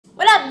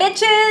What up,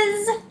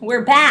 bitches?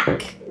 We're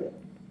back.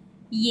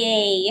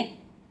 Yay.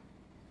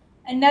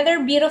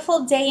 Another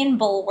beautiful day in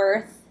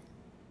Bullworth.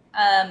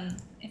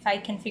 If I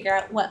can figure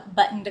out what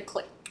button to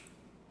click.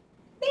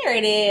 There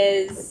it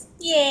is.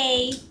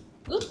 Yay.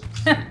 Oop,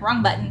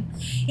 wrong button.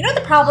 You know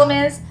what the problem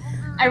is?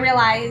 I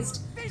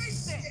realized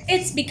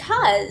it's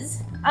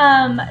because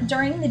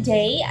during the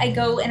day I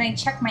go and I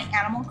check my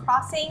Animal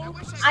Crossing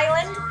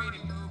island.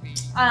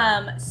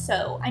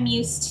 So I'm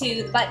used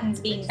to the buttons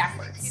being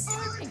backwards.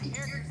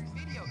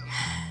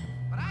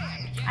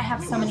 I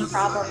have so many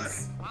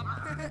problems.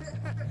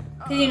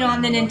 Because, you know,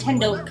 on the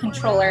Nintendo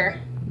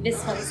controller,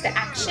 this one's the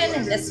action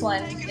and this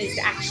one is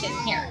the action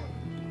here.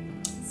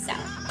 So,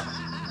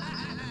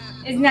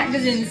 it's not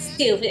just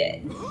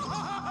stupid.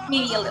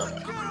 Maybe a little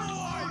bit.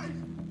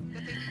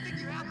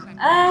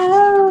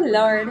 Oh,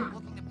 Lord.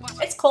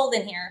 It's cold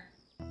in here.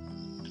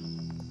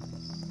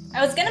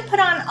 I was gonna put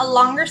on a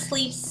longer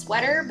sleeve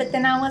sweater, but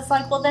then I was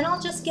like, well, then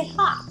I'll just get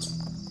hot.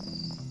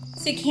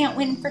 So you can't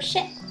win for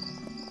shit,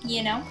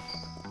 you know?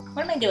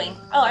 What am I doing?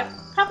 Oh, I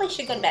probably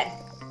should go to bed.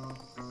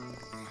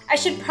 I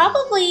should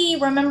probably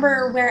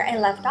remember where I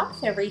left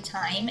off every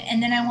time,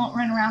 and then I won't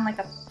run around like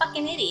a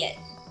fucking idiot.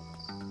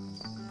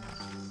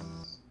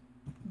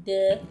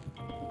 Duh.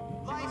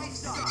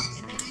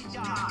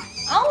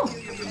 Oh,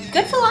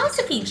 good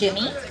philosophy,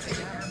 Jimmy.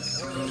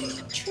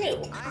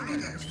 True.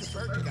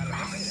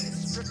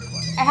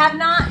 I have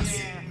not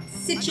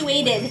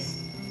situated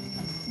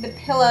the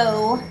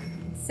pillow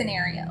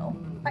scenario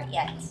quite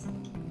yet.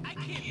 I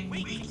can't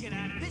wait to get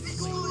out of this.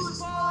 School is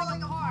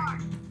falling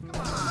apart.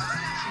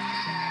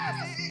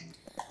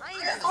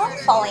 They're all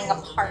falling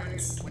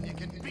apart.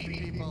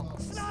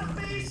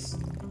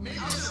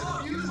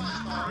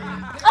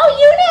 Oh,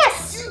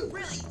 Eunice!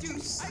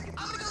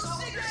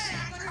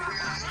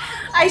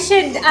 I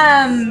should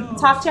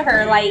talk to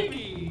her like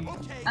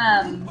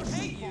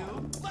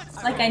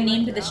I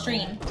named the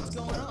stream.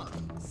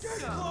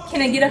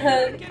 Can I get a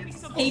hug?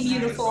 Hey,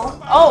 beautiful.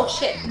 Oh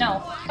shit!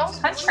 No, don't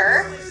touch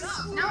her.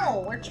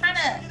 No, we're trying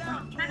to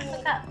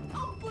hook up.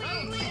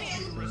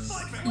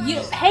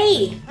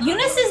 Hey,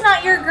 Eunice is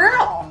not your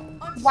girl.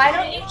 Why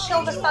don't you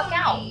chill the fuck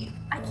out?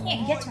 I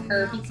can't get to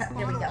her because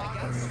there we go.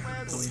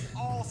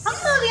 How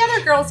come all the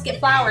other girls get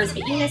flowers,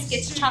 but Eunice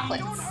gets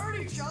chocolates?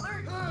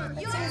 That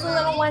seems a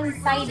little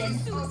one-sided.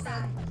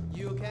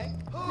 You okay?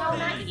 No,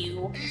 not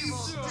you.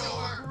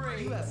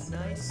 You have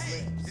nice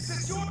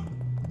lips.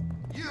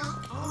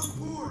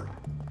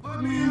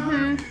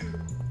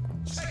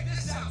 Check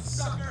this out,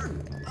 sucker.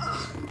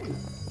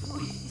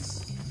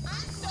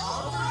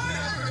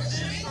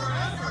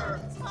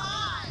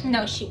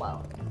 No, she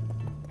won't.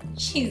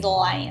 She's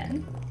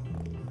lying.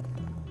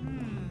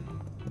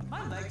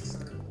 My legs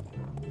hurt.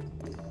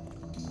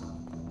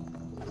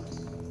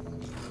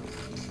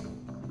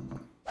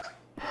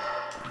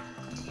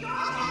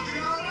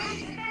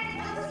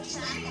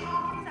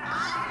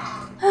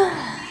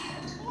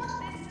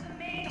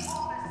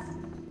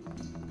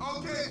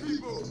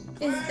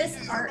 Is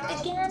this art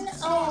again?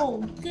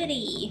 Oh,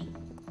 goody.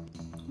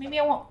 Maybe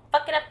I won't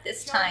fuck it up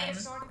this time.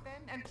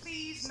 And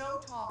please, no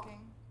talking.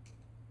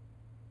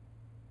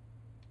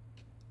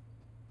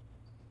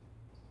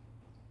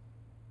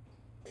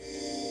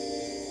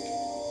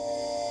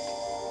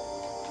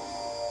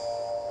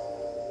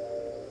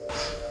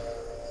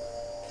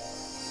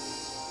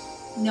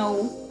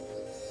 No.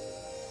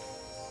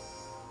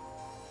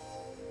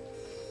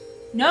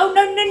 No, no,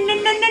 no, no, no, no, no,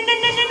 no,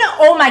 no, no.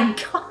 Oh my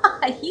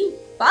god, you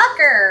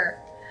fucker.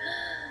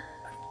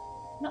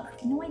 No,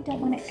 no, I don't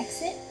want to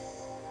exit.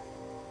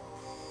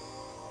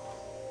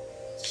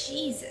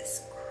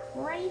 Jesus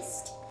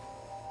Christ.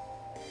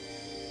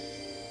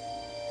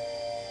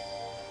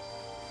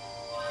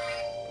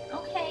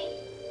 Okay,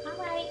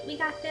 alright, we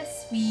got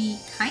this. We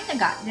kinda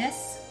got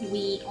this.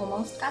 We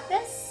almost got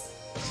this.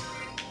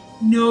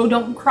 No,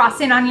 don't cross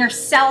in on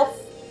yourself.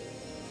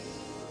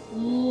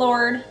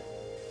 Lord.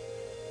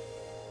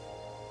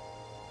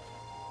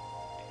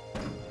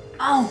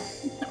 Oh,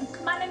 no,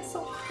 come on, I'm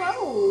so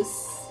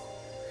close.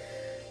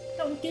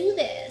 Don't do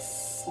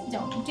this.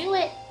 Don't do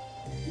it.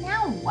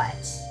 Now what?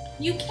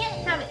 You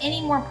can't have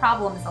any more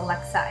problems,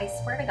 Alexa, I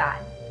swear to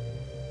God.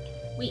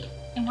 Wait,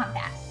 I want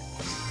that.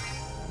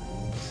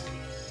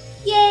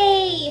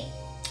 Yay!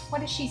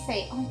 What does she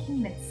say? Oh, I can't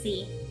even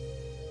see.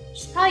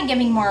 She's probably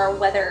giving more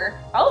weather.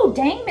 Oh,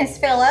 dang, Miss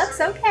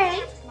Phillips,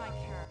 okay. My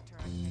character,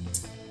 I think.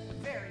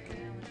 Very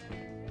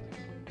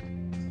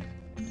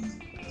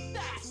good.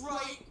 That's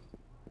right.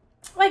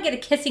 Do I get a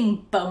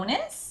kissing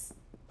bonus?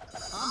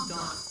 I'm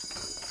done.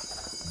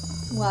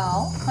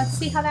 Well, let's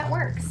see how that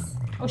works.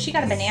 Oh, she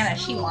got a banana.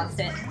 She wants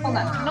it. Hold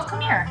on. No,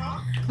 come here.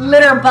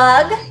 Litter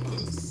bug.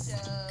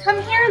 Come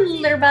here,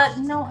 litter bug.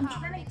 No, I'm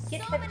trying to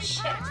get the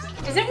shit.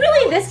 Is it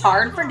really this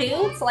hard for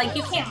dudes? Like,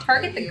 you can't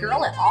target the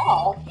girl at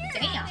all.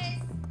 Damn.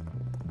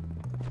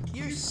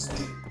 You're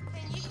sick.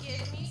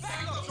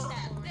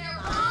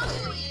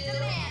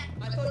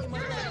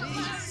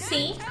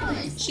 See?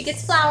 She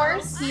gets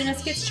flowers.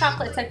 Eunice gets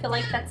chocolates. I feel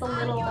like that's a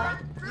little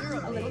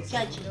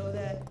judgy. You know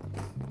that.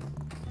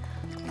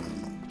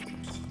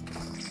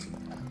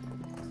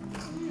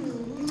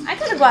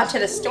 go out to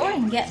the store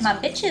and get my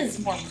bitches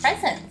more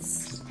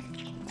presents.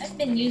 I've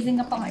been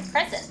using up all my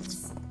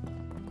presents.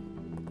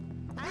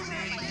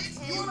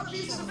 You want a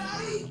piece of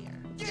Maddie?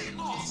 Get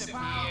lost in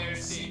here,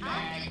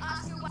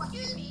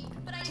 Excuse me,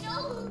 but I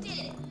know who did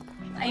it.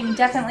 I'm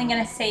definitely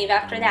gonna save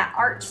after that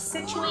art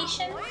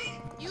situation.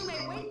 You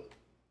may wait.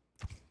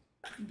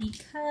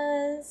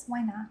 Because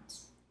why not?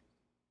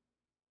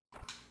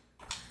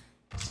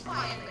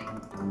 Quietly.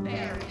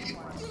 Very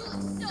important. You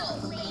look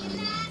so lame in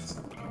that.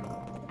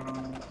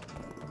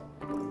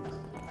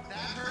 That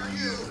hurt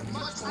you.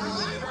 Much more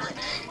than it hurt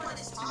me. What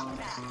is talking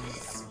about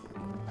this?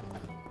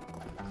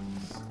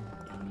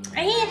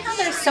 I hate how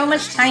there's so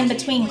much time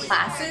between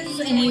classes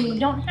and you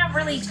don't have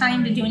really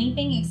time to do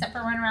anything except for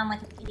run around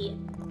like an idiot.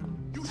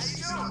 You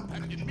stop. I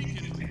didn't mean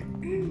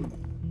anything.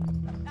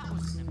 That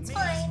was an It's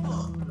amazing fine.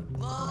 book.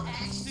 Love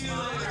and See you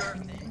later.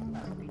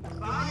 everything.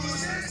 Bye,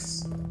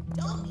 sis.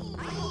 Don't mean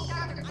I hope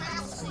Dr.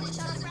 Krabs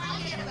switched us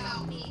right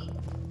about me.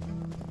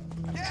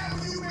 Yeah,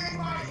 well, you made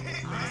my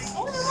hit list.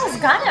 Oh, no, it's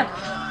got him.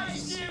 Hi,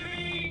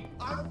 Jimmy.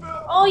 I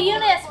felt Oh,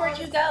 Eunice, where'd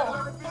you go?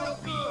 I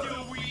felt good.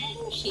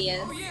 There she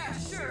is. Yeah,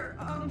 sure.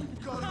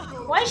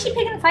 Why is she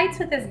picking fights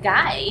with this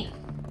guy?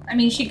 I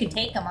mean, she could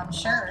take him, I'm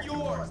sure.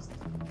 Yours.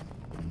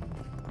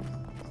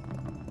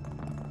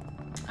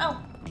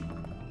 Oh,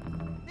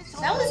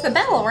 that was the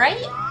bell,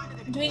 right?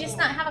 Do we just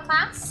not have a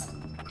class?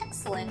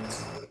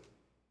 Excellent.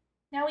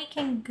 Now we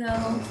can go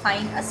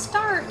find a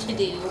star to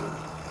do.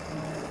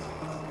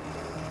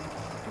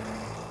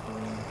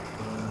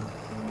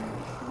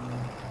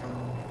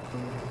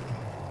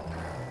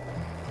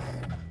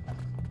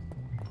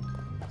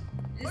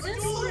 Is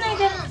this one I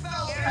didn't?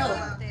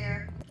 Oh,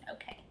 There.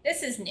 okay.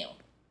 This is new.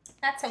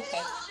 That's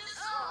okay.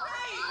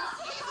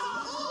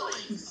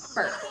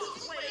 Burp.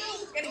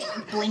 Gotta get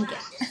a blanket.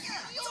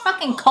 It's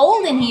fucking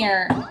cold in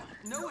here.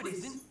 No, it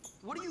isn't.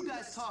 What are you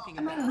guys talking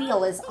And about? my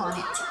wheel is on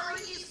it.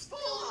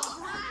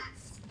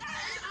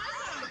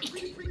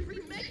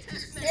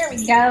 There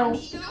we go.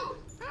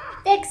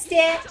 Fixed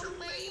it.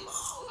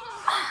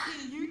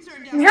 You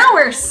turned out Now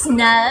we're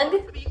snug.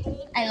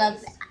 I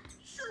love that.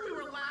 Sure, we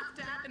were laughed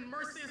at and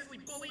mercilessly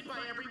bullied by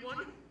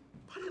everyone,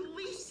 but at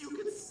least you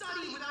could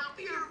study without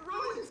fear of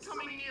rodents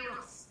coming near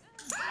us.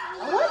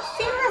 What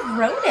fear of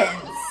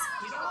rodents?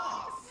 Get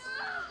off!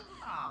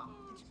 Oh,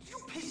 did you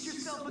piss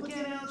yourself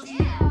again, Algie?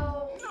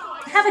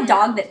 I have a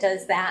dog that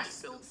does that,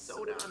 Spilled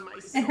soda on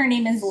myself. and her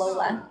name is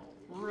Lola.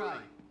 Right.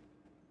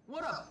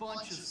 What a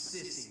bunch of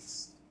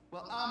sissies.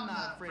 Well, I'm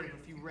not afraid of a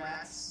few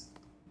rats.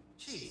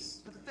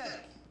 Jeez,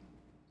 pathetic.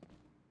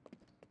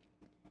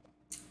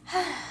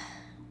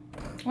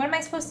 What am I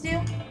supposed to do?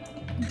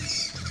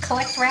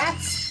 Collect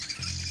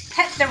rats?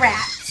 Pet the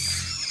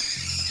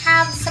rats.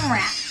 Have some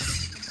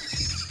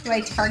rats. Do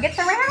I target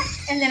the rat?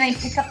 And then I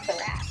pick up the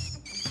rat.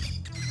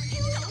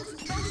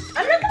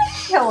 I'm not going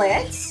to kill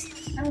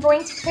it. I'm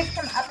going to pick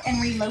him up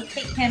and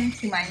relocate him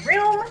to my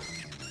room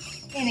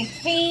in a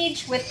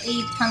cage with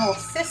a tunnel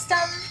system.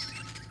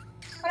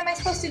 What am I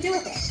supposed to do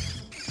with it?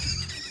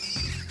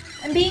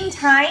 I'm being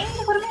timed?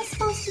 What am I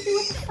supposed to do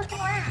with the fucking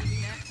rat?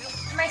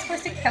 Am I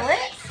supposed to kill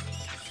it?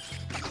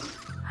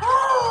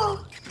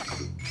 Oh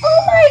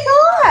my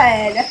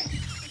god!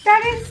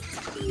 That is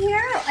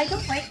terrible. I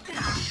don't like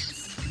that.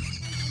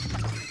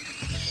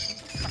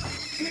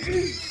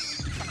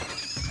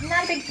 I'm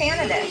not a big fan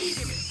of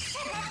this.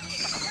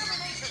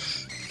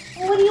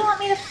 What do you want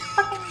me to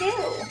fucking do?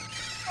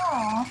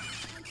 Aw.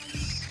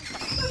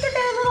 Look at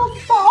that little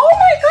ball. Oh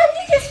my god,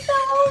 he just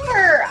fell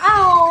over.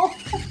 Ow.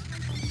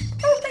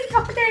 Oh my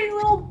god, their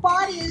little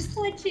body is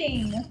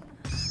twitching.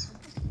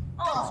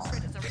 Oh.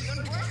 That's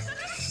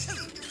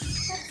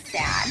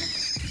sad.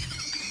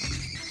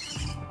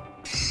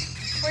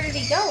 Where did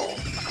he go?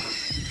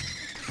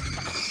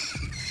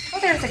 Oh,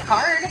 there's a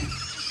card.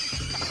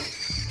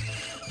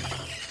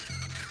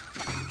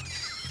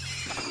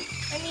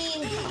 I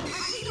mean...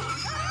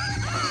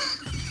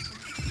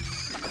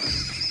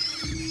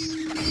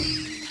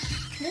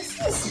 This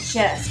is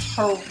just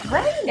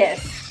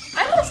horrendous.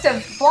 I must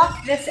have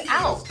blocked this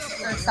out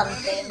or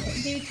something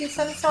due to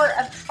some sort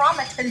of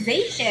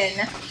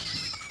traumatization.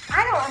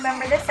 I don't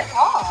remember this at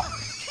all.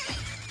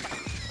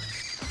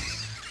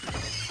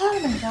 Oh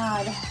my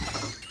god.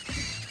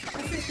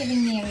 This is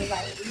giving me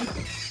anxiety.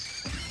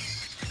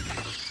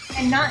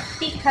 And not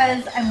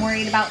because I'm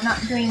worried about not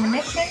doing the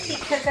mission,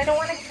 because I don't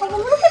want to kill him.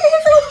 Look at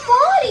his little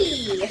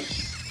body!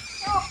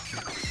 Oh,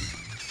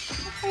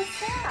 that's so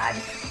sad.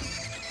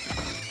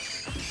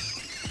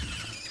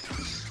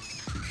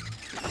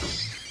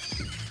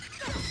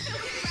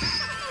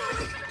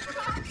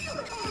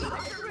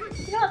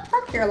 You know what?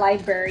 Fuck your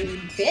library, you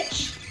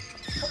bitch.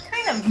 What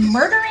kind of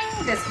murdering?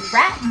 This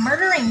rat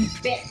murdering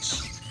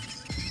bitch.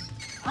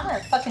 I'm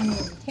gonna fucking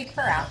take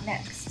her out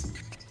next.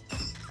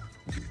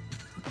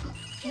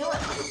 You know what?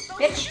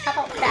 Bitch, how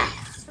about that?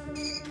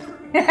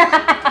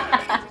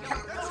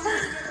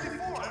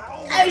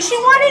 Oh, she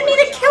wanted me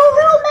to kill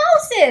little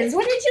mouses!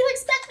 What did you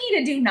expect me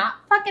to do? Not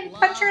fucking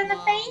punch her in the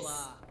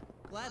face?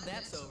 Glad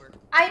that's over.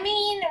 I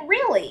mean,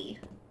 really?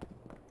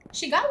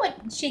 She got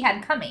what she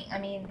had coming. I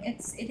mean,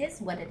 it is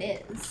what it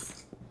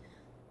is.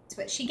 It's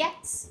what she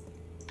gets.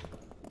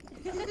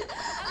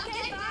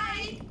 Okay,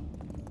 bye.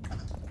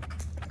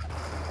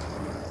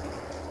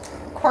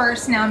 Of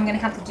course, now I'm gonna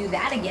have to do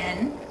that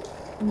again.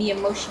 Be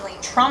emotionally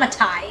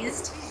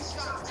traumatized.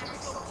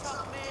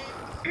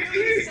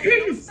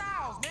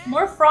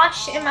 More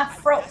frosh in my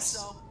throat.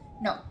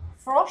 No,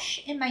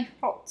 frosh in my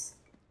throat.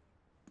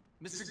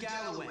 Mr.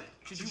 Galloway,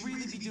 should you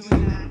really be doing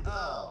that?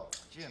 Oh,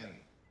 Jimmy.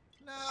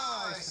 No,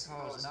 I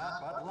suppose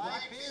not, but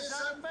life is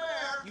unfair.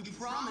 You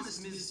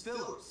promised Ms.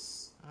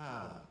 Phillips.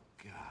 Oh,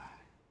 God.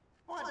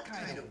 What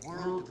kind of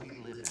world do we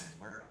live in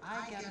where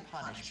I get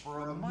punished for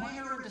a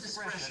minor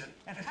indiscretion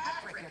and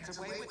Patrick gets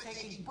away with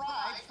taking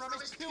bribes from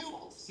his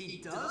pupils?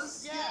 He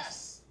does?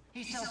 Yes.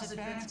 He sells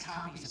advanced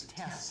copies of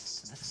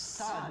tests to the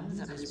sons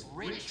of his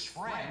rich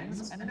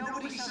friends, and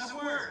nobody says a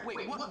word.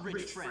 Wait, what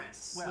rich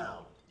friends?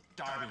 Well,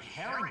 Darby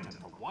Harrington,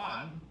 for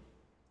one.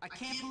 I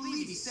can't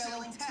believe he's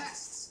selling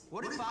tests.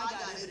 What if I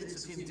got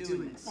evidence of him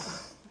doing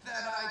this? Then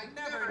I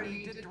never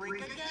need to drink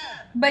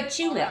again. But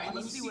you will. Let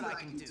me see what I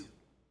can do.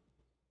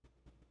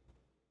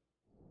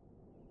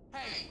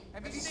 Hey,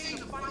 have you seen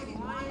the Fighting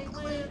Lion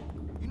clip?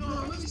 You know,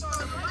 I really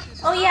started to like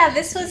this. Oh yeah,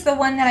 this was the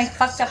one that I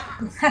fucked up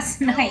last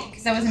night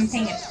because I wasn't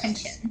paying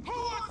attention. Who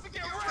wants to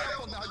get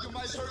careful now? You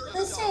might hurt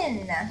Listen.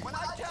 When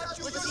I catch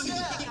you, Let's see you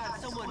kick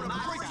out someone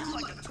my break you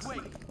size. like a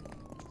twig.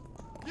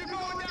 You're going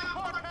down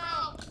hard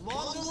now.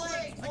 Long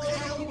delay. I can't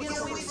help you get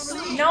away from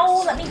me.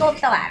 No, let me go up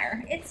the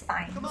ladder. It's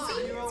fine. Come on,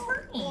 See, hero. it's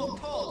Pull fine.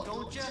 pull,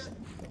 don't you?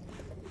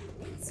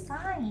 It's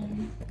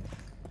fine.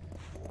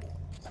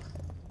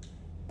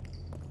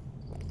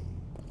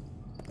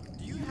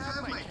 Do you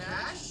have my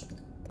cash?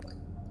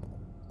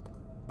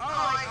 All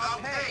right, I'll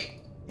pay.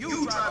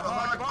 You drive a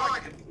hard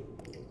bargain.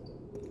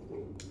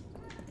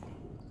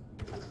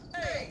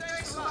 Hey,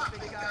 thanks a lot,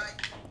 big guy.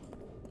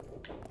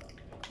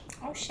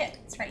 Oh shit,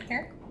 it's right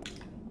here.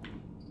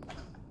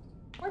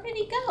 Where did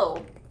he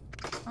go?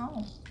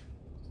 Oh.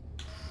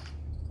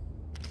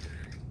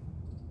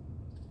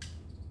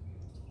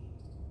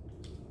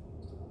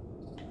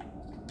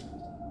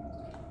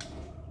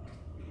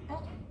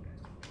 Oh.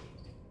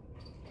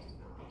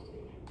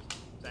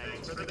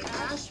 Thanks for the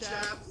cash,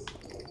 chaps.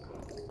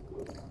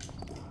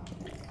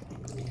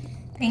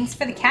 Thanks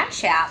for the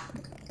cash app.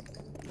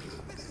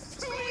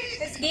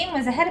 This game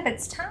was ahead of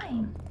its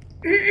time.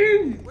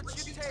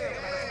 What's your tail?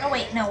 Oh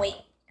wait, no wait.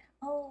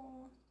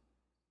 Oh.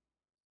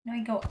 No,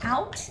 I go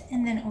out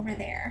and then over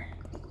there.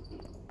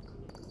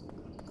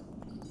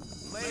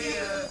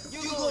 Later.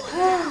 You go.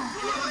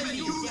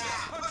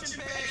 Punching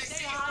bag.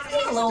 Stay on it.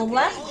 Hey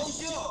Lola.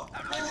 Sure.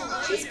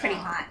 She's pretty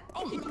hot.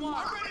 Oh, you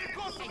are ready to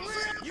go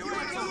somewhere? You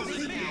ain't gonna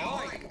leave me, all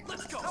right?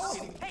 Let's go.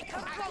 Hey,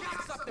 come on.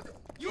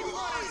 You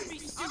always be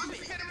stupid.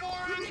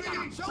 You think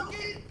I'm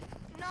joking?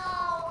 No,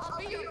 I'll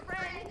be your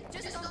friend.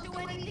 Just don't do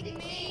anything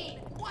mean.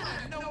 What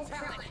a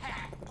no-talent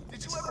hack.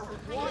 Did you ever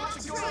want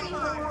to go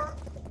anywhere?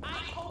 I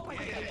hope I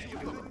get you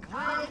a good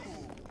girl.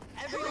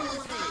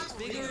 Everyone's face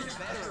bigger and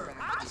better.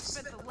 I just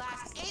spent the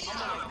last 8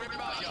 hours ripping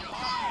out your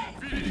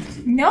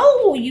heart.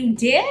 No, you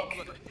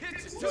dick.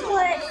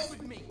 What?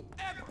 With me,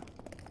 ever.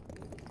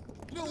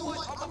 You know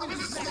what? I'm gonna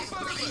do something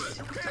special.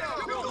 You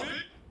can't do it.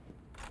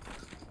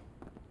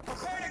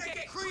 Prepare to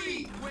get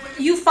Creed when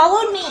You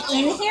followed me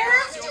in here?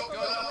 choke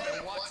up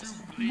and watch you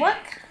bleed. What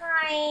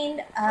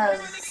kind of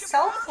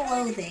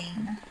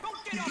self-loathing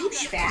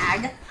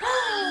douchebag?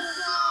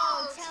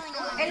 So, telling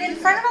her. And in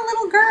front of a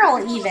little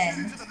girl,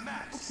 even. To the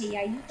max. Okay,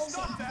 yeah, you go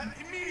Stop get. that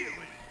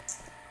immediately.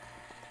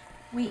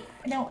 Wait,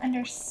 I don't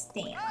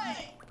understand.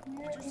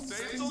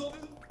 Say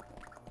something.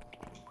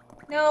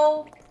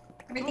 No,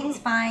 everything's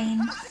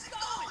fine.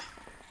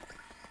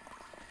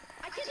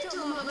 I can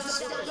tell Mom about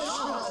that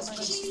dog,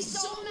 but she's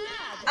so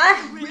mad.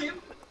 Ah,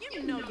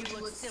 You know you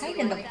look silly hide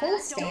in the like pool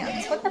that, don't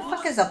stands. you? What the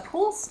fuck is a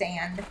pool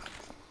stand?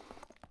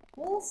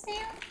 Pool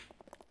stand?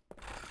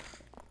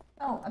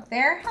 Oh, up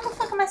there? How the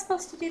fuck am I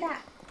supposed to do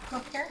that? Go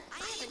up here?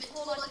 I haven't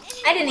told on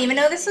I didn't even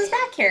know this was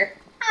back here.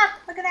 Ah,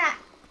 look at that.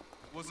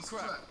 What's the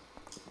crap?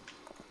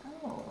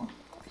 Oh,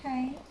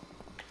 okay.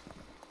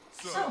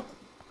 So, Oh,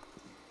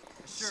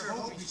 I sure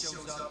hope he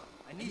shows up.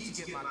 I need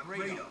to get my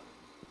grade up.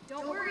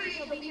 Don't worry,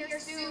 he'll be here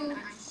soon, I'm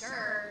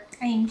sure.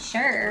 I'm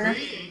sure.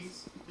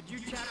 Greetings. Did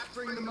you chaps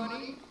bring the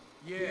money?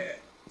 Yeah.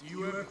 Do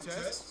you have a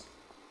test?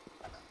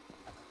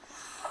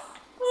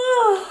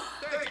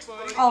 Thanks,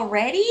 buddy.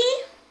 Already?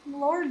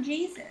 Lord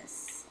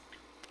Jesus.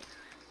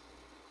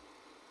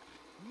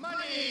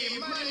 Money,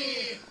 money.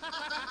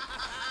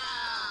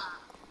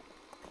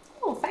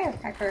 Oh,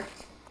 firecracker.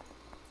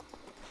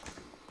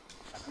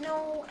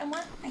 No, I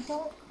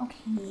don't.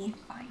 Okay,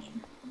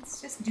 fine.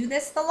 Let's just do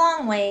this the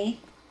long way.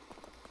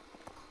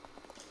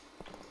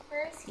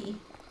 Where is he?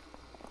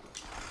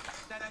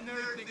 That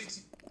nerd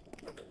thinks.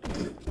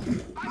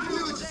 I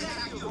knew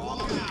exactly the wrong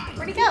guy.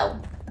 Where'd he go?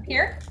 Up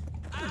here?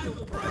 I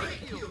will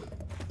break you.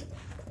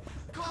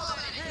 Call that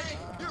a hit.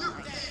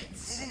 You're dead.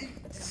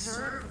 Didn't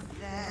deserve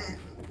that.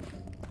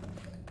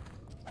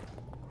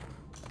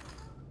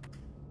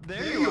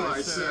 There you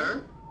are,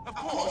 sir. Of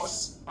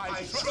course.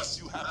 I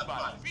trust you have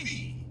my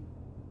fee.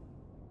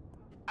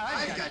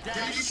 I've got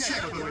Daddy's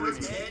checkbook on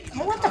his head.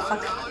 Oh, what the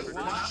fuck?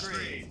 Not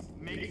great.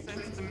 Makes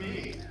sense to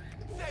me.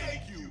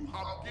 Thank you,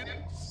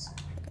 Hopkins.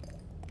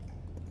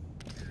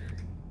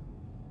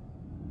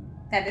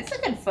 That is a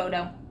good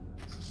photo.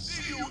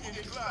 See you in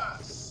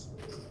class.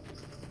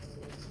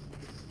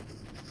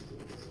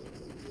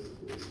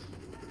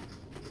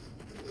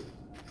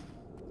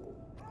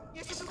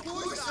 Yes, of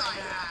course I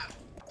have.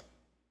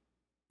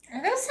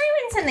 Are those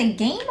sirens in the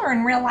game or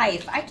in real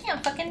life? I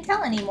can't fucking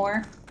tell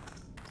anymore.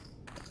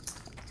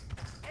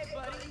 Hey,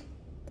 buddy.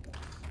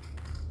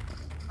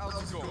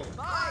 How's it going?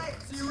 Bye.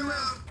 See you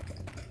around.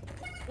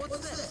 What's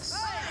this?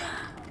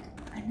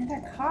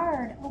 Another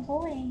card. Oh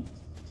boy.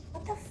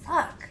 What the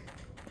fuck?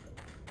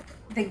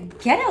 The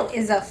ghetto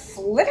is a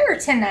flitter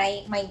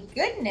tonight. My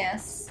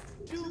goodness.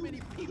 Too many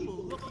people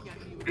looking at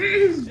me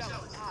with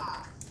jealous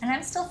eyes. And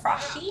I'm still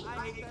frosty.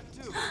 I hate that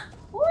too.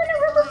 Oh, and a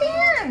rubber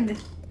band.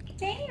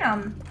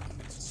 Damn.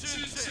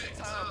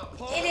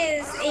 It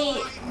is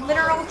a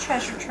literal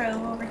treasure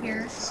trove over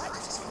here.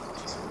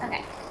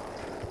 Okay.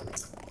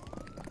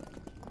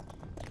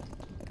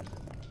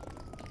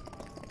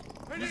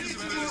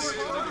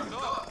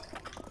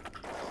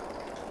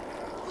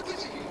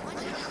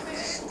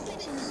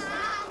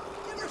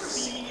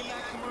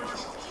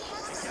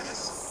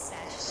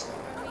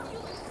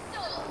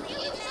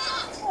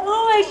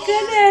 Oh my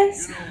goodness.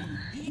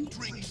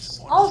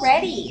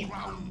 Already.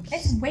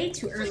 It's way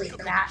too early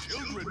for that.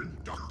 Children,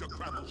 Dr.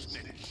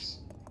 Crabblesnitch.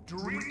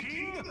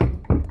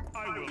 Drinking?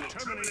 I will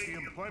terminate the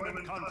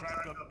employment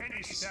contract of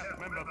any staff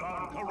member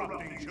found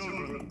corrupting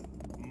children.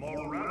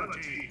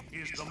 Morality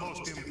is the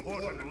most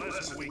important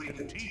lesson we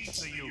can teach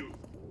the youth.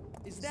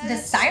 The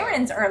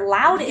sirens are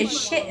loud as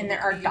shit and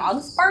there are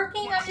dogs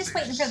barking. I'm just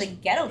waiting for the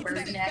ghetto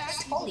bird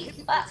next. Holy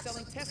fuck.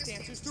 Selling test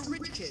answers to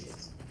rich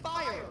kids.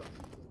 Fire.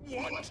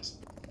 What?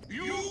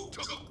 You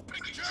took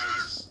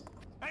pictures?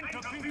 And to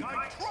think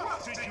I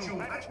trusted you,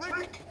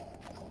 Patrick?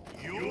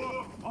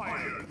 You're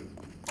fired.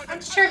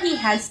 I'm sure he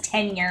has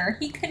tenure.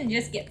 He couldn't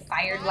just get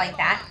fired like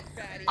that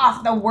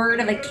off the word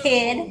of a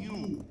kid.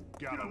 You,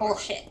 Galloway.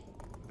 Bullshit.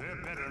 There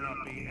better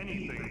not be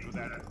anything to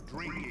that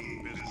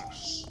drinking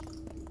business.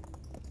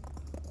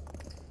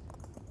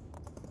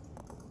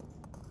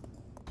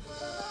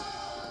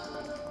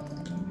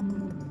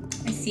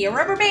 I see a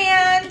rubber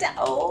band.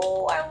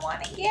 Oh, I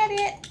want to get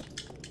it.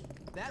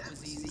 That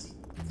was easy.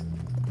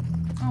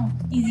 Oh,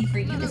 easy for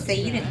you to say.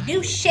 You didn't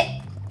do shit.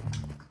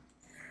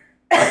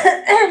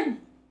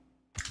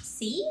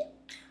 See?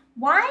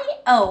 Why?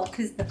 Oh,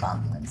 because the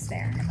bum lives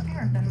there. I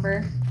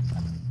remember.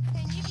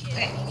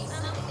 Okay.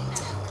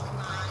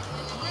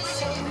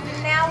 So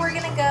now we're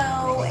going to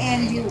go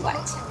and do what?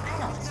 I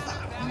don't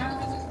fucking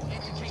know.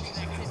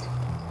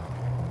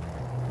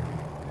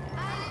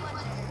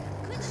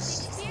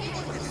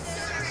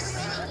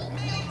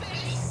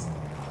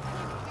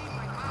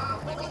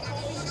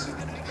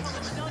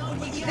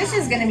 This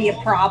is gonna be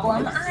a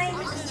problem. I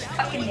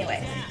fucking knew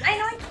it. I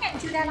know I can't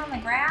do that on the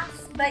grass,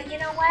 but you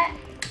know what?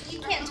 You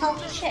can't tell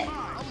for shit.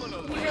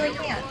 You really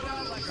can't.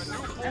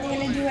 I'm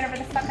gonna do whatever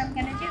the fuck I'm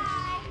gonna do.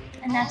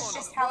 And that's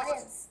just how it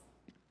is.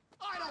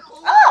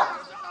 Oh!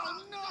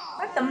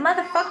 Let the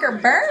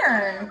motherfucker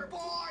burn!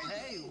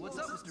 Hey, what's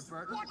up, Mr.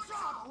 Burton? What's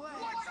up?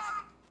 What's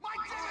up? My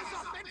dinner's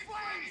up in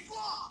flames!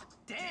 Look!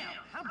 Damn,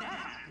 how'd that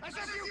happen? As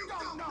if you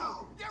don't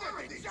know! You're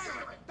a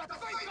degenerate! To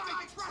think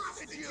I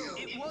trusted you!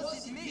 It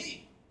wasn't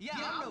me. Yeah,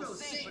 I'm no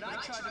saint, but I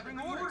tried to bring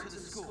order to the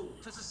school.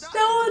 To stop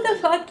No, the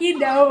fuck you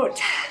don't.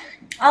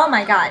 Oh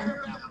my god.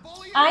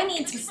 I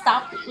need to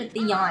stop with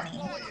the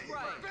yawning.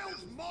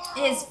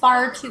 It is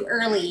far too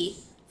early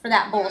for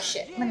that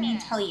bullshit, let me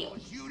tell you.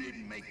 You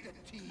didn't make the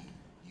team.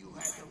 You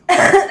had to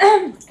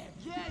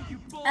Yeah, you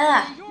bully.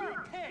 Ah.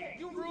 You're a pig.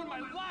 You ruined my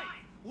life.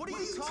 What are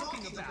you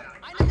talking about?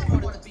 I never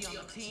wanted to be on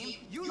the team.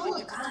 You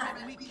like to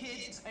torment weak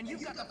kids, and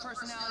you've got the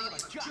personality of a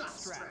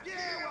jockstrap.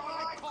 Yeah, well,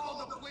 I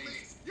called the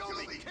police. You'll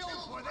be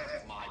killed for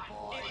this, my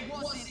boy. It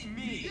wasn't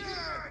me.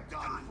 You're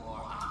done for,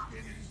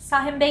 Hopkins.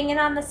 Saw him banging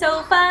on the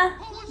sofa.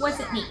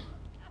 Wasn't me.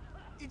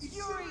 It's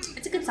Yuri.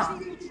 It's a good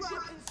song.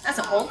 That's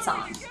an old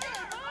song.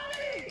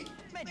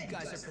 Man, you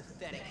guys are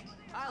pathetic.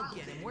 I'll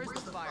get him. Where's the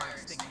fire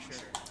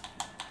extinguisher?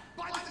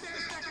 By the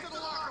stairs next to the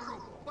locker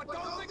room. But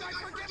don't think I've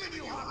forgiven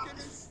you,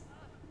 Hopkins.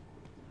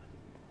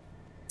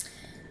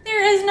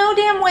 There is no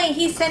damn way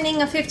he's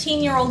sending a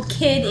 15-year-old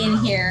kid in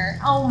here.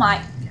 Oh my,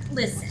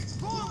 listen.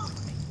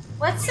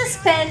 Let's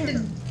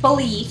suspend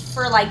belief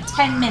for like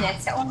 10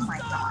 minutes. Oh my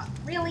god,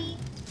 really?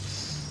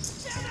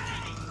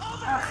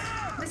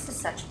 Ugh, this is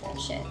such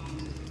bullshit.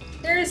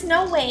 There is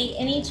no way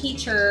any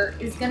teacher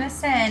is gonna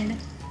send...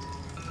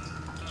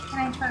 Can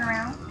I turn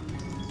around?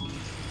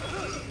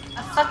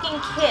 A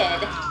fucking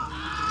kid.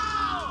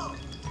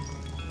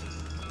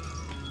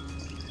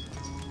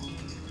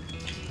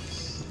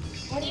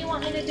 What do you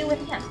want me to do with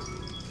him?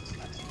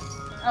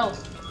 Oh,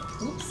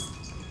 oops.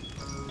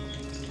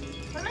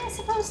 What am I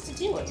supposed to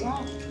do? It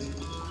won't.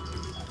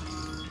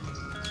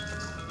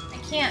 I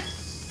can't.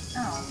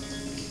 Oh.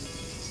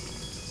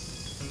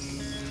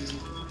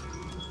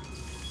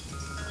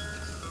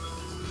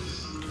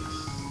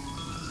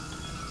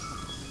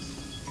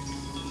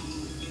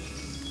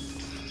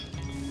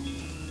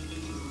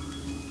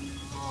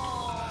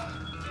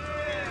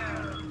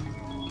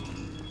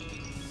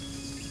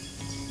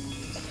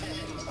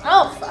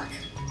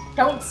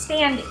 Don't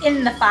stand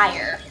in the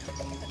fire.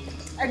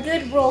 A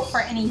good rule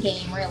for any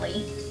game,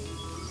 really.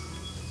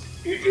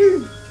 Timmy,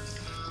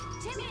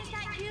 is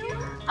that you?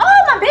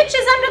 Oh, my bitch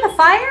is under the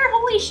fire?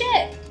 Holy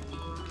shit.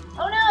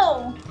 Oh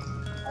no.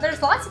 Well,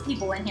 there's lots of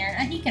people in here.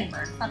 He can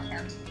burn. Fuck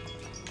him.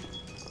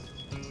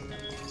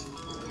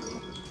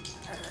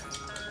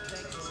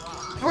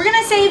 We're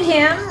gonna save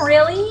him?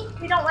 Really?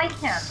 We don't like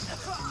him.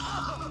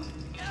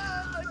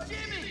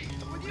 Jimmy,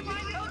 would you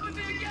mind helping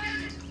me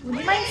again? Would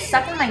you mind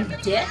sucking my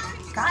dick?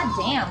 God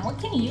damn, what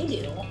can you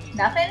do?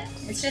 Nothing?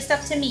 It's just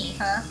up to me,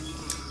 huh?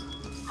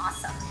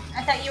 Awesome.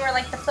 I thought you were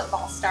like the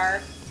football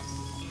star.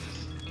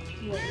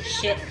 You little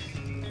shit.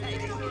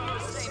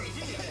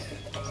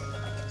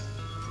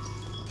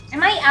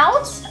 Am I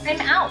out?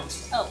 I'm out.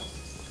 Oh.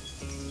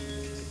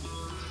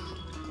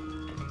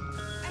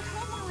 I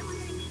hope I was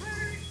getting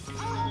hurt.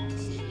 Oh,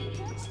 Timmy,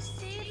 won't you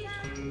save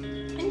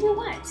them? And do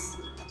what?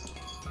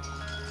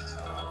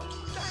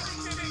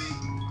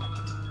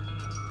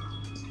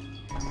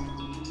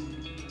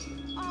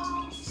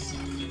 Oh,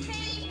 Timmy,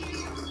 thank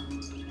you.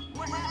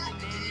 What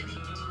happened,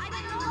 man? I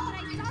don't know, but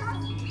I saw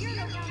some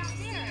weirdo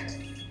downstairs.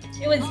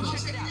 It was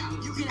Check me. it out.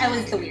 You can I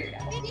was the weirdo.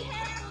 Be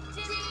careful,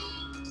 Timmy.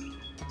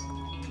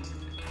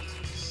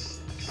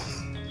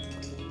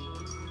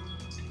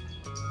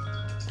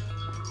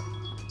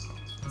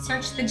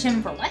 Search the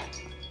gym for what?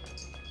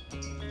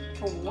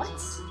 For what?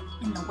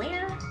 In the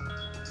where?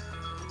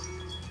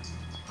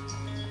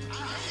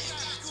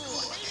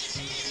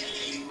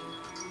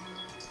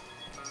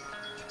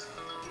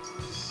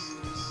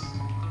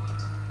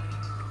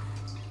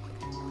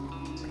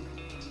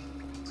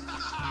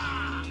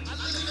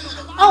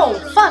 Oh,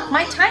 fuck,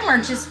 my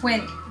timer just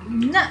went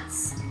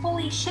nuts.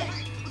 Holy shit.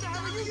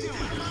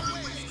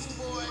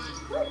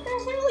 What the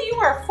hell? You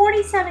are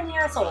 47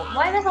 years old.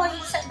 Why the hell are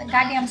you setting the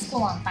goddamn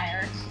school on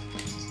fire?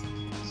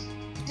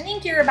 I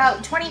think you're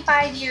about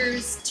 25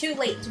 years too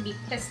late to be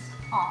pissed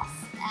off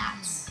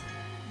at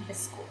the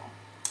school,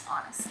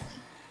 honestly.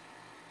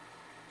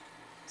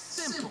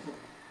 simple.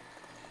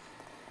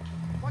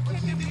 Why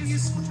can't there be a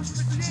school just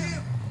for the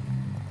gym?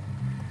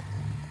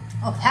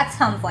 Oh, that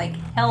sounds like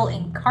hell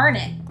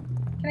incarnate.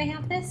 Can I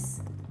have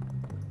this?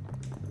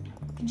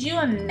 Could you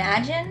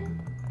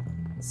imagine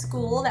a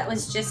school that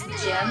was just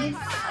gym?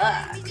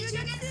 Ugh.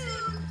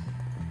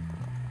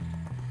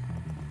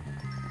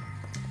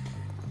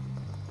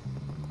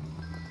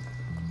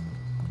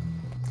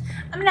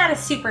 I'm not a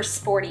super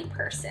sporty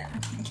person,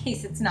 in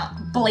case it's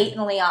not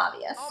blatantly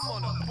obvious.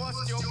 I'm gonna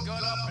bust your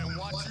gut up and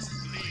watch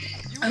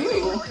you bleed.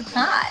 Ooh,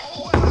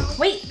 hot.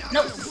 Wait,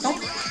 no,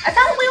 don't. I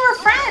thought we were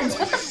friends.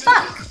 What the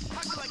fuck?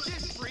 Like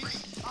this, freak.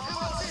 I'm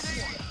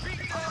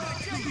gonna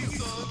kill you,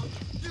 son.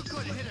 You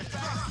couldn't hit a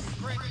taxi,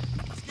 freak.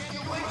 Scared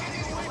away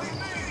from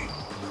me.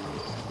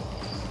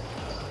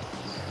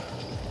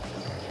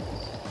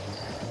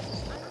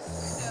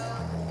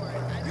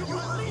 You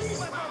release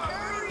like a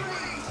very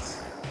least.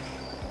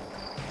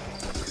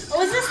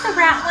 Oh, is this the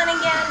rat one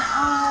again?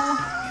 Oh,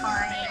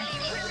 fine.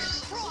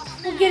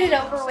 We'll get it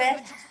over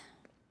with.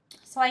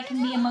 So I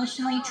can be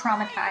emotionally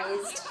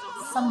traumatized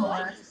some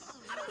more.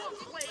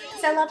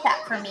 Because I love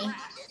that for me.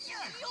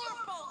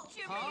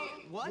 Huh?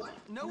 What?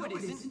 No, it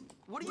isn't.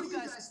 What are you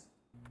guys...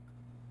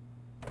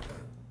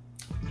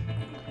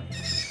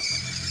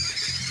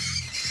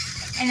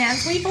 And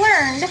as we've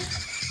learned,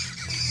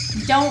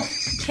 don't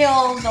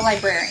kill the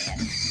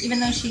librarian. Even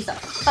though she's a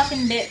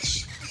fucking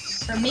bitch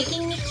for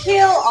making me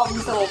kill all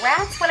these little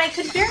rats when I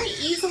could very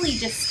easily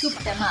just scoop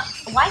them up.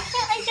 Why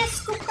can't I just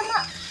scoop them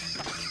up?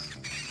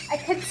 I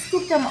could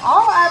scoop them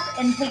all up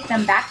and take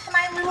them back to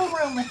my little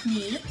room with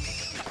me.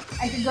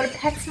 I could go to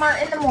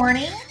PetSmart in the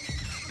morning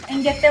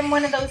and get them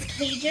one of those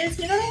cages.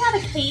 You know they have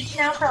a cage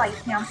now for like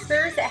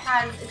hamsters.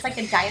 It's like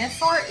a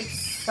dinosaur. It's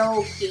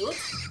so cute.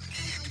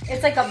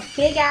 It's like a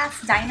big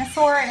ass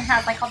dinosaur and it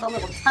has like all the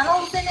little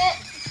tunnels in it.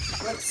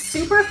 It looks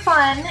super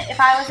fun. If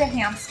I was a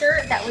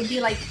hamster, that would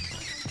be like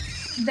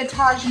the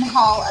Taj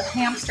Mahal of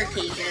hamster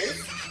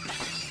cages.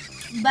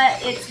 But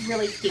it's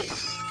really cute.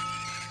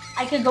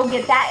 I could go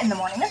get that in the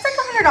morning. That's like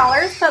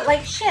 $100, but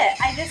like shit,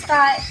 I just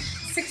got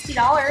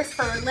 $60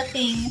 for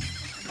lifting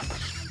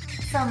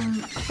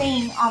some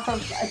thing off of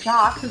a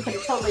jock who could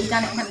have totally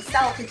done it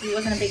himself if he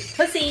wasn't a big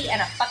pussy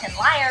and a fucking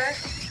liar.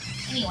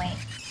 Anyway,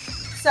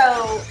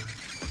 so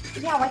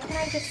yeah, why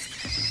can't I just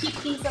keep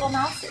these little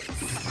mouses?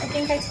 I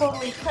think I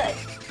totally could.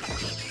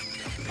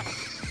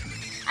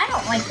 I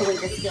don't like the way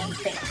this game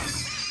thinks.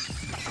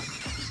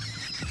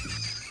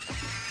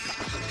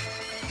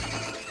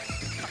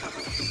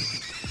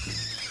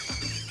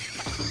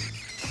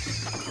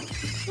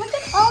 Look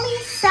at all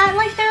these sad,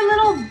 like their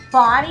little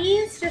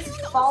bodies just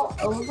fall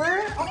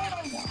over. Oh my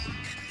god.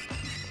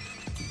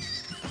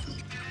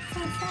 So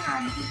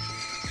sad.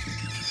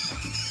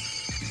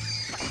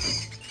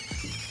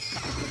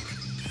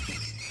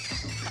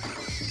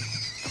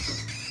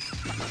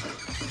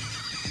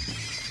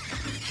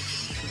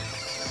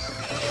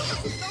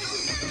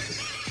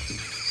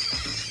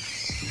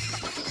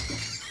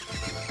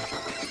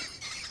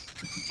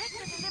 Check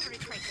the delivery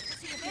traces to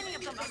see if any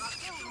of them are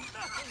still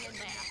nothing in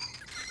there.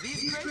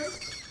 These crates?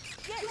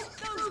 Yes,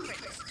 those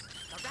crates.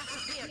 The rat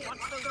appeared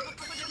once those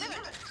books were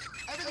delivered.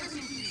 Everything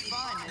seems to be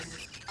fine, miss.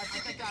 I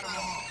think I got them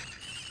all.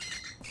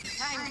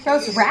 Thank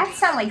Those you. rats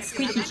sound like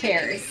squeaky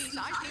chairs.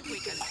 I think we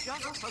can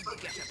just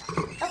forget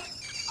about it.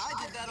 I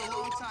did that a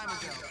long time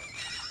ago.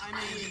 I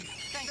mean,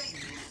 thank you.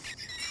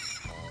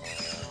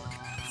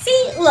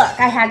 See, look,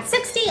 I had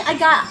 60.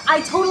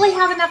 I totally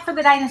have enough for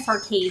the dinosaur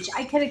cage.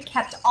 I could have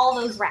kept all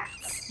those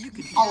rats. You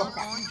can All of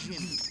count them. on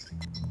Jimmy.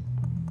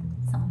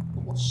 Some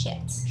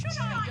bullshit. Should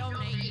I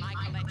donate my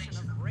collection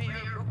of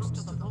rare books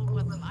to the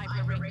Bullworth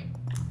Library?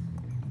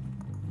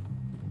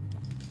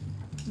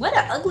 What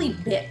an ugly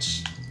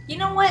bitch. You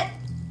know what?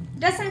 It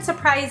doesn't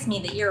surprise me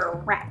that you're a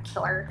rat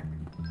killer.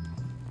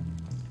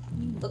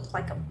 You look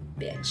like a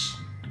bitch.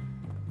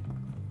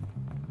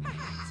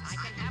 Perhaps I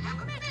can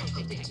have a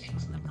metal detector in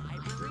the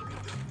library.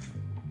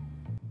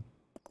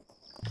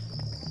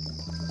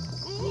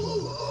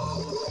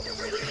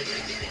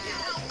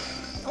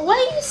 Why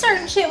are you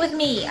starting shit with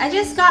me? I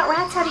just got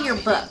rats out of your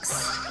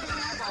books.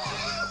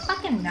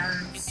 Fucking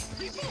nerds.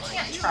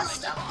 Can't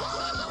trust them.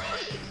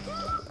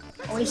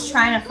 Always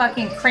trying to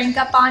fucking crank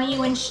up on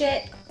you and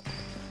shit.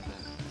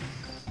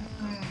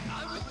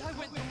 I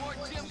went to more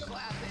gym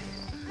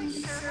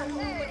classes.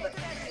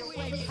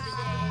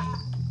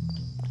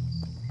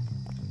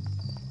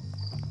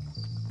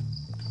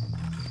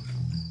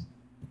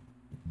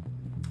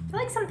 I feel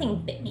like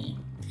something bit me.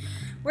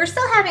 We're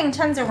still having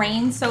tons of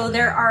rain, so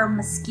there are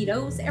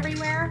mosquitoes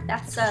everywhere.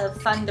 That's a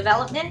fun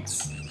development.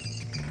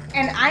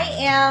 And I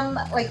am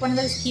like one of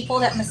those people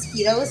that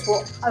mosquitoes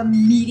will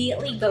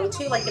immediately go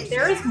to. Like if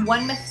there is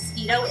one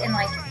mosquito in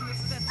like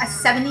a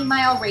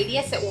 70-mile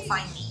radius, it will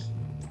find me.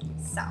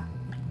 So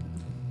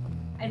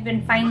I've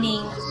been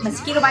finding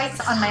mosquito bites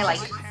on my like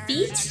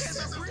feet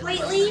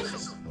lately.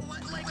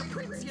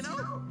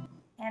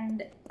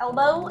 And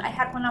elbow, I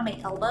had one on my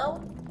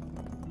elbow.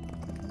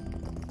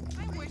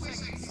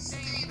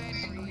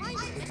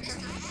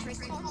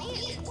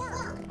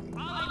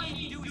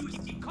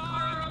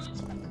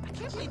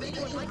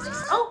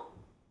 Oh!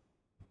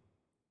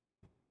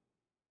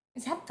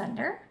 Is that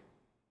thunder?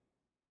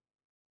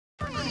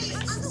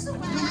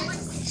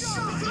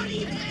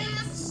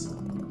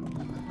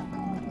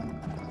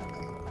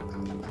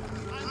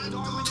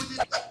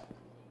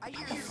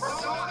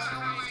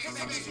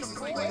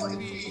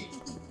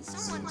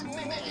 Someone told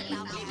me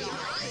about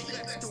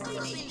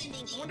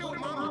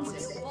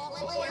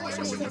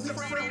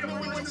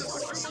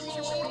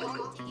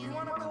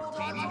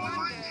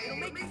It'll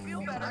make me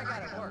feel better. I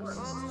got it work.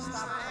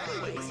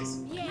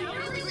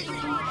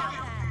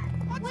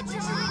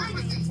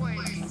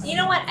 You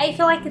know what? I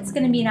feel like it's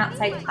going to be an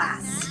outside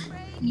class.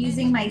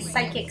 Using my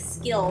psychic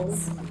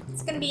skills.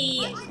 It's going to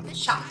be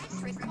shop.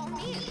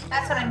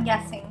 That's what I'm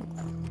guessing.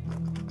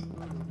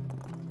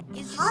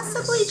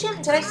 Possibly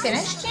gym. Did I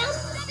finish gym?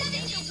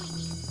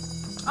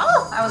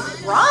 Oh, I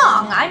was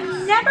wrong.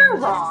 I'm never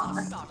wrong.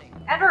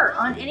 Ever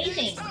on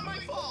anything.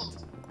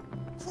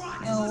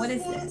 Oh, what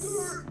is this?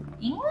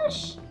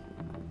 English?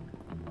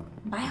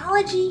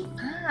 Biology?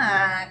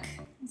 Fuck.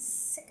 I'm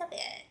sick of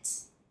it.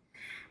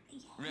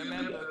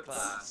 Remember,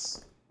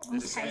 class, the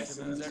Okay.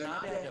 specimens are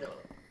not edible,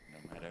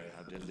 no matter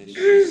how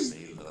delicious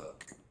they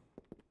look.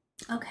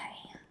 Okay.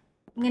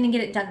 I'm gonna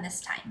get it done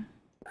this time.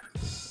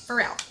 For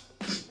real.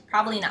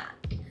 Probably not.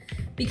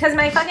 Because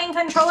my fucking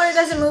controller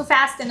doesn't move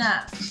fast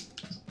enough.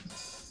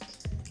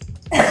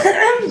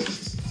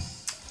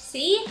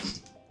 See?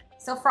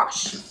 So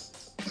frosh.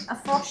 A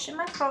frosh in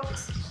my throat.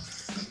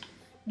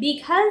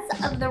 Because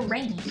of the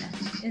rain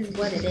is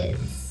what it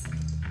is.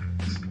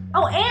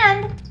 Oh,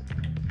 and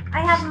I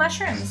have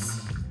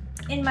mushrooms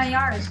in my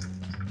yard.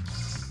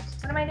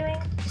 What am I doing?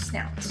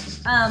 Snout.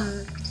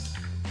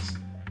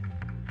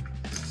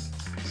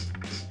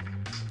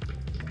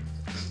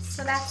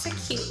 So that's a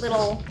cute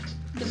little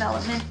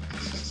development.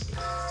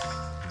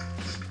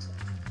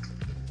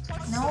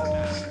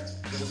 No.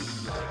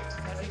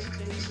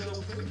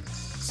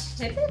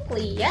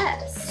 Typically,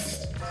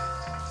 yes.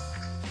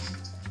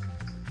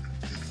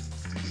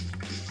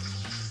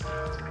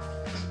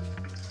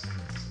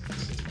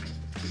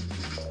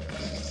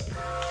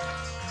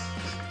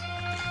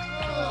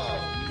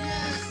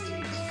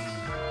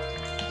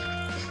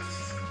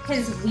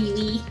 His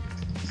wee-wee.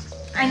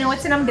 I know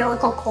it's an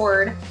umbilical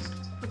cord,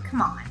 but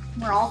come on,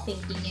 we're all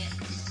thinking it.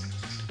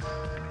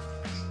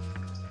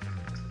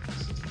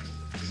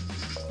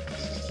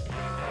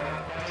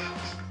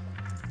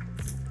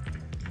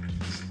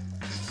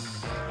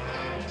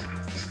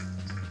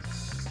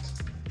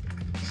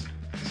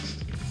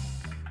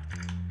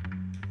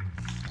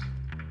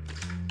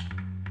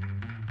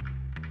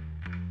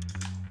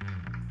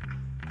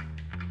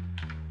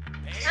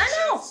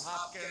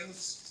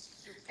 Hopkins.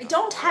 I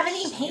don't have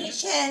any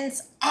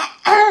patience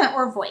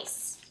or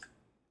voice.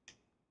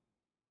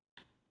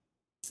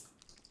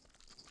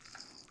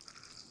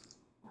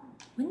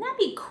 Wouldn't that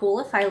be cool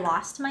if I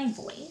lost my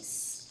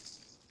voice?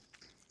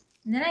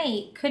 And then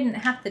I couldn't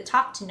have to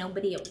talk to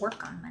nobody at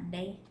work on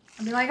Monday.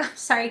 I'll be like, I'm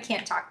sorry, I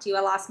can't talk to you.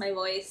 I lost my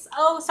voice.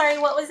 Oh, sorry,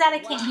 what was that? I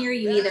can't hear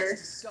you either.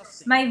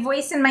 Disgusting. My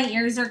voice and my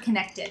ears are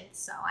connected,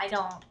 so I'm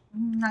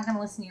not gonna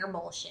listen to your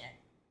bullshit.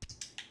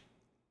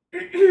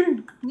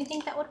 You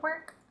think that would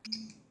work?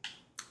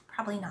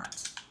 Probably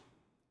not.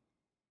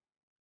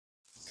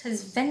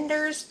 Because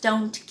vendors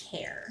don't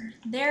care.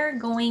 They're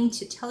going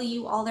to tell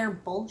you all their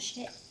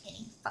bullshit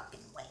any fucking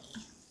way.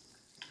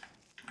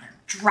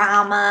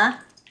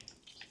 Drama.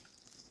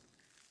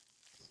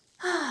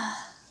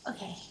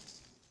 Okay.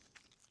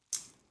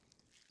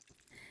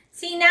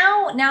 See,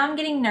 now I'm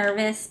getting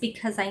nervous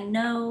because I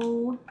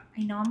know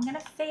I'm gonna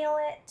fail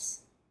it.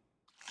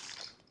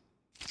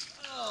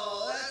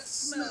 Oh, that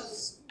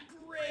smells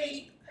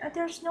great.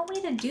 There's no way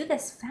to do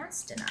this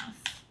fast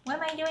enough. What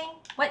am I doing?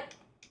 What?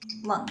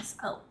 Lungs.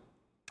 Oh.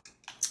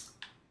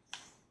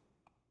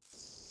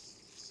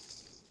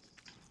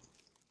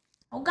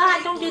 Oh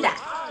God, don't do that.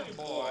 Hi,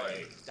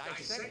 boy.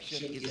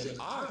 Dissection is an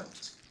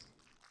art.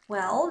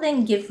 Well,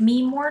 then give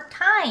me more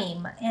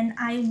time and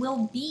I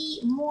will be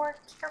more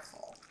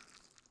careful.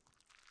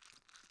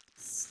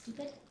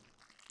 Stupid.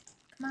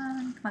 Come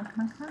on, come on, come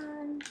on, come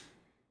on.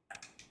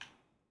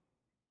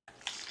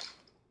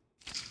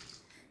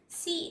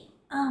 See,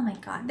 oh my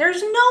God,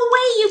 there's no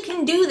way you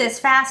can do this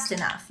fast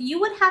enough. You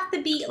would have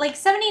to be, like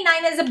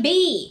 79 is a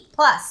B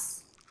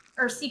plus,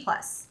 or C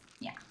plus,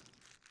 yeah.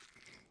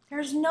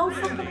 There's no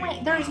fucking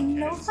way, there's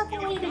no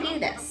fucking way to do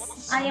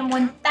this. I am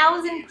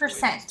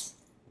 1000%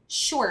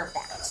 sure of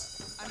that.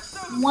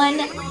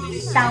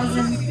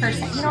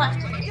 1000%. You know what?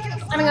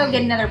 I'm gonna go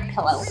get another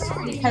pillow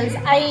because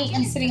I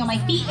am sitting on my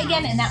feet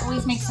again and that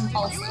always makes him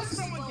fall asleep.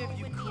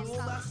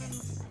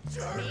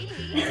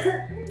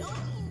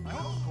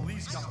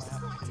 Police got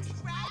my application.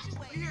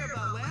 You hear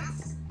about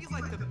Lance? He's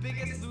like the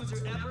biggest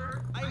loser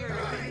ever. I heard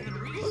I didn't even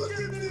read it.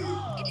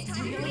 It's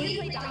time to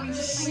play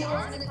doctors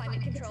and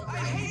climate control. I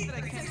hate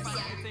that I can't find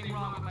anything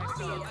wrong with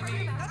myself. I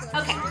mean, that's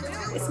Okay,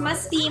 this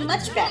must be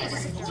much better.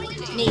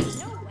 Maybe.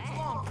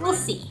 We'll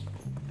see.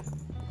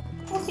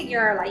 We'll figure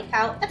our life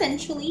out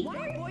eventually.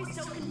 Why are boys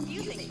so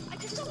confusing? I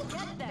just don't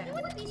get them. It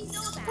wouldn't be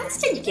so bad. What's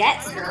to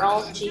get,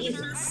 girl?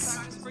 Jesus.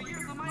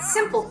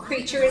 Simple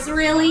creatures,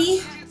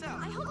 really.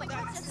 I hope my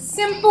dad says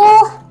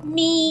Simple,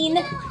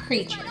 mean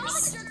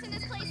creatures. in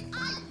this place.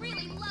 I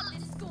really love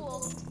this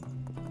school.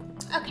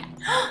 Okay.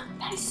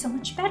 That is so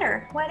much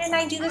better. Why didn't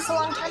I do this a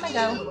long time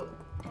ago?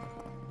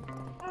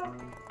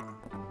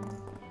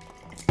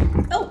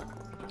 Oh.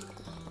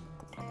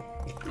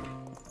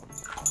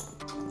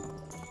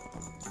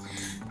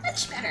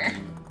 Much better.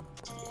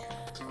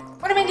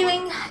 What am I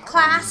doing?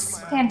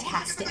 Class?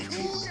 Fantastic.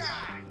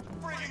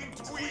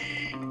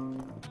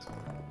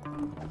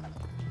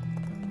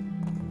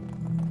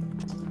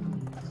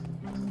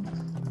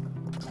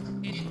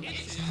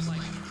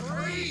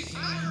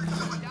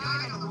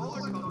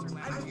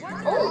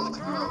 Oh.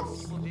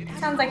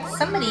 Sounds like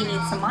somebody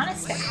needs some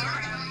monastery.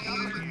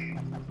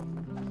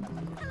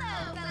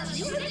 Do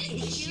you have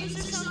issues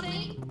or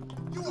something?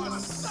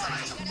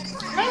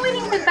 Am I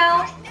waiting for the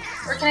bell?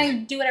 Or can I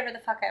do whatever the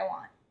fuck I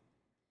want?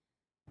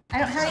 I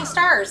don't have any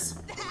stars.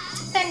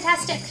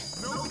 Fantastic.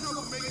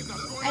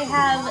 I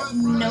have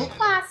no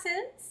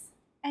classes.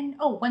 And,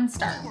 oh, 1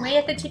 star. Way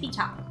at the tippy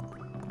top.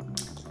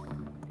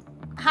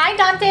 Hi,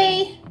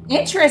 Dante.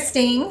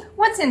 Interesting.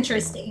 What's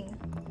interesting?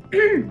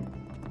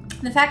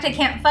 The fact I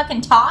can't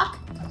fucking talk?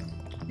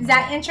 Is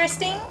that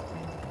interesting?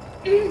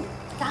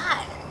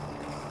 God.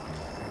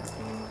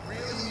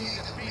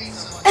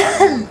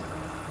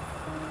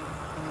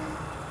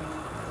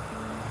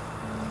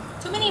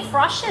 Too many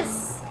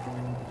froshes.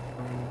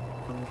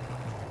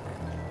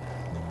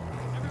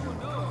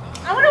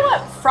 I wonder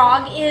what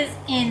frog is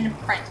in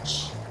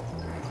French.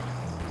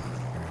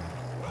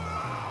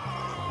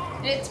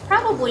 It's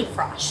probably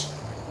frosh.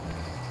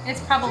 It's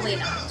probably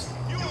not.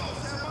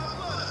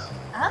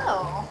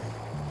 Oh.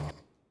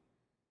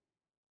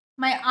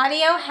 My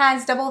audio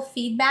has double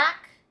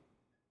feedback,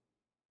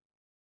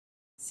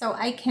 so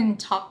I can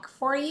talk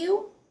for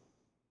you.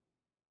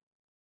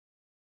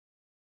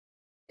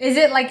 Is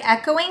it like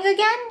echoing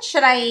again?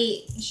 Should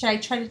I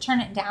try to turn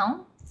it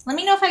down? Let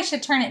me know if I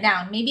should turn it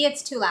down. Maybe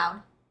it's too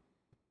loud.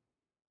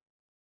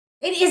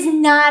 It is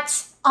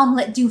not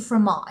omelette du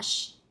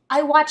fromage.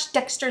 I watched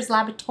Dexter's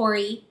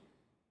Laboratory.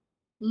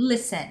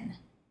 Listen.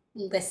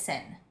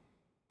 Listen.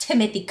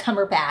 Timothy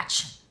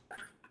Cumberbatch.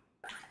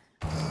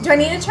 Do I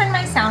need to turn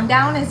my sound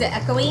down? Is it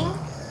echoing?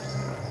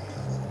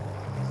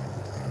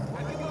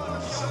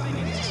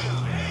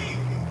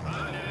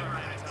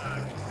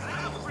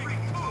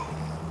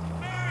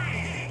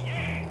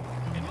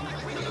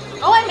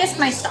 Oh, I missed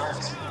my star.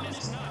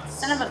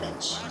 Son of a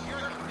bitch.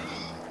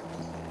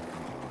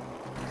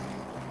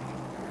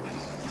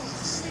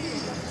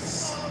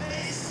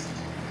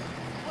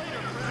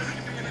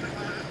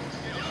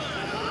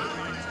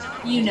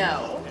 You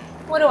know.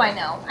 What do I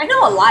know? I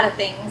know a lot of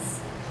things.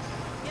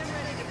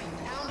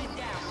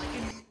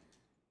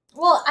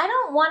 Well, I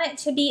don't want it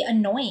to be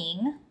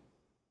annoying.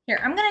 Here,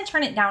 I'm going to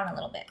turn it down a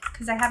little bit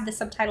because I have the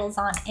subtitles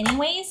on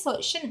anyway, so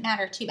it shouldn't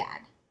matter too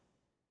bad.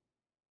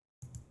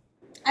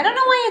 I don't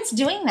know why it's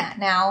doing that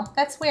now.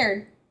 That's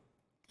weird.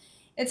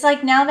 It's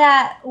like now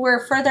that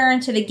we're further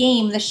into the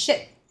game, the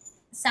shit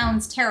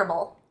sounds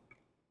terrible.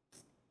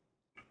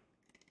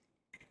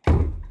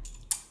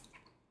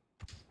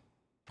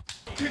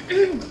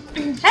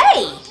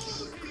 Hey!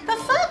 The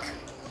fuck?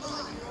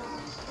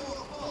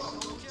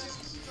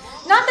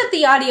 Not that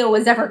the audio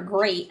was ever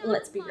great,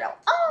 let's be real.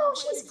 Oh,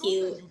 she's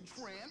cute.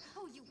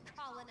 Who you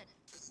calling a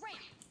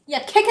tramp?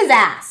 Yeah, kick his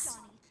ass.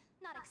 Johnny,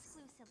 not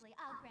exclusively,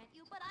 I'll grant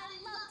you, but I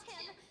loved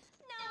him.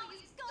 Now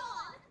he's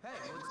gone.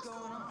 Hey, what's going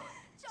on?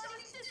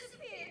 Johnny's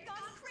disappeared,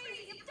 gone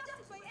crazy,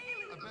 abducted by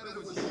aliens. I bet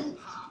it was you,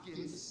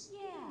 Hopkins.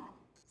 Yeah.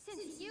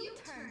 Since you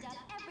turned up,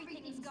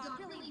 everything's gone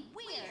really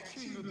weird.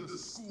 King of the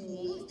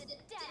school. Who's the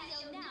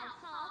daddy-o now,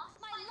 huh?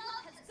 My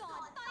love has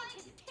gone. Find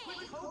him, Quit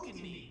king.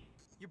 poking me.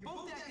 You're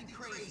both acting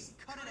crazy.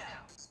 Cut it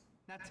out.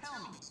 Now tell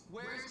me,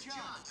 where's John?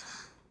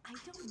 I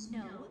don't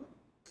know.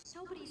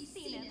 Nobody's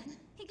seen him.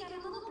 He got a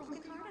little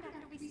broken-hearted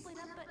after we split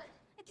up, but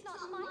it's not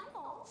my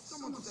fault.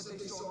 Someone said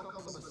they saw a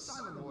couple of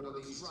asylum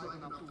orderlies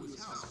driving up to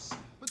his house.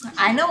 But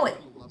I know it,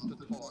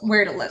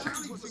 where to look.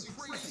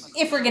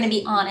 If we're gonna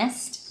be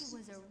honest. He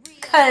was a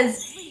real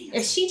Because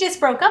if she just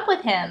broke up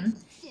with him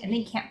and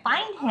they can't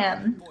find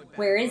him,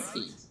 where is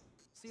he?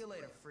 See you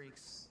later,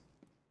 freaks.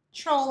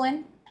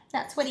 Trolling.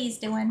 That's what he's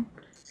doing.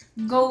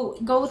 Go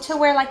to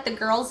where like the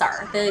girls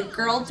are. The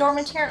girl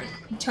dormitory.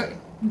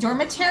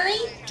 Dormitory?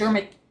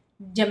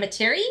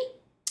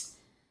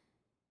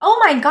 Oh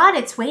my god,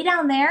 it's way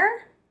down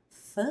there?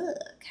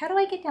 Fuck. How do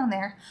I get down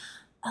there?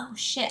 Oh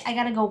shit, I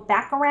gotta go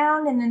back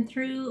around and then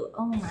through.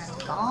 Oh my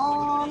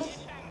god.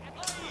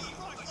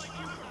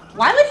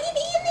 Why would he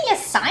be in the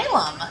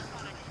asylum?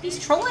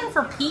 He's trolling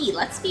for P,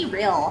 let's be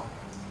real.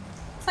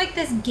 It's like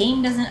this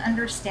game doesn't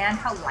understand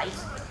how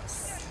life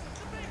works.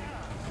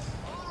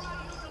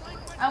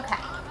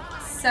 Okay,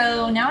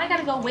 so now I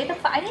gotta go way the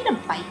fuck. I need a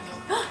bike.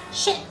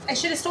 Shit, I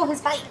should have stole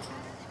his bike.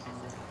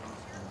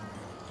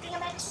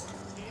 Damn it.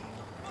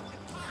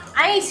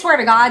 I swear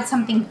to God,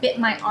 something bit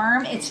my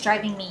arm. It's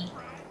driving me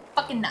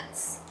fucking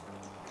nuts.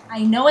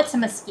 I know it's a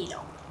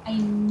mosquito. I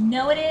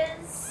know it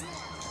is.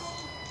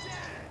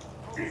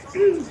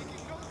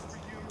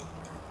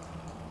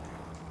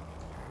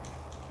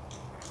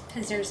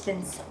 Because there's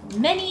been so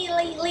many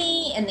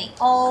lately, and they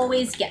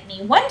always get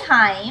me. One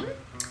time,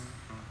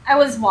 I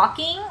was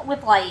walking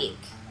with like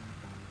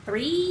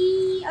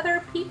 3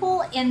 other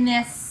people in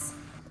this,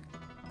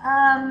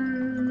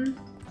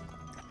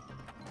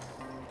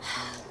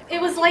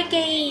 it was like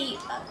a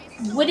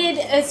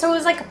wooded, so it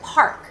was like a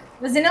park.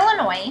 It was in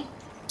Illinois,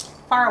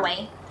 far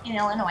away in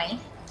Illinois,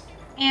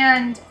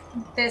 and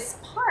this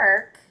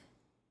park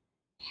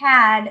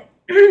had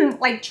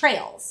like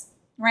trails,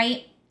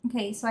 right?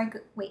 Okay, so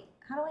wait,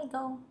 how do I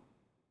go?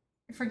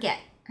 I forget.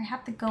 I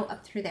have to go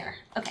up through there.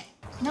 Okay,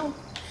 no.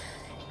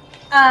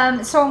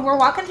 So we're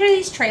walking through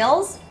these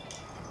trails.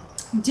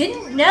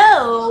 Didn't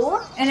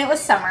know, and it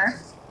was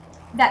summer,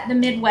 that the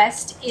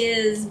Midwest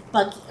is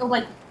buggy,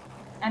 like,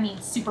 I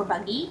mean, super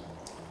buggy.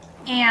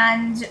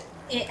 And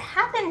it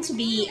happened to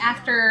be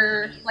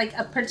after like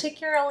a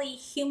particularly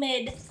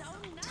humid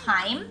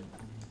time.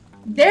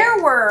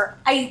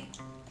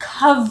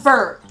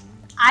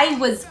 I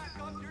was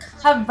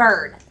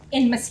covered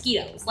in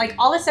mosquitoes. Like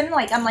all of a sudden,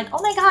 like I'm like,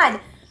 oh my God.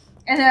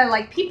 And then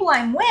like people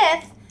I'm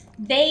with,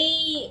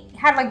 they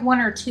had like 1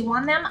 or 2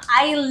 on them.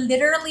 I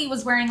literally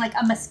was wearing like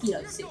a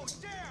mosquito suit.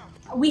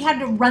 We had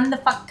to run the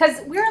fuck,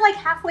 because we were like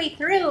halfway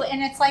through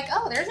and it's like,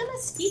 oh, there's a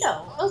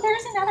mosquito. Oh,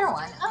 there's another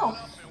one. Oh.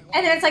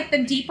 And then it's like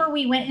the deeper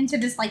we went into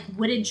this like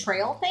wooded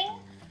trail thing,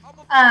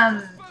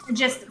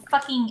 just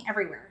fucking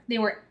everywhere. They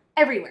were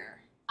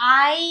everywhere.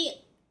 I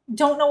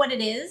don't know what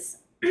it is.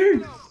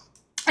 And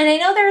I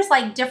know there's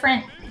like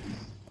different,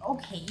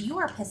 okay, you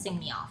are pissing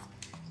me off.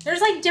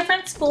 There's like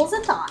different schools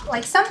of thought.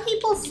 Like some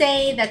people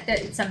say that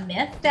it's a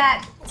myth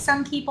that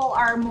some people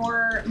are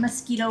more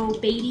mosquito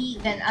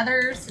baity than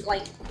others.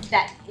 Like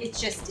that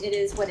it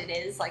is what it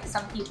is. Like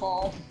some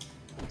people,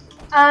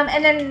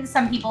 and then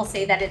some people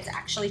say that it's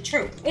actually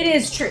true. It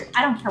is true.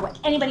 I don't care what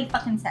anybody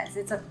fucking says.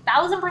 It's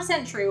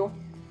 1000% true.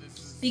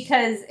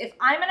 Because if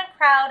I'm in a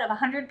crowd of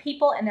 100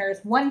 people and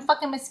there's one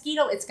fucking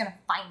mosquito, it's gonna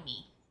find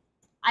me.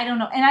 I don't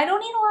know. And I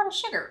don't eat a lot of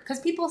sugar because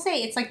people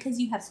say it's like because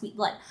you have sweet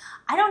blood.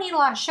 I don't eat a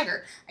lot of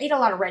sugar. I eat a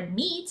lot of red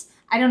meat.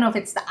 I don't know if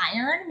it's the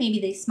iron. Maybe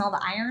they smell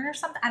the iron or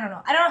something. I don't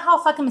know. I don't know how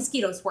fucking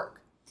mosquitoes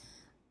work.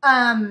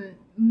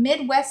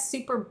 Midwest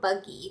super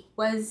buggy.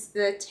 Was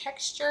the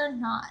texture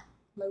not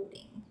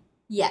loading?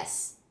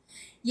 Yes.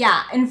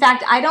 Yeah. In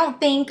fact, I don't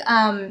think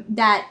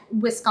that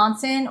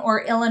Wisconsin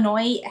or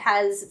Illinois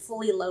has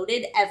fully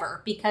loaded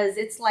ever because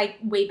it's like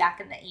way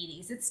back in the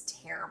 80s. It's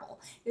terrible.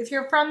 If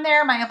you're from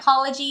there, my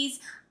apologies.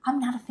 I'm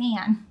not a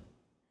fan.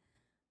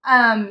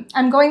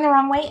 I'm going the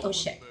wrong way. Oh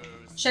shit.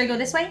 Should I go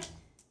this way?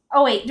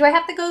 Oh wait, do I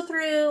have to go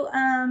through,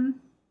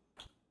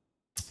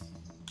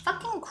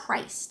 fucking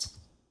Christ.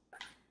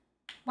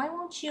 Why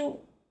won't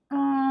you,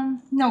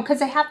 no,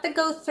 because I have to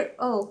go through,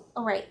 all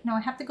right. No,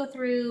 I have to go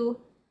through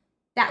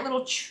that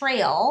little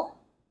trail.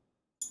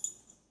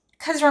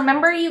 Because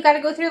remember, you got to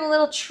go through the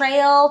little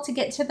trail to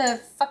get to the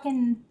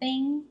fucking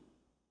thing.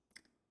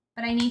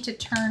 But I need to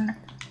turn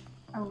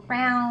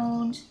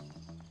around.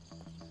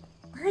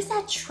 Where's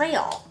that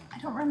trail? I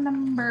don't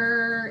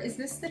remember. Is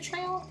this the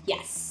trail?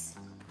 Yes.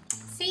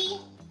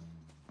 See?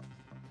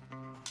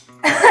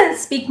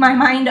 Speak my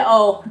mind.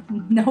 Oh,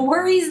 no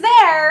worries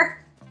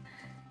there.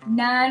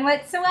 None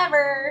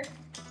whatsoever.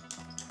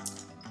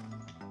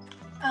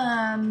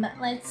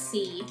 Let's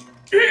see.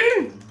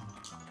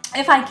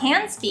 If I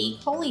can speak,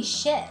 holy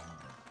shit.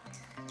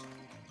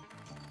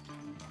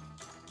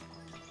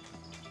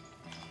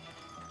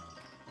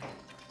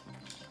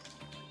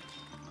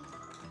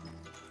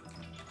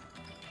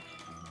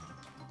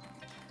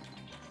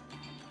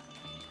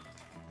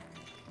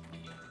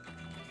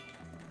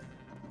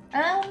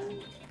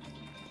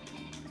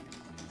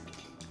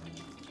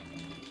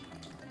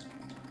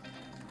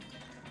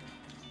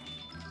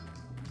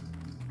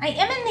 I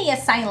am in the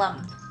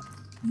asylum.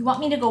 You want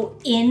me to go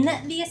in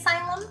the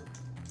asylum?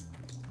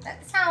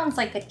 That sounds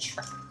like a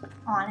trick,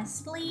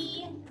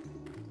 honestly.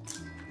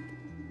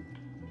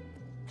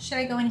 Should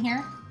I go in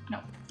here? No.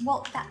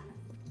 Well, that...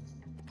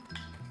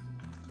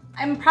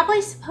 I'm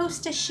probably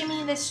supposed to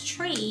shimmy this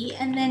tree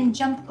and then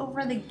jump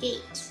over the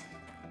gate.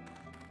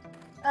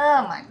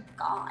 Oh my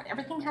god,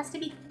 everything has to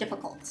be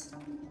difficult.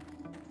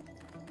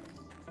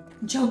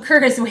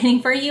 Joker is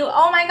waiting for you.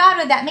 Oh my god,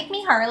 would that make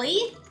me Harley?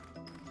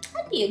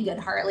 I'd be a good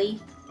Harley.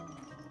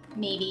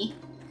 Maybe.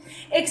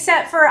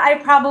 Except for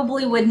I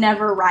probably would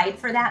never ride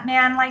for that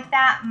man like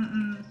that.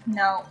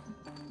 No.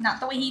 Not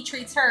the way he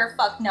treats her.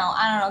 Fuck no.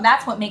 I don't know.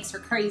 That's what makes her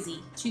crazy,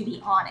 to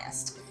be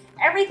honest.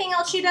 Everything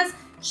else she does,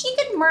 she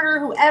could murder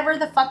whoever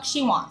the fuck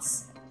she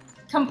wants.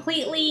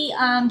 Completely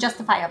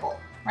justifiable,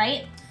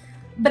 right?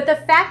 But the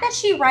fact that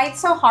she rides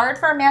so hard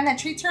for a man that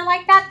treats her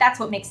like that, that's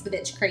what makes the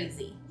bitch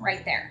crazy.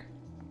 Right there.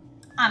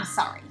 I'm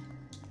sorry.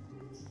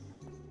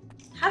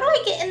 How do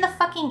I get in the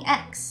fucking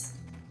X?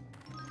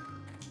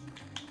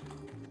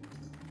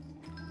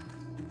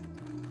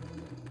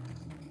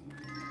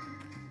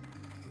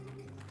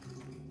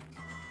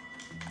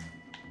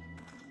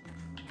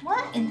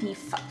 What in the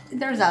fuck?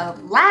 There's a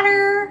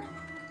ladder.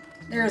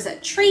 There's a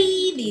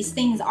tree. These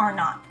things are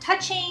not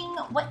touching.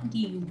 What do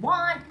you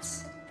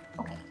want?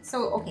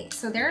 Okay,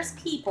 so there's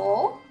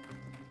people.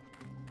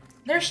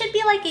 There should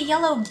be like a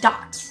yellow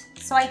dot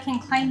so I can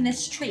climb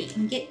this tree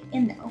and get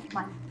in there. Oh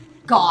my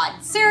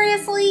god,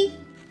 seriously?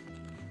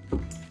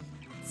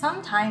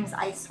 Sometimes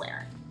I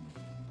swear.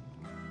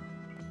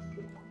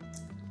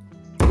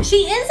 She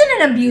is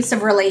in an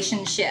abusive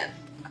relationship.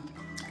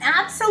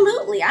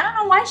 Absolutely. I don't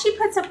know why she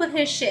puts up with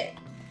his shit.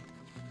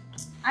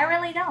 I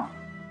really don't.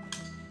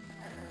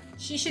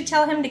 She should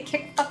tell him to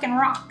kick fucking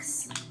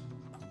rocks.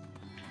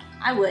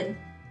 I would.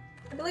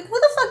 I'd be like, who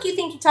the fuck you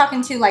think you're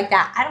talking to like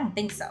that? I don't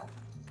think so.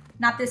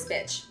 Not this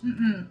bitch.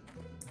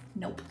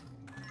 Nope.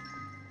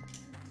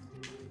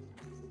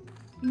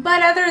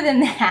 But other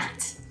than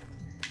that,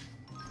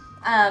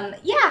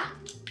 yeah,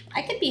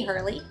 I could be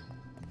Hurley.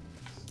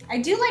 I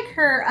do like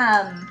her,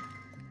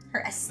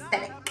 her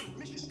aesthetic.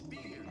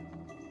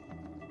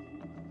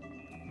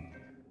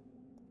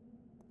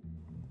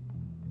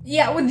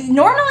 Yeah,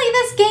 normally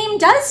this game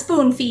does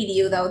spoon feed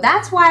you though.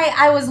 That's why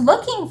I was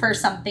looking for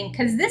something,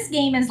 because this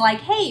game is like,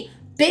 hey,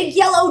 big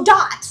yellow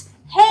dot.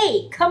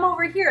 Hey, come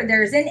over here.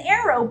 There's an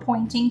arrow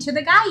pointing to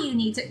the guy you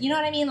need to, you know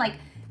what I mean? Like,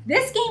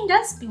 this game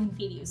does spoon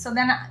feed you. So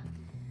then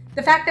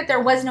the fact that there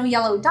was no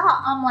yellow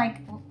dot, I'm like,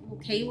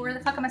 okay, where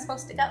the fuck am I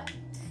supposed to go?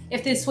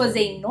 If this was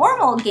a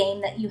normal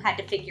game that you had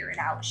to figure it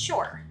out,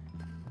 sure.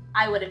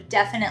 I would have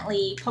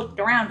definitely poked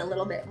around a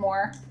little bit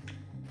more.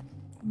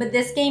 But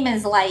this game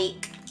is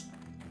like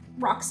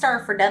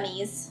Rockstar for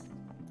Dummies.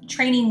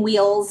 Training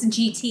Wheels,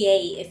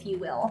 GTA, if you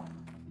will.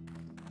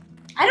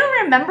 I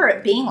don't remember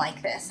it being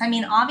like this. I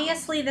mean,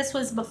 obviously this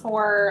was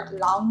before,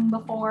 long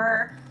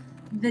before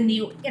the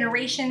new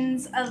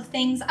iterations of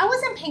things. I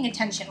wasn't paying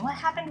attention. What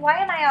happened? Why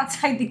am I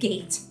outside the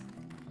gate?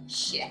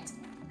 Shit.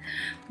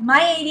 My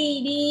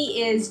ADD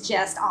is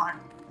just on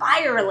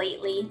fire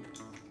lately.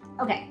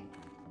 Okay.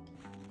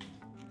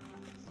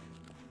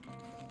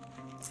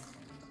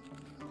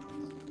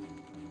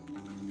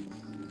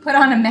 Put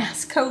on a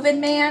mask, COVID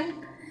man.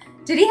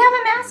 Did he have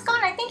a mask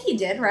on? I think he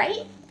did,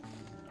 right?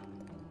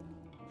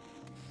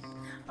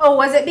 Oh,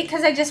 was it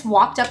because I just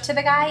walked up to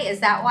the guy? Is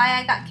that why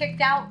I got kicked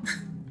out?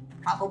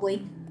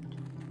 Probably.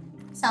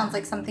 Sounds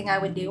like something I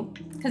would do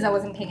because I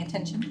wasn't paying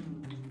attention.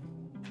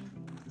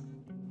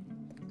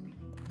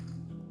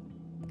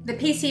 The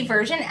PC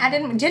version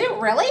added, did it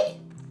really?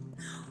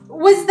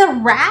 Was the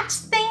rat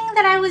thing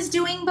that I was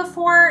doing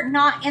before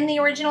not in the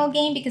original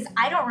game? Because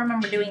I don't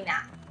remember doing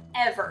that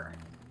ever.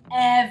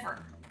 Ever.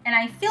 And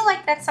I feel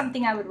like that's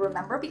something I would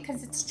remember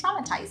because it's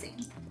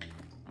traumatizing.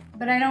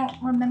 But I don't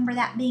remember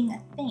that being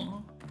a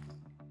thing.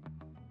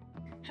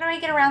 How do I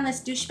get around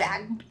this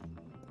douchebag?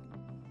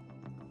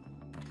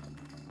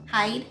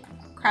 Hide.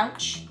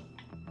 Crouch.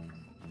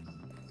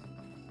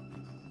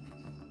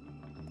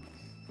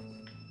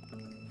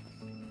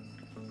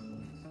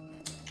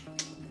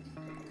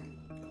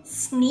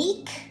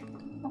 Sneak.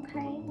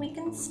 Okay, we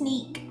You can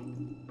sneak.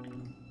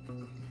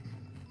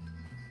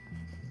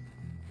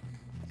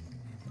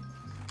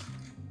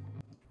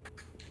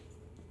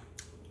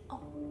 Oh.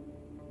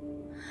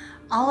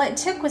 All it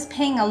took was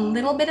paying a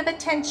little bit of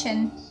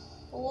attention.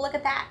 Oh, look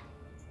at that.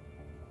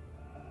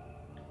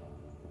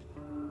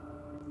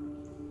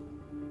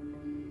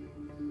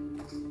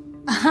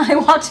 I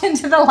walked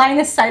into the line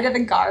of sight of the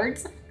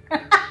guards.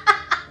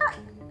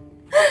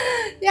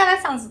 Yeah,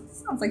 that sounds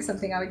like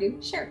something I would do.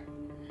 Sure.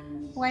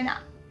 Why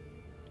not?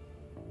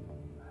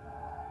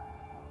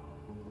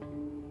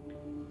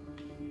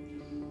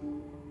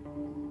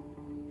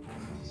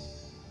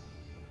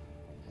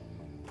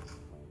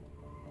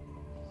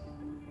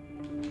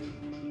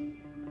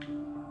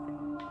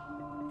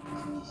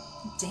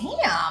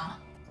 Damn.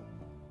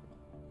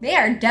 They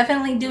are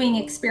definitely doing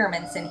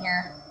experiments in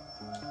here.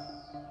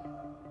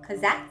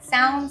 Because that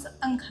sounds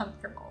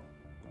uncomfortable.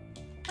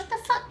 What the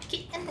fuck?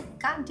 Get in the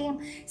goddamn...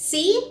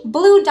 See?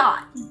 Blue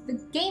dot. The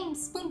game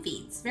spoon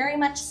feeds. Very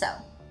much so.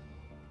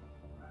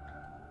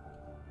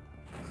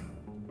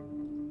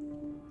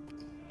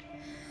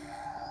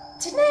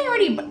 Didn't I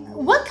already...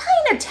 What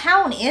kind of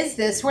town is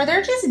this where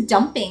they're just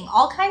dumping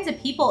all kinds of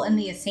people in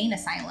the insane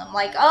asylum?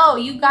 Like, oh,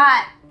 you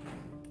got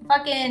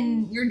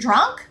fucking... You're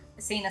drunk?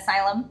 Insane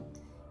asylum.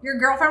 Your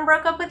girlfriend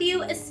broke up with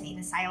you? Insane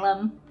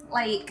asylum.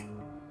 Like...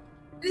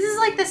 This is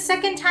like the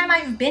second time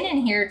I've been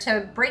in here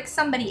to break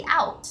somebody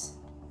out.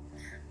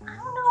 I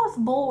don't know if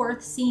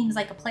Bulworth seems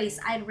like a place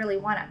I'd really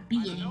want to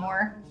be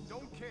anymore.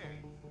 Don't care,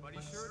 but he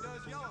sure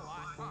does yell a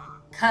lot, huh?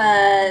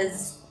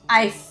 Cause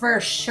I for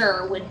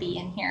sure would be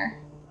in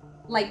here.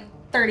 Like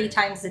 30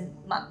 times a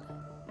month.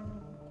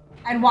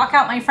 I'd walk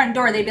out my front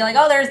door, they'd be like,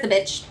 oh, there's the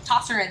bitch.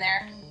 Toss her in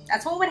there.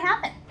 That's what would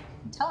happen.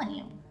 I'm telling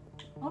you.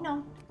 Oh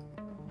no.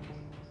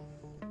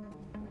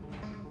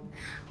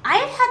 I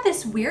have had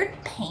this weird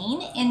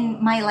pain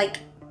in my like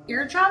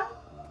eardrum,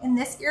 in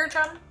this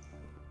eardrum,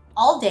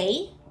 all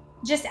day,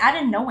 just out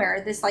of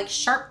nowhere, this like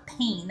sharp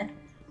pain,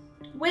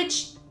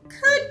 which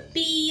could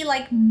be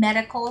like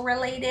medical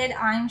related,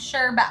 I'm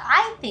sure, but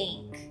I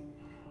think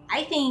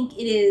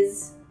it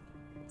is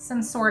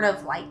some sort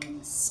of like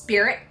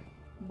spirit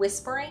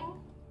whispering,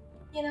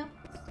 you know?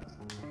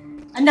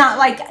 Not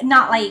like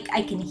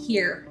I can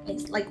hear,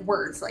 it's like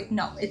words, like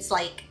no, it's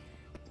like,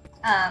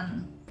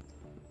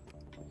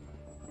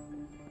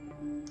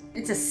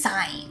 it's a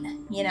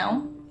sign, you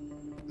know?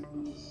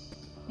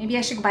 Maybe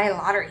I should go buy a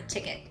lottery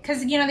ticket.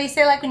 Because, you know, they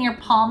say like when your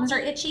palms are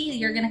itchy,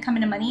 you're going to come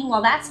into money.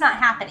 Well, that's not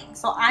happening.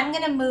 So I'm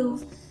going to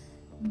move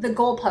the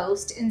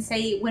goalpost and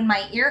say when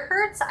my ear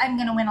hurts, I'm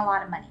going to win a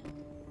lot of money.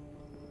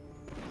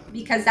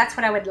 Because that's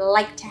what I would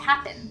like to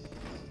happen.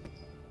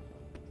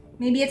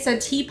 Maybe it's a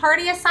tea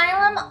party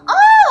asylum.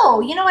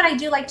 Oh, you know what? I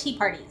do like tea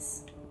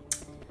parties.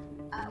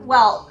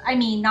 Well, I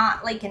mean,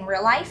 not like in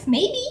real life.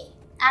 Maybe,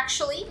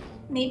 actually.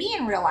 Maybe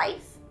in real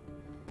life.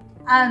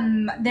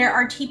 There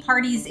are tea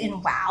parties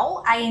in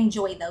WoW. I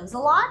enjoy those a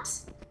lot.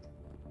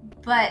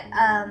 But,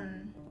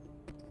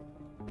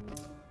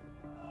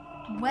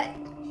 what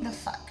the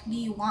fuck do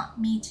you want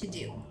me to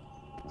do?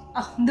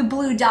 Oh, the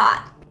blue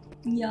dot.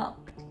 Yup.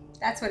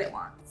 That's what it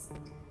wants.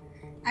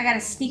 I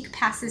gotta sneak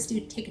past this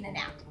dude taking a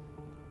nap.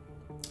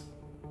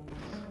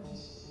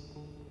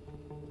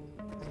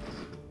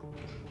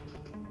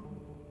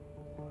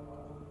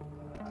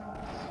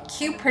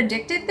 Q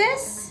predicted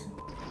this?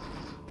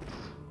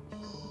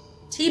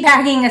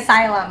 Teabagging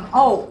asylum.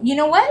 Oh, you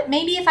know what?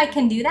 Maybe if I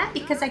can do that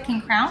because I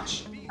can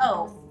crouch.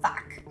 Oh,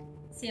 fuck.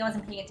 See, I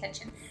wasn't paying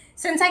attention.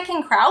 Since I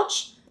can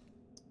crouch,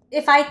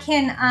 if I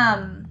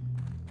can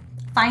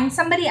find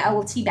somebody, I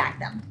will teabag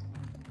them.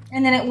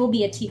 And then it will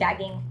be a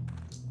teabagging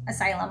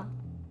asylum.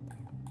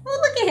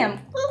 Oh, look at him.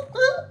 Ooh,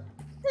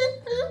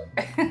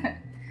 ooh.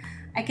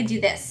 I could do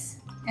this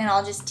and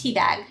I'll just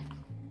teabag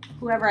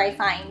whoever I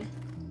find.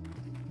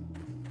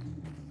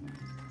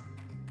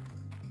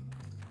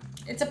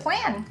 It's a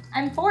plan.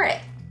 I'm for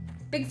it.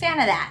 Big fan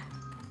of that.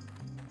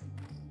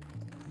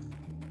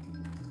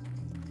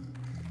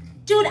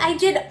 Dude, I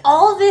did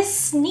all this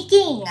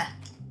sneaking.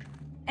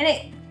 And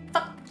it...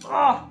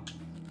 Oh.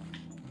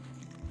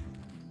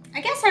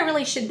 I guess I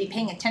really should be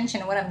paying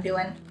attention to what I'm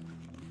doing.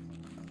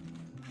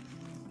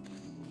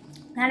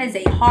 That is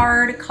a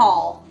hard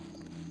call.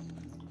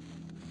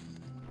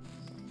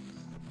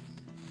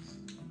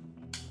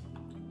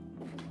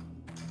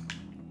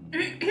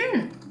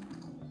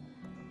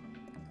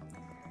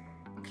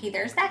 Okay,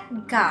 there's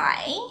that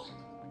guy.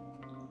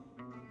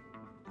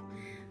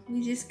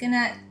 We're just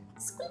gonna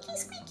squeaky,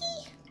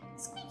 squeaky,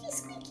 squeaky,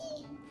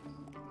 squeaky.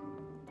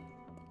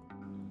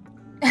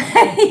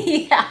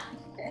 Yeah.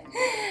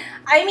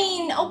 I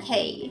mean,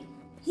 okay,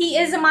 he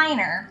is a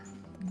minor,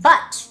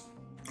 but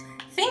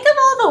think of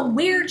all the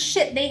weird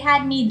shit they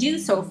had me do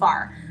so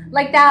far.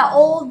 Like that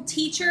old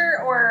teacher,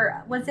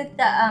 or was it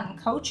the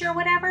coach or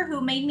whatever,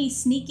 who made me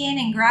sneak in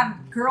and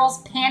grab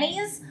girls'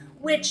 panties?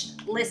 Which,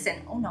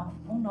 listen, oh no,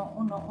 oh no,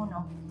 oh no, oh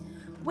no.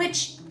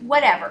 Which,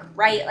 whatever,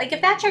 right? Like if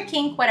that's your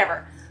kink,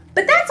 whatever.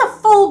 But that's a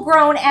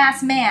full-grown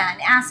ass man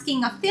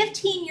asking a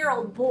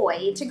 15-year-old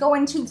boy to go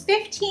into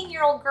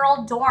 15-year-old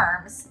girl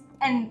dorms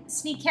and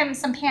sneak him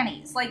some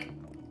panties. Like,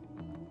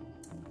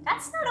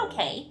 that's not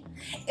okay.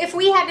 If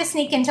we had to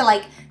sneak into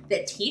like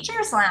the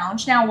teacher's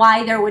lounge, now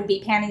why there would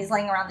be panties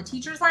laying around the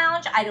teacher's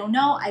lounge, I don't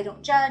know. I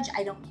don't judge.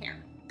 I don't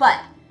care.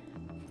 But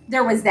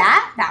there was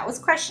that was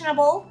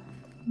questionable.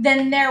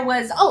 Then there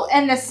was, oh,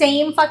 and the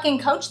same fucking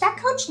coach, that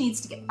coach needs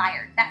to get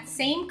fired. That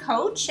same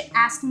coach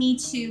asked me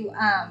to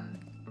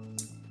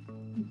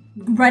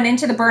run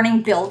into the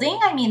burning building.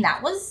 I mean,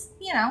 that was,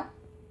 you know,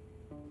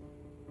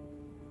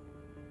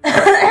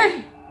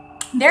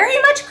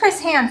 very much Chris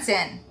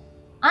Hansen.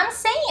 I'm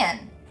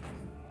saying.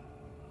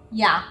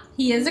 Yeah,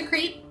 he is a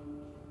creep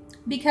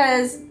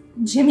because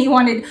Jimmy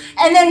wanted,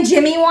 and then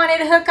Jimmy wanted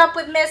to hook up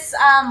with Miss,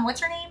 what's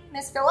her name?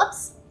 Miss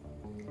Phillips.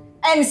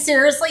 And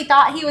seriously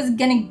thought he was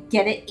gonna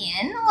get it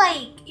in.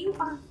 Like, you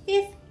are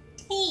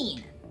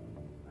 15.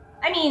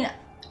 I mean,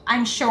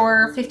 I'm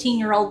sure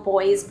 15-year-old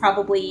boys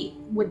probably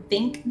would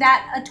think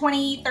that a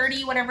 20,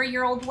 30, whatever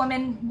year old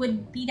woman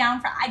would be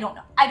down for. I don't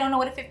know. I don't know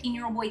what a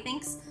 15-year-old boy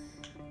thinks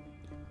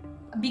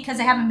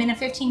because I haven't been a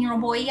 15-year-old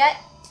boy yet.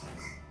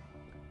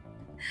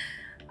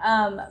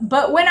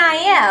 But when I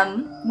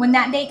am, when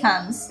that day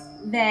comes,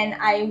 then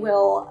I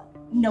will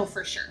know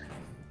for sure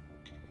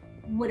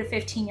what a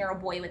 15-year-old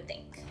boy would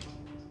think.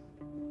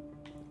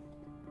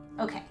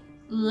 Okay,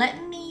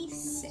 let me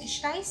see.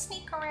 Should I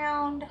sneak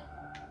around?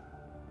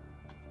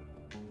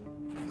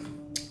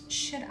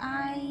 Should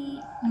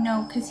I?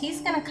 No, because he's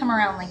going to come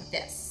around like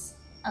this.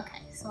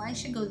 Okay, so I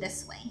should go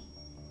this way.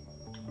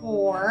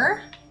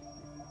 Or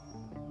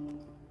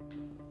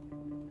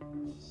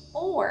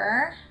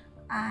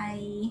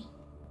I...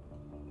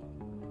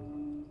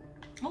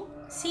 Oh,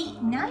 see,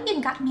 now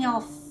you got me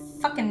all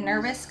fucking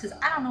nervous because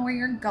I don't know where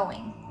you're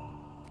going.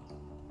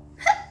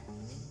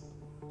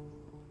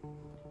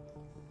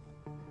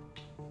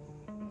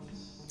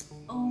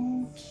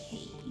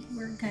 Okay,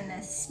 we're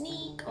gonna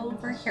sneak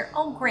over here.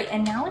 Oh, great,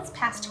 and now it's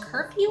past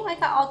curfew? I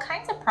got all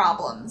kinds of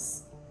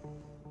problems.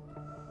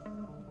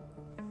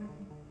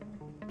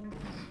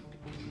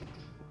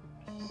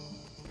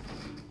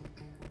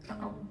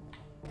 Uh-oh.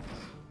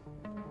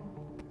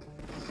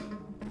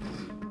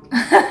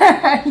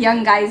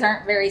 Young guys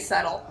aren't very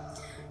subtle.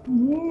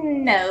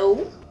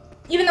 No.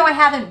 Even though I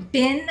haven't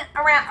been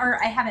around,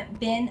 or I haven't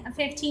been a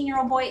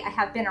 15-year-old boy, I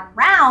have been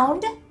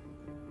around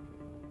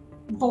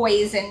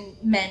boys and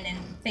men and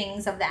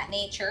things of that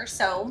nature.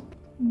 So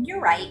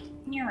you're right.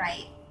 You're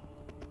right.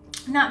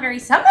 Not very,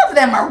 some of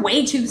them are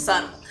way too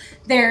subtle.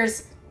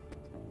 There's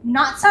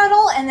not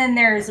subtle, and then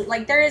there's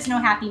like, there is no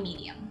happy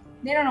medium.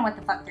 They don't know what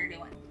the fuck they're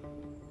doing.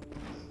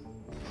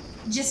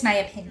 Just my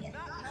opinion.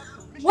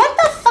 What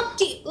the fuck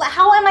do you,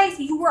 how am I,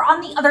 you were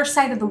on the other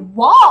side of the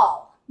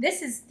wall.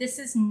 This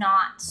is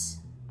not,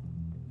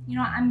 you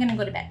know what, I'm gonna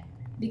go to bed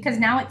because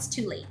now it's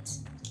too late.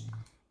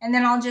 And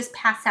then I'll just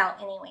pass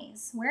out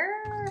anyways.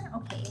 Where,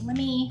 okay, let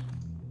me,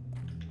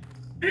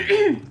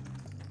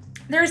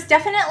 there's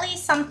definitely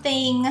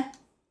something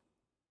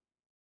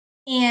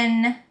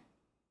in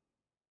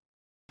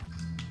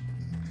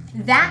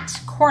that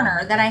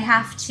corner that I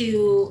have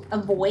to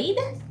avoid.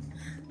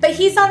 But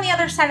he's on the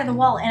other side of the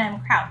wall and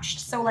I'm crouched.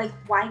 So like,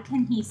 why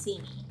can he see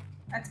me?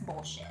 That's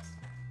bullshit.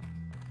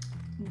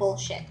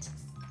 Bullshit.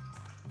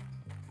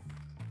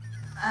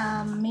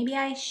 Maybe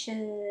I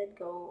should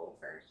go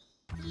over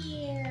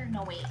here.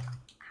 No, wait.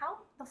 How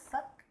the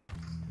fuck?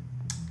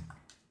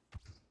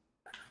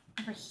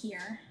 Over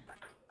here.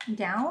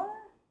 Down?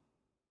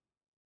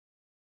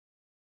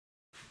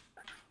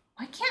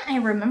 Why can't I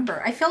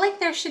remember? I feel like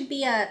there should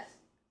be a...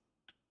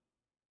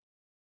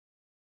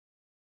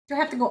 Do I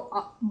have to go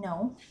up?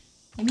 No.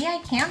 Maybe I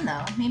can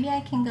though. Maybe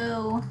I can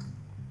go...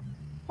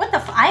 What the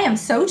f... I am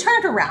so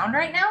turned around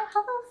right now.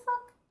 How the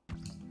fuck?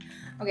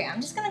 Okay,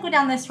 I'm just gonna go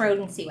down this road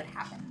and see what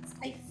happens.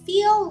 I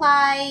feel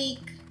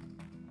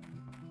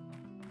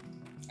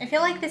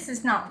like this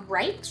is not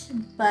right,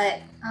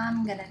 but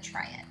I'm gonna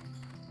try it.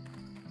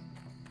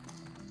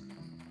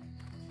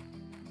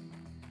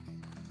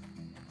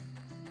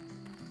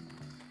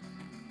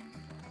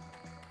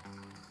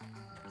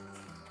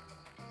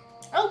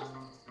 Oh!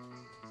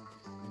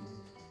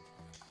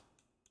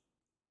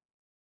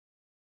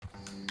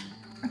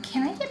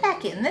 Can I get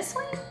back in this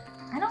way?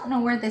 I don't know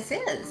where this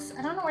is.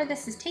 I don't know where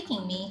this is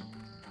taking me.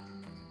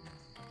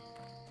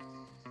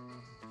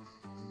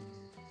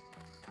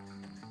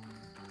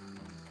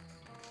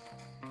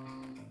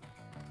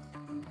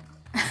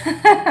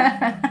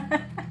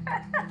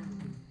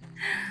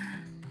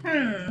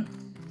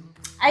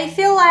 I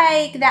feel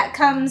like that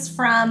comes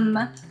from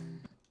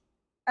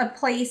a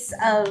place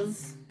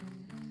of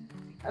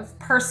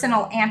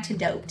personal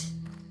antidote.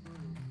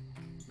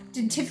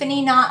 Did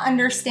Tiffany not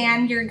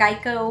understand your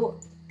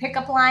Geico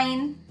pickup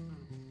line?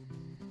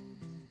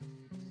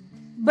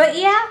 But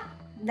yeah,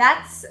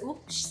 that's,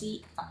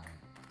 oopsie, fuck.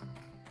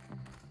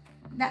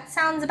 That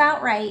sounds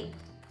about right.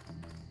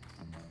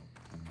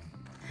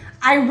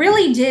 I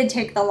really did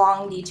take the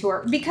long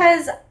detour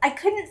because I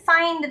couldn't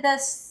find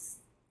this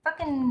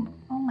fucking,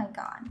 oh my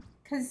God.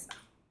 Because,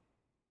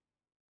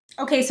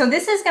 Okay, so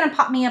this is gonna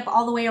pop me up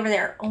all the way over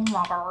there. Oh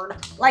my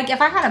god. Like,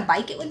 if I had a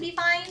bike, it would be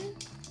fine.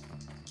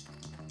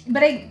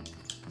 But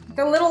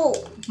the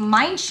little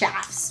mine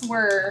shafts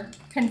were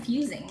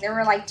confusing. There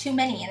were like too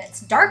many, and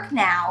it's dark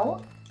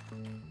now.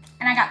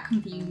 And I got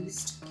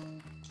confused.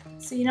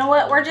 So you know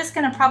what? We're just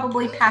gonna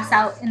probably pass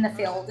out in the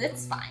field.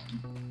 It's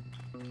fine.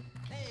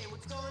 Hey,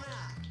 what's going on?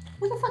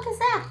 Who the fuck is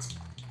that?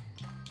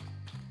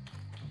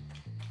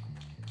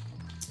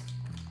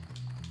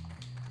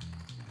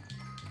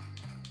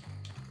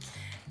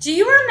 Do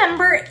you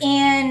remember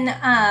in,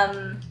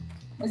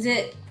 was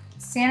it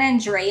San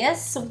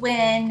Andreas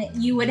when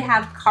you would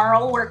have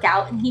Carl work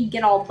out and he'd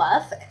get all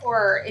buff?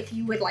 Or if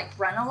you would like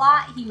run a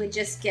lot, he would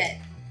just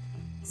get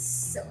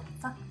so,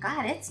 fuck,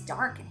 God, it's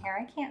dark in here.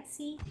 I can't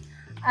see.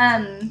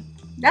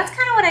 That's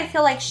kind of what I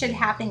feel like should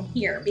happen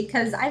here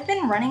because I've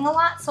been running a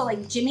lot. So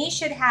like Jimmy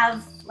should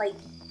have like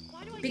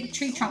big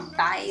tree trunk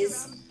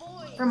thighs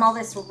from all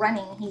this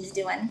running he's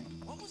doing.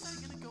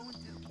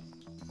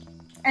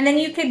 And then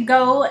you could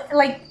go,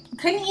 like,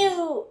 couldn't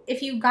you,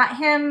 if you got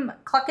him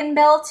Cluckin'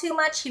 Bell too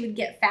much, he would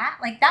get fat?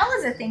 Like, that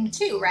was a thing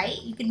too,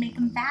 right? You could make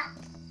him fat.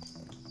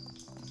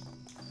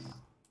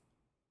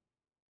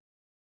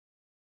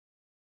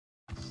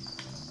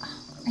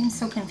 Oh, I'm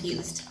so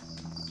confused.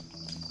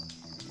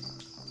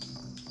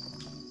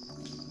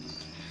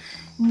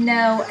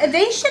 No,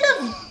 they should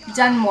have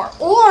done more.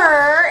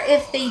 Or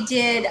if they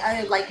did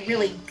a like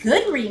really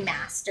good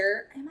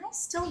remaster, am I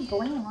still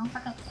going the wrong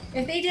fucking?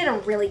 If they did a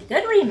really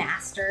good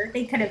remaster,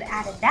 they could have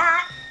added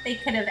that. They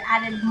could have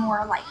added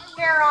more like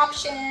hair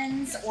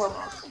options or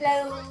more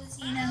clothes,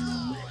 you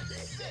know.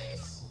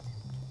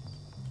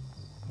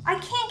 I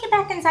can't get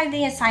back inside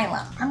the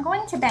asylum. I'm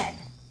going to bed.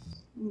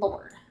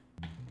 Lord.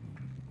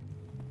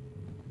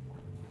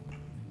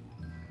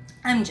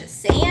 I'm just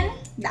saying,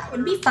 that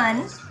would be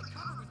fun.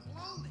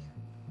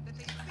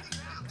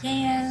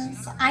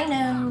 Yes, I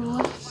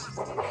know.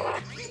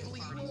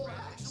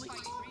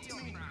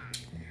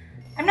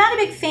 I'm not a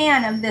big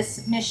fan of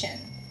this mission,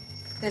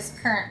 this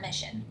current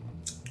mission,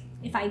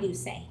 if I do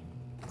say.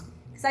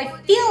 Because I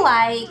feel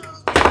like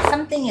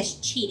something is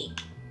cheating.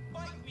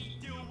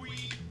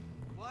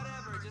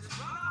 Whatever, just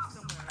run off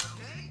somewhere,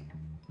 okay?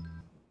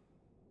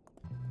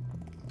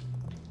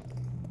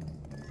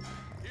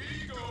 Here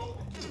you go.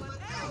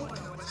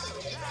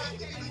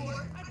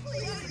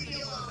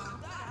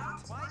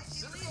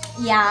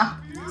 Yeah,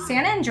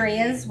 San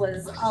Andreas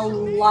was a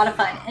lot of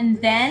fun.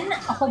 And then a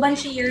whole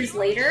bunch of years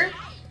later,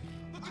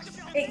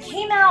 it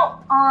came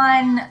out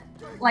on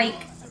like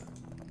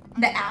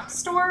the App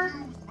Store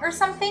or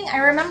something. I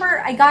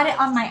remember I got it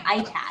on my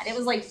iPad. It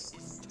was like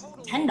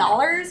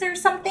 $10 or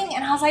something.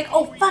 And I was like,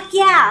 oh, fuck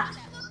yeah.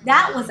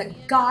 That was a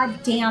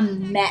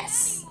goddamn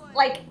mess.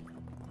 Like,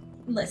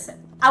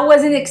 listen, I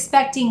wasn't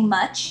expecting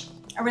much.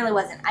 I really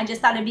wasn't. I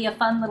just thought it'd be a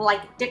fun little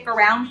like dick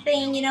around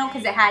thing, you know,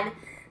 because it had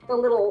the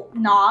little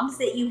knobs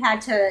that you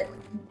had to,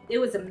 it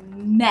was a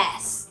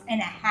mess and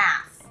a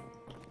half.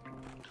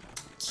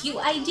 Cute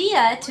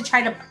idea to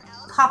try to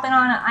pop it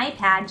on an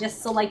iPad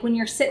just so like when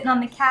you're sitting on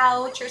the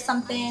couch or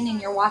something and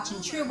you're watching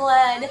True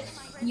Blood,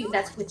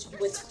 that's which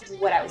was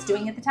what I was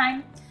doing at the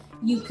time,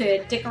 you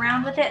could dick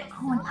around with it.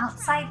 Oh, an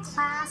outside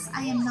class?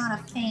 I am not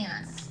a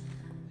fan.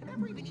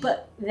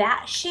 But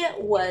that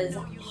shit was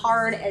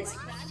hard as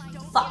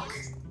fuck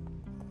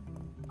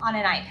on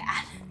an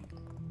iPad.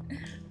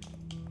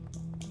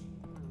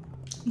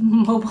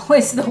 Mobile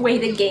is the way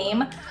to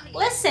game.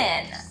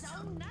 Listen,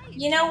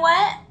 you know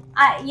what?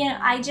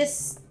 I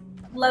just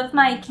love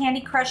my Candy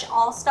Crush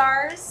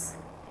All-Stars.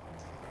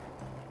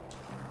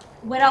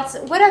 What else?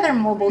 What other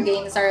mobile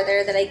games are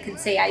there that I could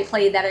say I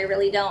played that I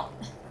really don't?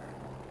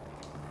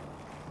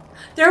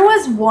 There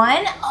was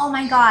one, oh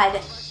my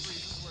god.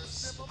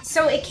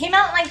 So it came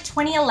out in like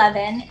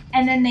 2011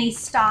 and then they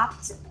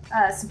stopped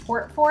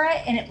support for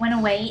it and it went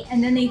away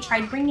and then they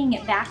tried bringing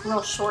it back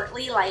real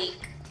shortly, like,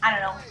 I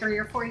don't know, 3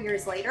 or 4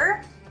 years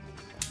later.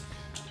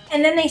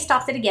 And then they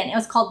stopped it again. It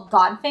was called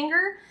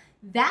Godfinger.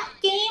 That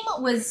game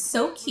was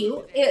so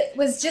cute. It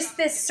was just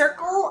this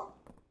circle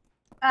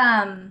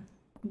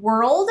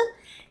world.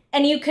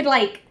 And you could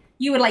like,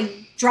 you would like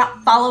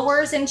drop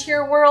followers into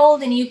your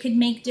world and you could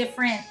make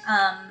different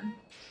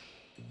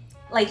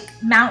like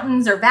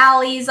mountains or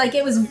valleys. Like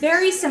it was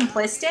very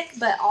simplistic,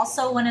 but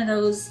also one of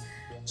those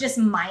just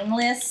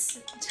mindless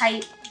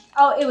type.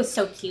 Oh, it was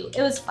so cute.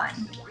 It was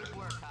fun.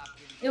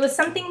 It was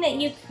something that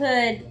you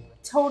could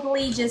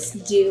totally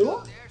just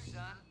do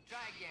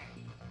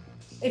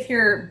if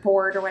you're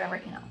bored or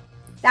whatever, you know.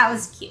 That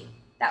was cute.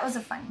 That was a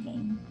fun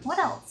game. What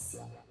else?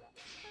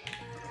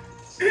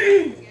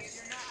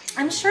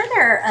 I'm sure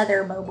there are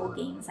other mobile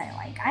games I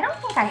like. I don't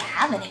think I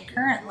have any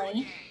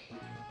currently.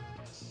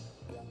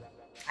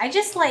 I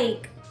just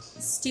like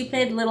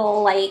stupid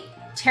little like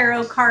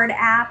tarot card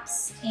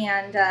apps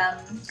and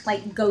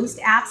like ghost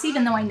apps,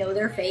 even though I know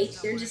they're fake.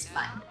 They're just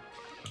fun.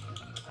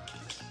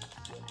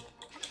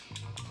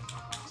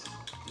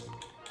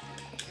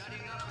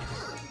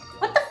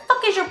 What the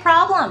fuck is your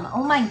problem?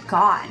 Oh my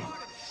god.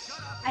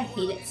 I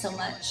hate it so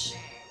much.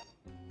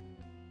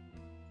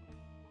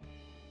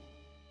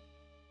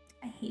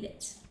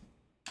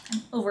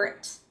 I'm over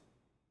it.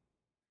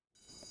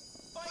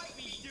 Fight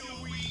me,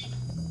 Dewey!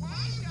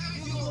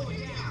 You look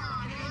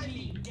down, and I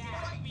mean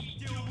down. Fight me,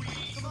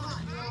 Dewey! Come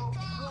on,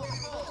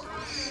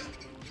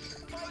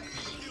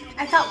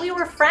 I thought we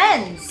were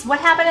friends. What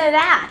happened to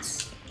that?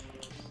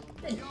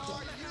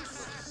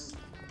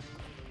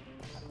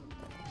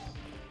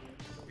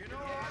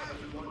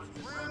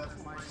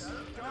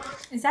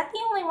 Is that the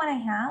only one I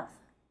have?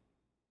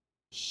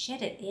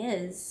 Shit, it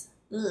is.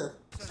 Ugh.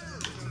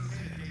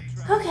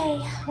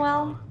 Okay,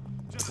 well,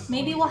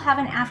 maybe we'll have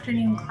an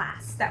afternoon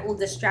class that will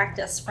distract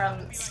us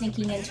from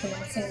sneaking into an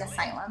insane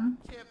asylum.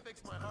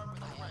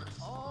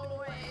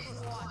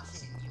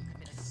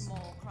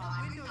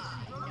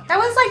 That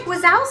was like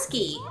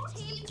Wazowski.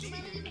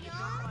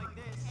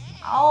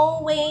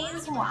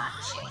 Always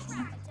watching.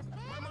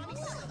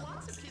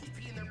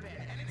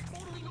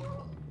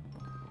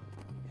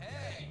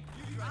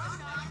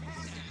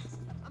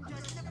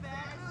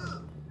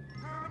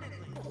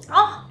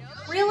 Oh,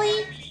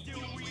 really?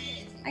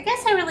 I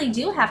guess I really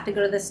do have to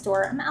go to the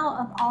store. I'm out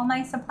of all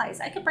my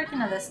supplies. I could break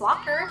into this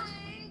locker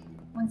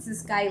once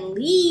this guy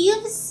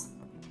leaves.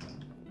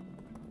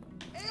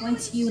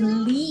 Once you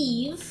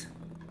leave,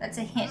 that's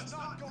a hint.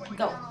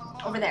 Go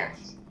over there.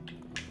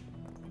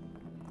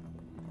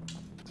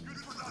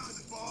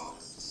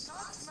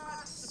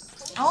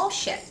 Oh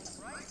shit.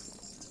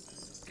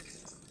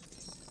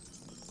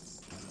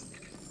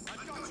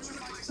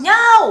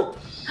 No!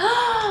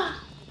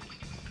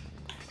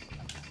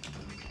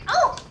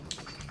 Oh!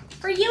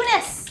 For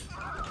Eunice!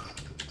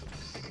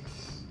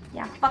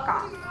 Yeah, fuck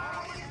off.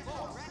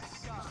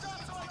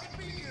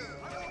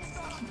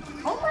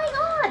 Oh my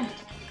god!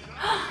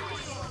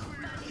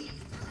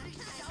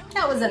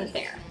 That was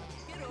unfair.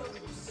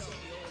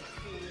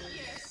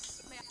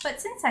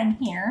 But since I'm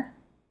here...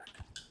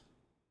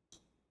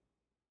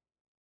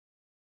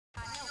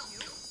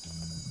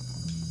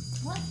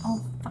 What?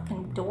 Oh,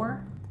 fucking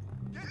door.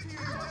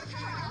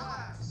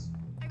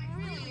 I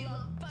really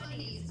love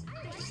bunnies.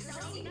 They're so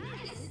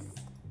nice.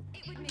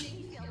 It would make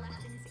me feel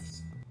less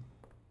insecure.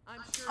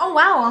 Oh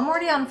wow, I'm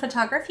already on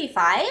photography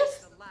 5?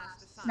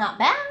 Not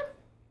bad.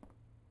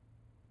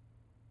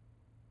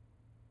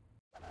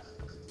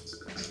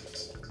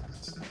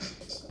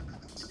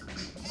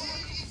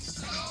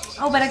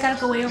 Oh, but I gotta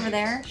go way over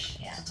there.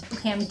 Shit.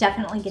 Okay, I'm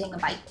definitely getting a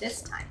bite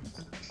this time.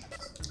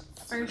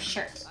 For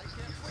sure.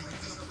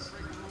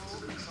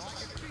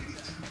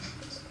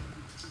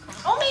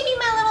 Oh, maybe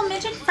my little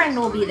midget friend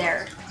will be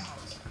there.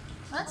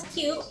 That's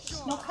cute.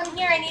 No, come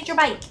here. I need your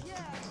bite.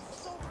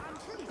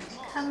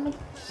 Come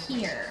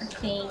here.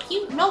 Thank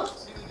you. No.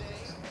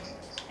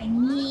 I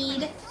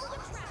need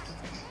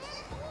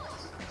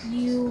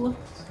you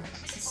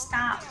to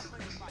stop.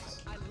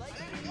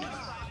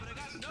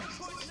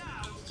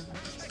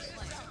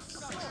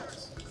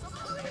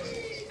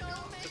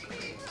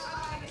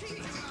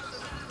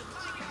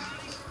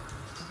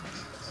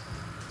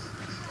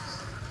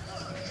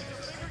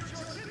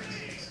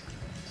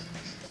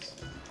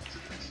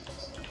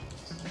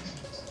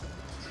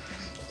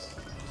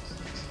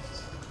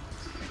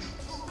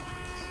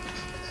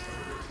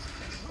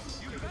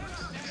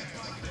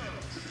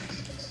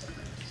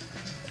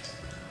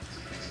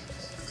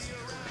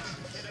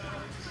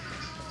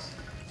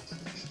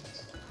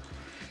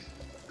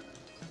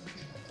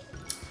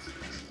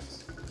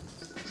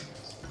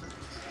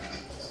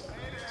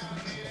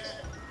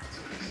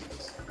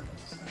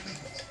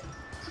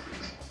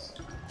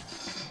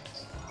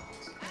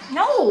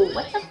 No,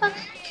 what the fuck?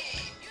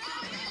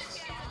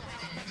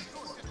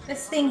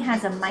 This thing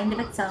has a mind of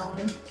its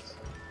own.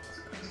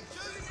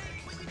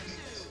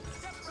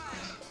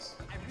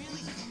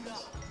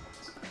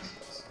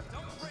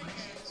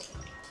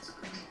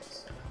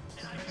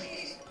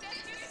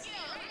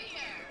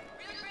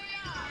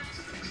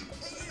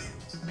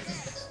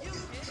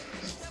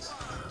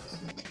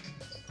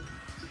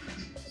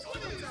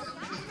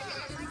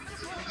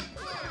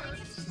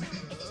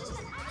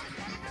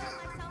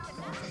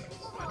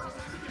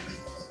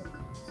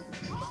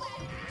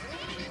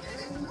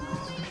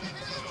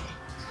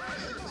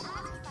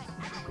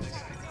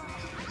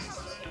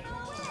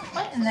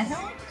 What in the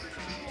hell?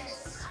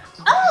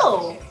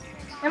 Oh!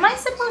 Am I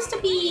supposed to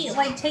be,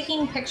 like,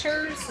 taking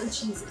pictures? Oh,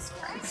 Jesus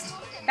Christ.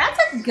 That's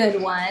a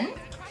good one.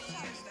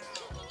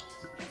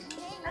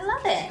 I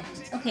love it.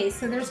 Okay,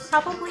 so there's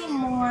probably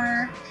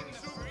more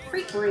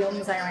freak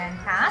rooms I ran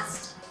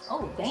past.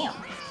 Oh, damn.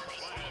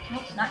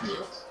 Nope, not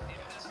you.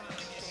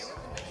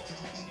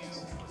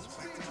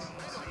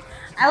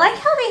 I like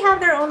how they have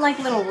their own, like,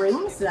 little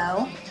rooms,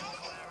 though.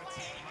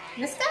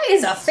 This guy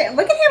is a fan.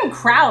 Look at him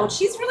crouch.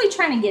 He's really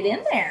trying to get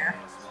in there.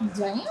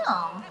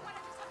 Damn.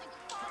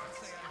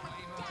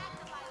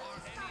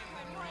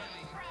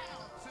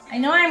 I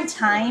know I'm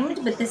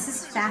timed, but this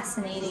is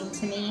fascinating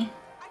to me.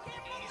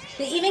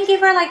 They even give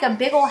her like a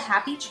big ol'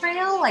 happy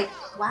trail. Like,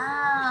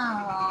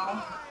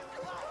 wow.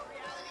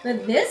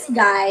 But this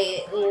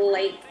guy,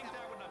 like,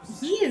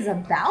 he is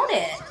about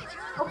it.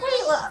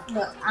 Okay,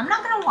 look, I'm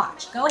not gonna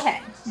watch. Go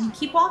ahead. You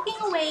keep walking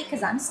away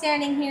because I'm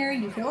standing here.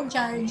 You feel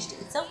judged.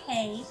 It's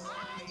okay.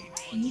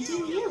 You do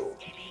you.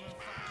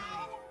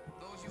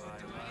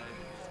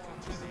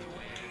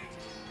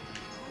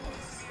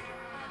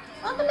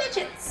 the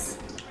midgets.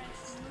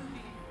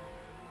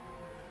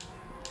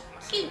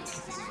 Cute.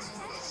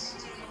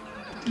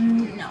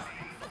 No.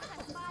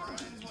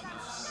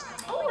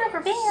 Oh,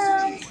 rubber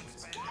band.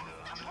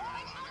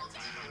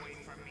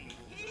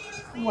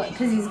 What,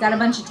 because he's got a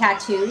bunch of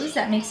tattoos?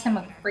 That makes him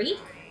a freak?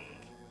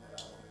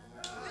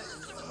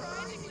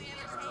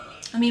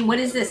 I mean, what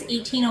is this,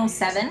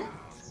 1807?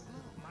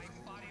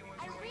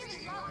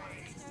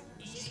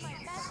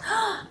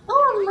 Oh,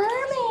 a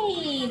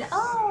mermaid!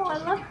 Oh, I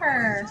love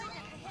her.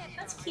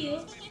 That's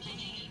cute.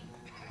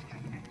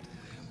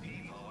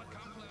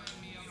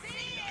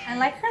 I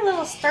like her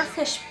little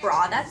starfish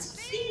bra. That's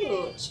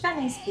cute. She got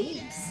nice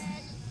boobs.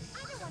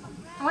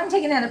 I want to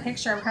take another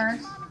picture of her.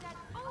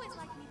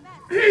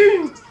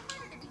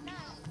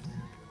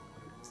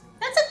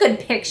 That's a good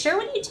picture.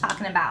 What are you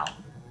talking about?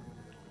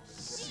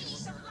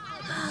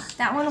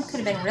 That one could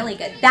have been really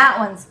good. That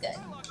one's good.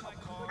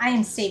 I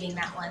am saving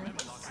that one.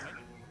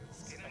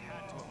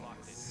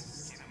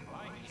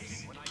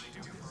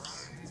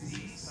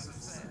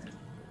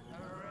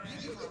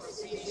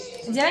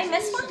 Did I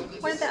miss one?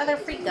 Where did the other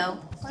freak go?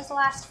 Where's the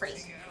last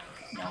freak?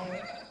 No.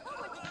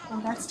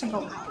 Oh, that's to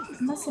go out.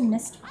 I must have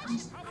missed one.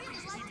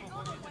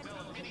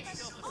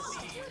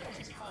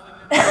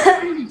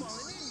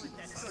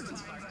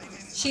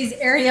 She's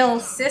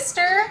Ariel's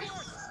sister.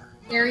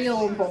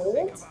 Ariel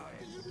Bold.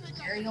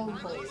 Ariel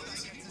Bold.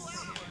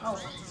 Oh.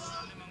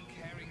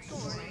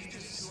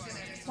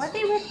 Why'd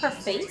they rip her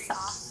face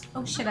off?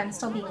 Oh shit, I'm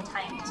still being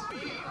timed.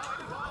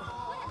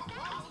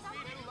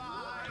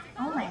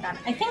 Oh my god.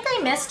 I think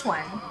I missed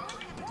one.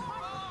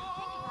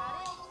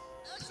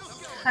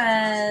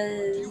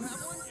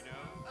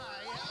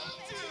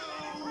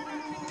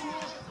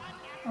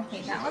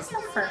 Okay, that was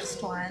the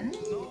first one.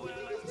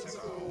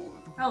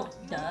 Oh,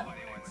 duh.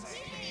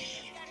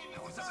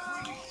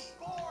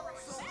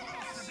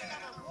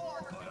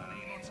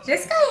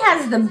 This guy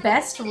has the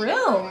best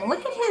room.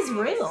 Look at his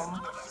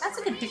room. That's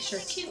a good picture,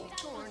 too.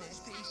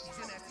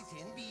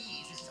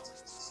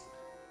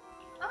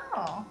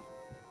 Oh.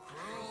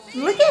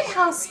 Look at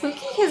how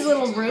spooky his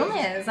little room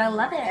is. I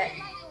love it.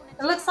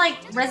 It looks like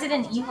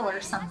Resident Evil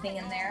or something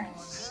in there.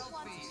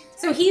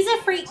 So he's a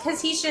freak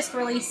because he's just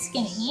really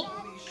skinny.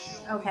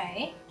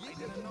 Okay.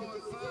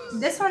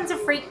 This one's a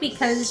freak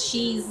because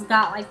she's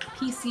got like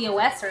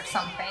PCOS or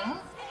something.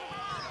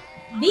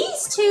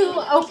 These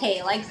two,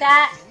 okay, like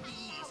that,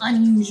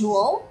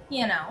 unusual,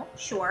 you know,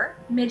 sure.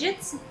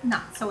 Midgets,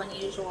 not so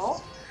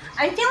unusual.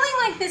 I'm feeling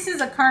like this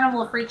is a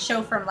carnival freak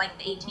show from like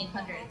the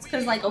 1800s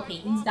because like, okay,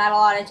 he's got a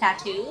lot of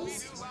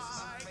tattoos.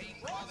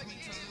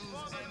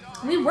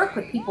 We work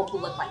with people who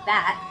look like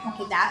that.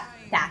 Okay,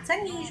 that's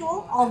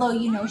unusual. Although,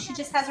 you know, she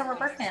just has a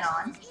rubber fin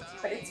on,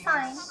 but it's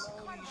fine.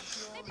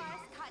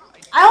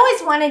 I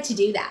always wanted to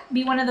do that.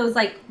 Be one of those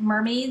like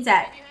mermaids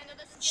at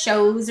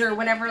shows or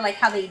whatever, like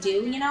how they do,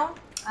 you know,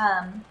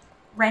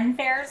 Ren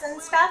fairs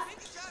and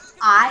stuff.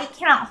 I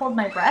cannot hold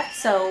my breath,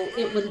 so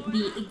it wouldn't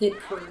be a good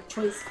career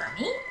choice for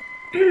me.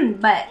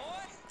 But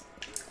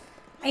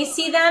I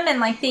see them and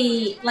like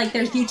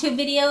there's YouTube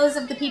videos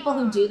of the people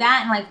who do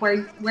that and like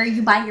where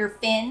you buy your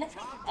fin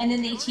and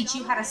then they teach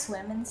you how to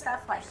swim and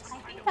stuff. Like, I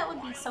think that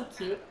would be so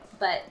cute,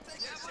 but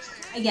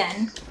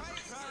again,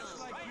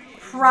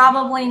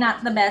 probably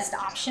not the best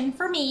option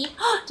for me.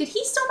 Did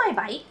he steal my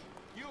bike?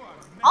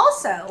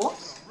 Also,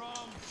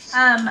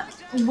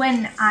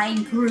 when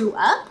I grew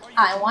up,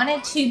 I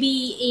wanted to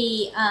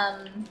be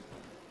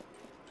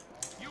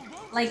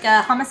like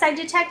a homicide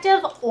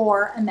detective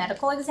or a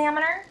medical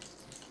examiner.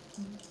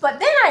 But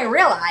then I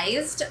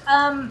realized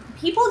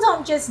people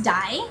don't just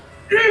die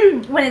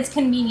when it's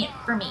convenient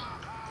for me.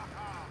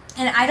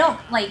 And I don't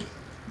like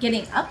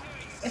getting up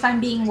if I'm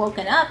being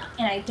woken up,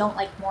 and I don't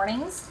like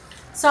mornings.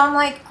 So I'm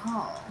like,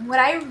 oh, would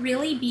I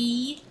really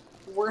be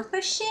worth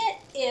a shit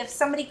if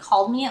somebody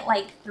called me at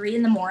like 3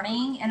 in the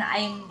morning and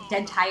I'm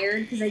dead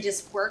tired because I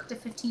just worked a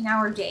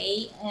 15-hour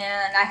day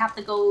and I have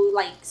to go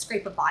like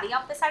scrape a body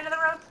off the side of the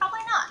road?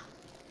 Probably not.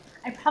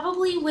 I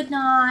probably would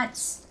not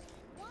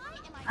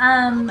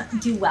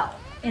do well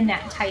in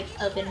that type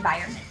of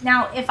environment.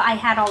 Now, if I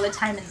had all the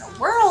time in the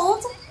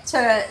world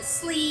to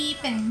sleep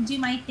and do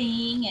my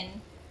thing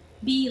and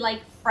be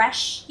like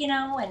fresh, you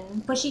know,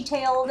 and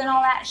bushy-tailed and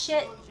all that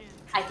shit,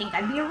 I think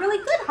I'd be a really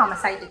good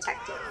homicide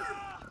detective.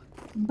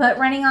 But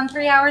running on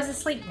 3 hours of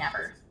sleep,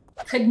 never.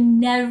 Could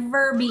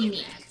never be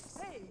me.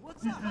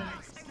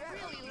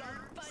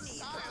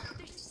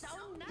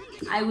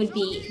 I would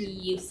be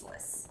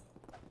useless.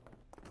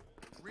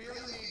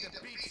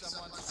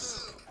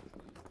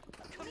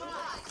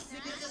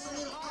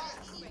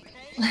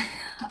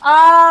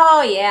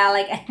 Oh, yeah,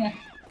 like,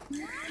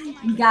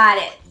 got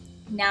it.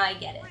 Now I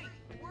get it.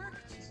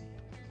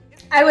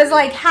 I was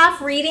like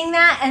half reading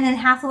that and then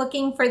half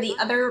looking for the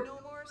other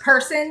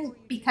person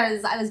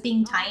because I was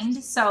being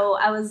timed. So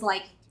I was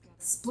like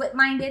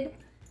split-minded.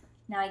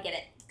 Now I get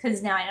it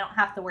because now I don't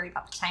have to worry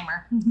about the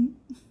timer.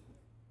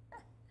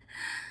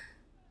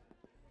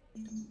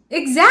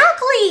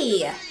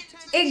 Exactly.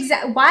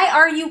 Why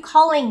are you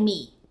calling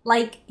me?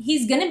 Like,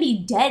 he's gonna be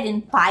dead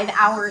in 5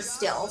 hours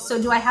still.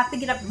 So do I have to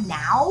get up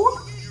now?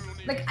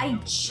 Like, I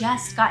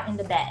just got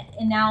into bed,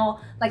 and now,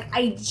 like,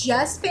 I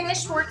just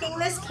finished working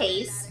this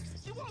case.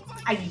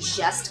 I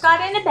just got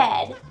into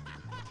bed,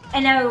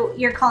 and now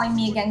you're calling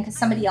me again because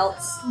somebody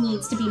else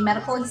needs to be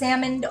medical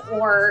examined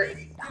or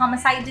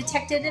homicide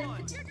detected.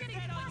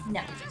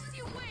 No.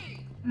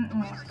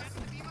 Mm-mm.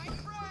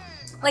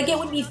 Like, it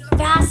would be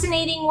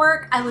fascinating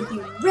work. I would be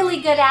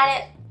really good at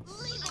it.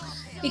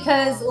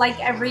 Because, like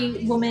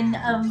every woman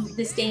of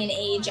this day and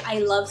age, I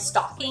love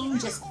stalking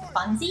just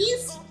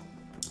funsies.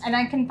 And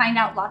I can find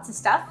out lots of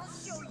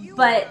stuff.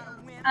 But,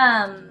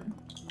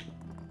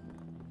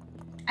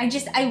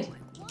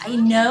 I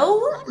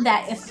know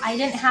that if I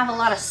didn't have a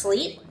lot of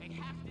sleep,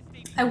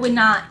 I would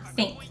not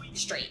think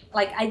straight.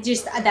 Like,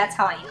 that's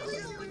how I am.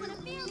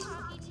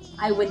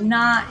 I would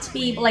not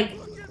be, like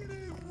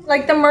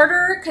the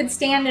murderer could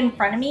stand in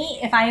front of me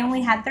if I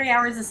only had 3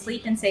 hours of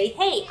sleep and say,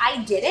 hey,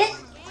 I did it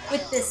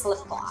with this lip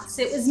gloss.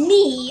 It was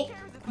me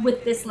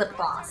with this lip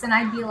gloss. And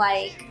I'd be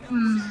like,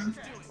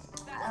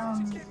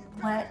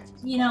 what,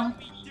 you know,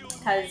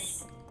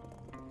 because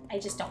I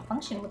just don't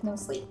function with no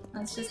sleep.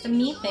 That's just a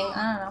me thing.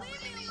 I don't know.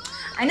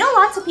 I know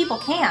lots of people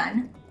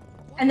can.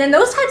 And then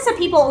those types of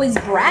people always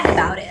brag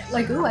about it.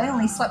 Like, ooh, I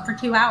only slept for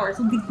 2 hours.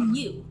 Well, good for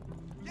you.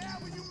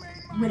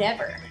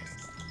 Whatever.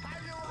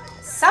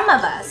 Some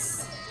of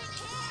us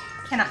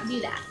cannot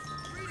do that.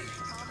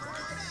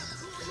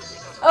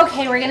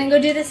 Okay, we're gonna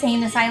go do the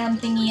sane asylum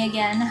thingy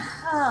again.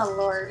 Oh,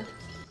 Lord.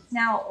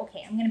 Now,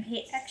 okay, I'm gonna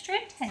pay extra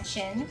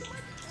attention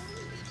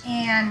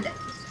and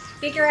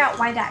figure out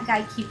why that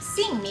guy keeps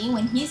seeing me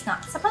when he's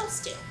not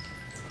supposed to.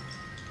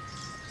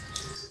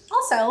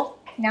 Also,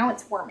 now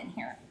it's warm in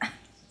here.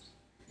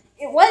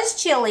 It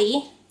was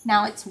chilly,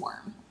 now it's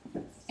warm.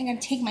 I'm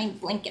gonna take my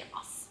blanket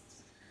off.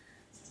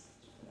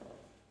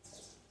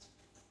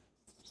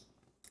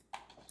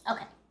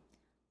 Okay,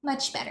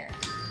 much better.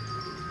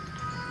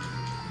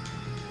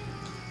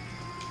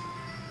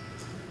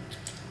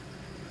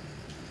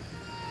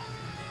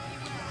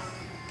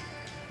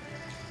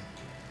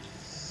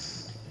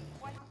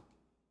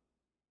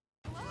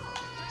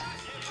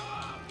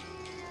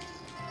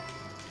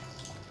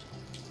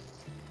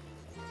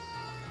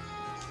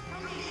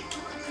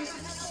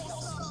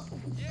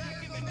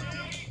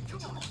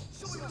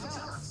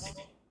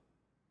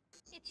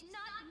 It's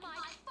not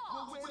my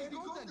fault. Where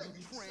you go then,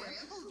 you tramp?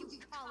 Who you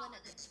calling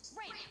a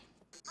tramp?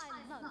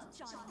 I love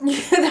Johnny.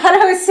 You thought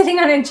I was sitting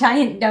on a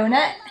giant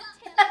donut?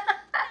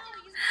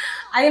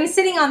 I am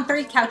sitting on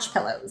 3 couch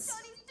pillows.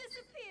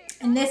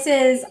 And this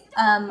is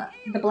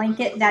the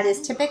blanket that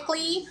is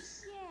typically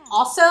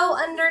also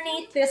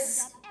underneath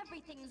this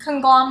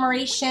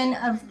conglomeration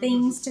of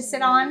things to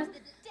sit on,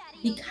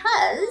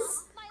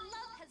 because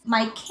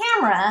my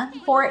camera,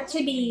 for it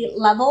to be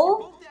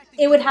level,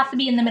 it would have to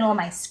be in the middle of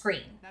my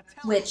screen,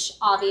 which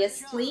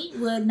obviously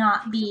would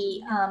not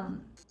be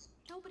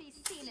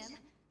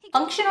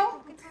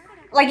functional.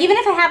 Like, even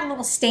if I had a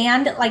little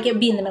stand, like, it would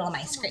be in the middle of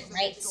my screen,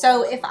 right?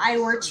 So if I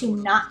were to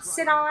not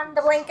sit on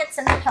the blankets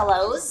and the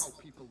pillows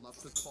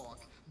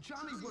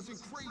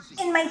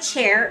in my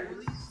chair,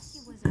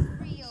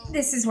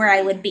 this is where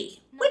I would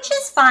be, which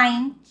is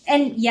fine.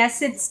 And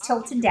yes, it's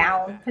tilted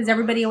down, because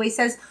everybody always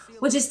says,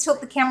 well, just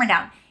tilt the camera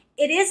down.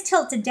 It is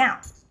tilted down,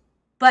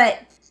 but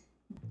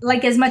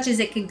like as much as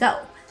it could go.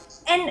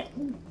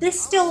 And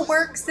this still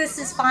works, this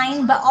is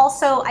fine, but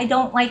also I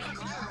don't like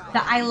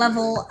the eye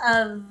level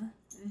of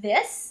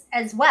this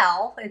as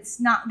well. It's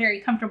not very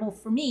comfortable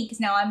for me because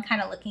now I'm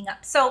kind of looking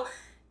up. So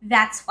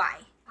that's why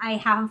I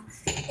have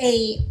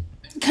a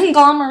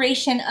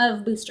conglomeration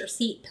of booster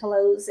seat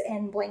pillows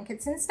and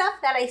blankets and stuff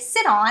that I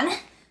sit on.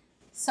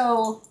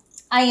 So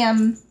I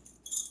am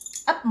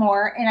up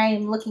more and I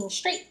am looking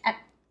straight at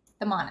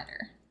the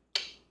monitor.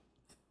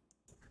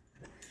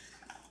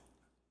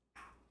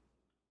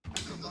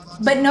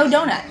 But no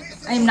donut.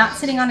 I am not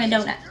sitting on a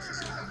donut.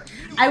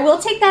 I will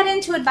take that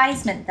into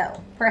advisement,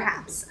 though,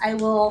 perhaps. I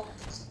will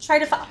try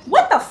to find...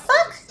 What the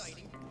fuck?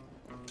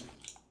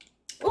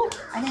 Ooh,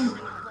 I didn't...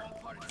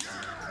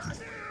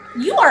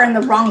 You are in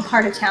the wrong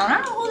part of town.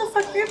 I don't know who the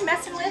fuck you're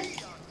messing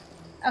with.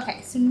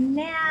 Okay, so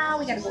now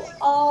we gotta go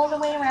all the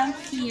way around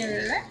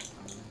here.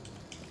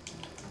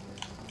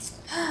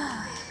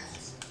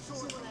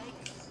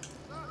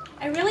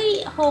 I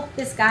really hope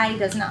this guy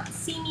does not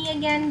see me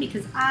again,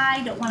 because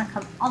I don't want to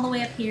come all the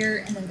way up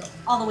here and then go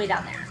all the way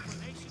down there.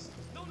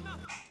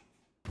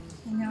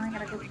 And now I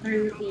gotta go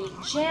through the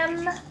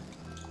gym.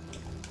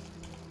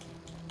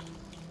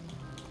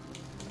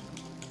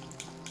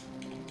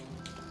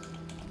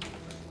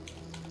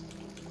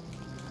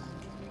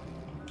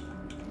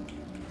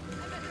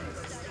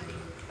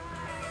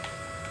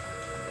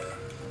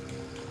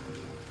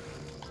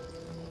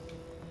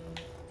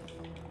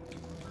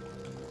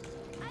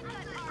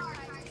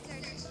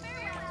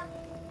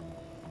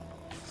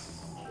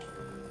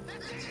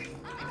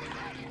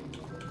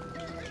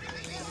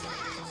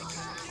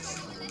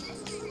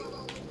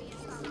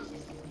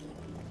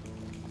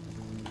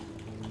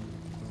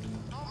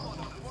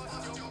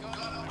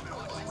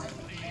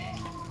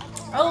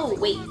 Oh,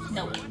 wait,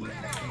 no.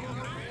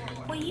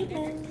 Will you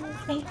move?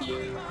 Thank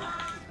you.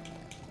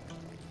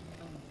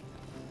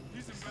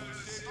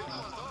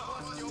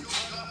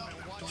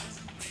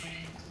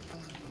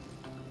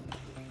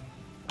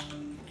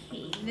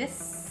 this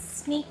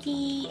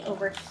sneaky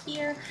over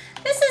here.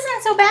 This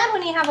isn't so bad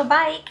when you have a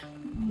bike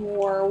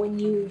or when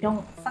you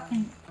don't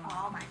fucking,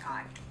 oh my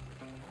god.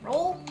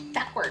 Roll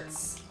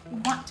backwards. You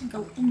want to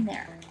go in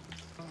there.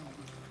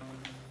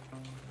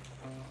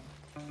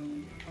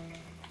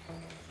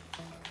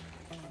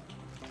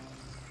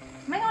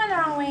 Am I going the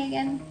wrong way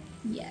again?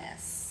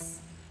 Yes.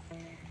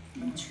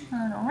 And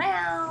turn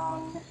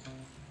around.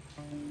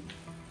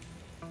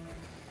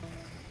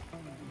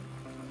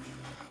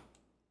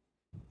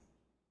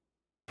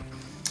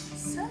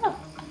 Son of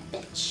a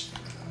bitch.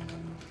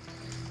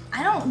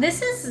 I don't,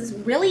 this is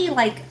really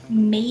like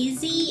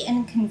mazy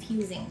and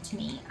confusing to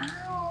me.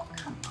 Oh,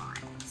 come on.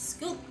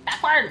 Scoot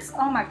backwards.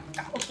 Oh my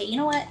god. Okay, you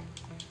know what?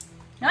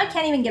 Now I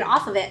can't even get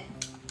off of it.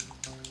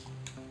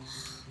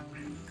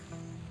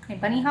 Okay,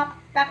 bunny hop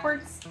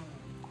backwards.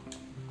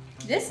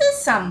 This is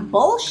some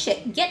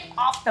bullshit. Get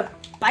off the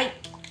bike.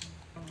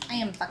 I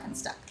am fucking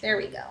stuck. There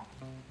we go.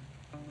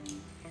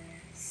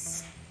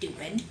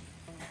 Stupid.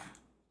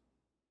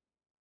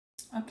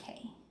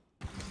 Okay.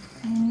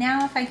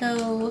 Now if I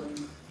go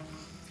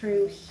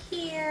through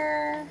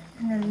here,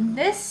 and then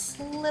this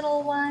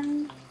little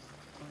one.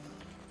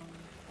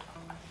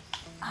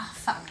 Oh,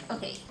 fuck.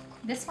 Okay.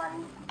 This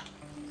one.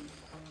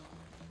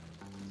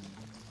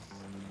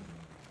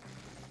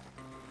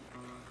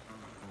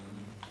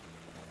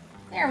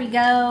 There we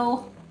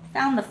go.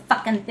 Found the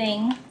fucking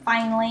thing,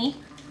 finally.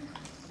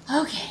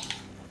 Okay.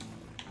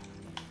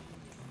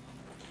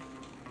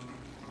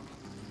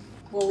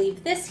 We'll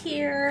leave this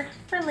here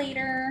for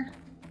later.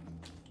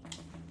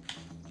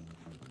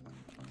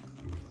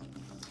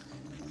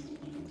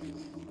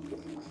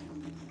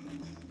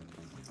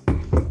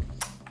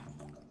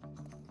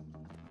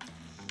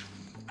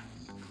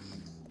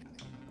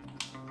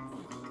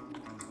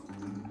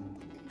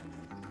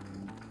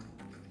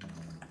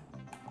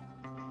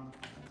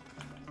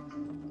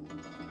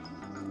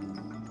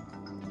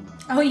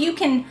 Oh, you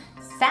can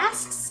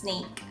fast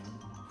sneak.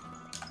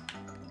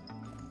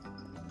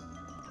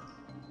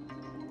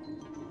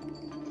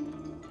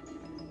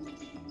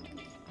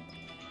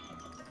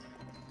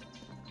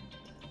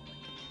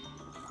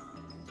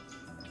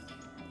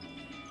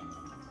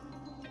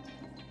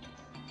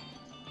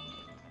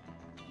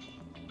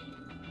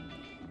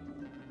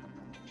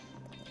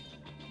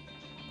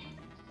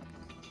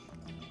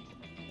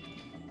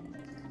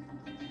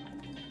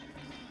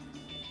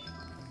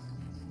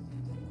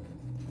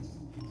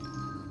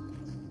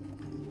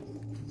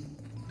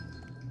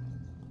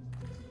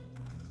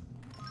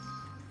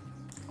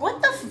 What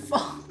the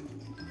fuck?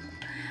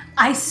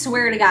 I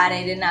swear to God,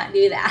 I did not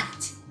do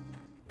that.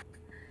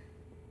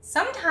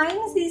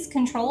 Sometimes these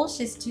controls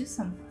just do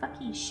some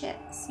fucky shit,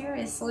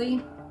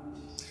 seriously.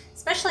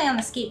 Especially on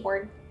the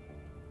skateboard.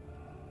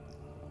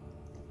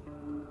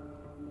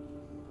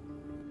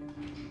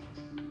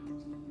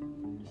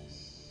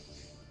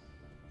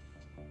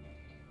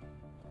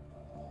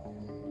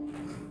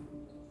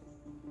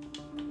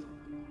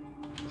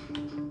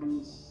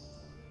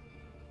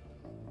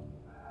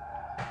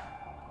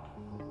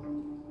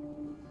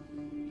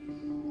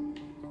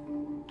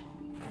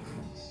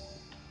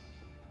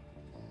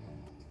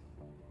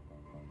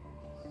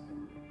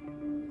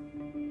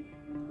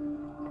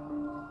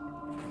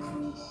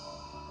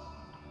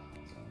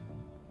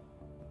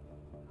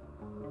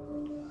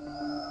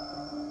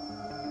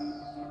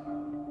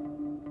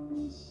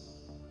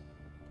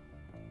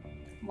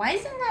 Why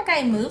isn't that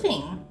guy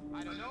moving?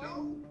 I don't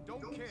know,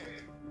 don't care,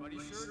 but he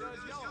sure does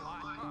yell a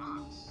lot,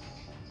 huh?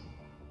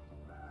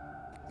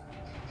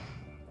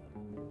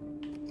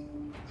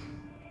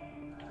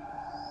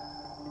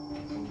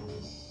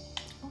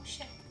 Oh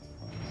shit.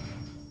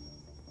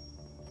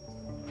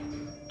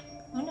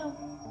 Oh no.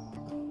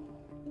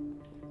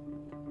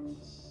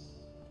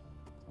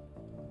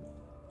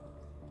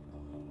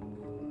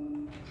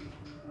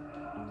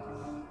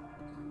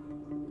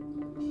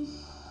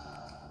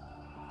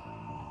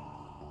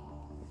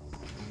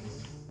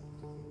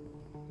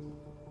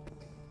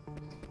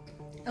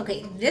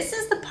 Okay, this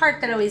is the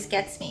part that always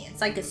gets me.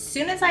 It's like as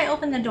soon as I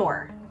open the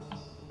door.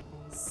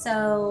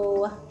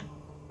 So,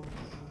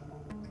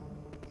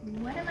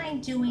 what am I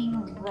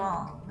doing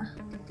wrong?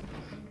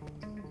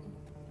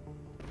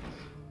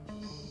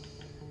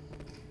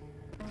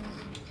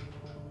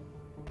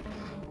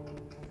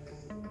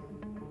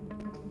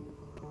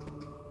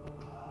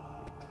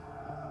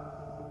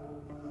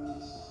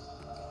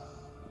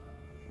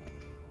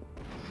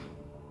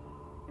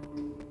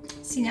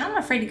 See, now I'm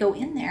afraid to go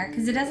in there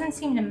because it doesn't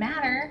seem to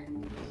matter.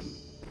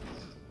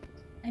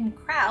 I'm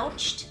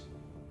crouched.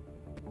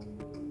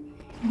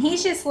 And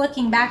he's just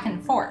looking back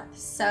and forth,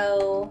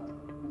 so...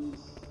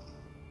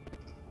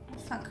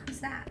 Fuck, who's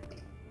that?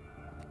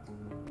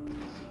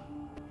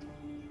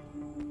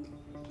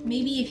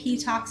 Maybe if he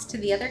talks to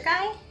the other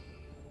guy?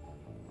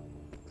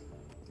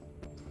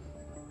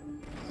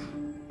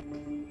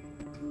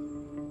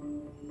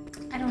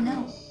 I don't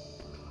know.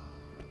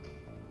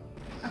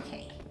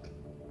 Okay.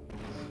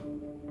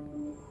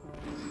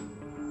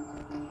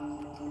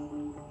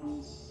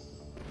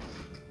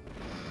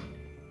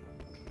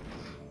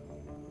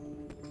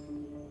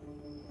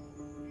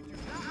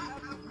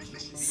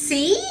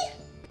 See?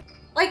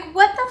 Like,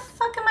 what the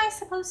fuck am I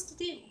supposed to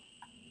do?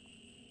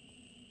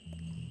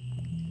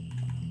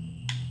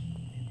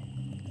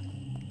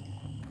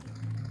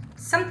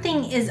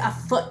 Something is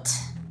afoot.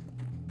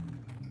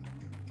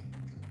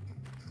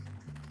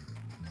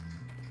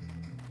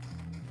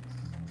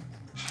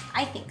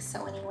 I think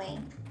so anyway.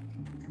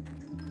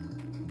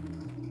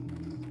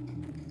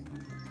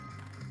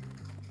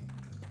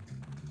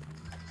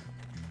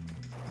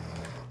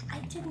 I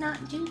did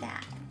not do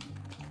that.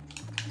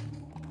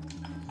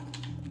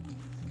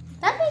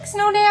 That makes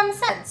no damn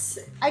sense.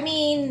 I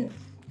mean,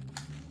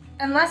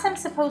 unless I'm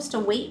supposed to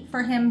wait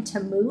for him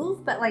to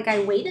move, but like I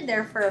waited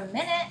there for a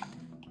minute.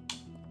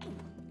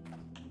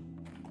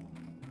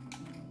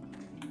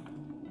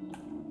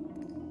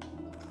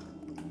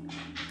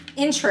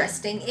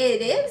 Interesting.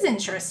 It is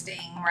interesting,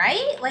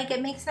 right? Like,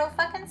 it makes no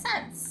fucking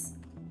sense.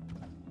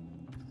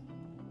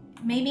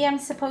 Maybe I'm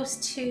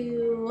supposed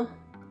to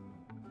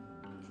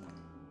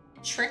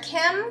trick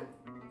him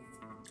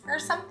or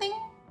something?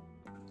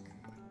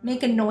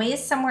 Make a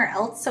noise somewhere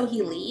else so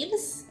he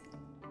leaves?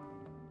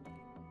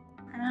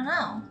 I don't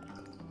know.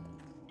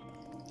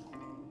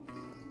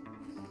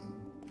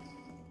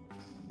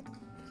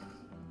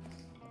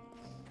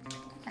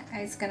 That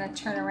guy's gonna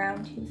turn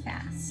around too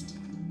fast.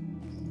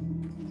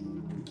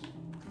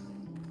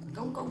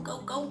 Go, go, go,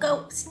 go,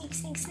 go. Sneak,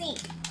 sneak, sneak.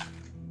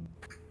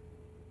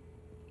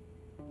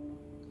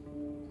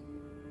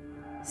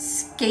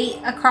 Skate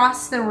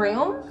across the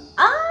room?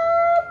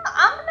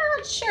 I'm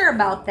not sure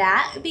about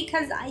that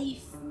because I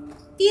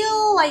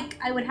feel like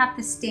I would have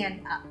to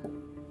stand up.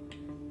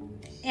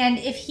 And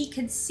if he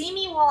could see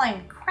me while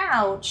I'm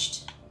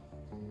crouched,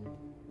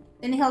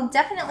 then he'll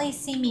definitely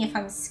see me if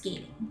I'm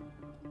skating.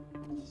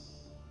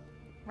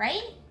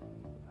 Right?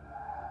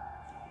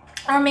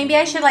 Or maybe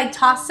I should like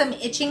toss some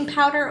itching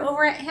powder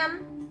over at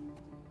him.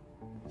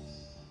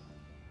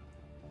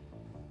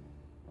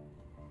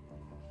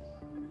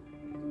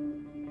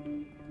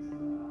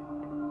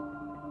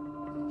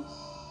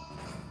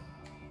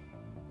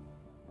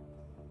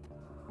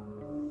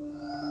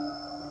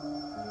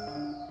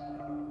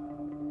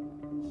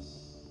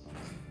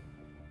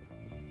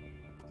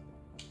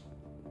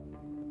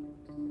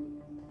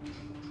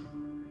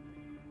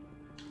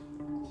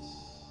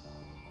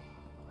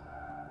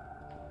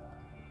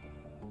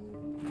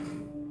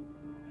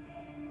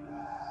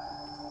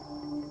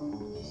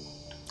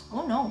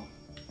 Oh no.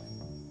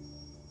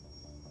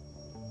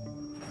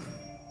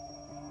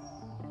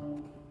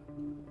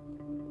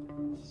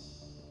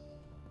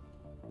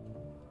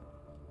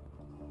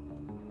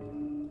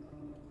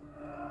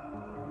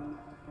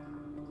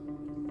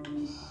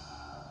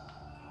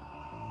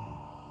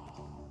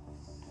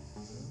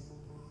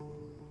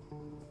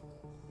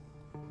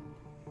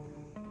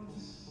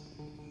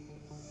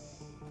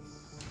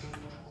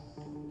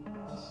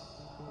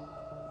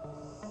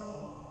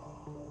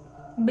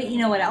 But you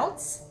know what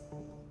else?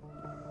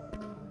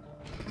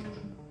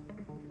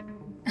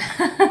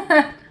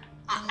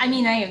 I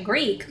mean, I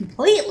agree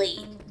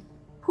completely.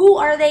 Who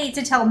are they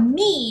to tell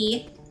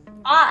me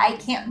I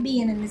can't be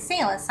in an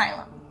insane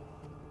asylum?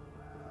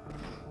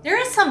 There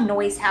is some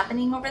noise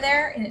happening over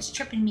there and it's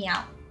tripping me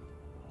out.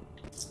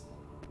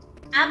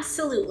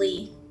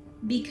 Absolutely.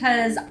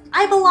 Because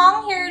I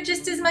belong here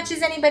just as much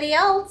as anybody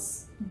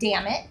else.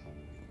 Damn it.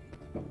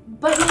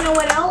 But you know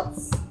what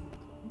else?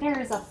 There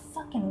is a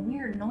fucking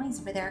weird noise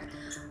over there.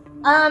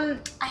 I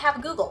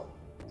have Google.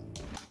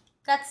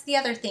 That's the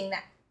other thing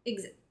that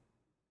exists.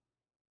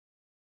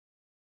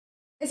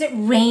 Is it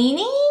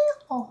raining?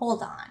 Oh,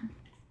 hold on.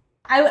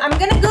 I'm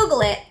gonna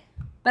Google it,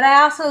 but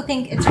I also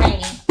think it's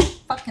raining.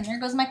 Fucking, there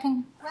goes my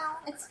well,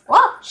 it's,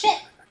 whoa, shit.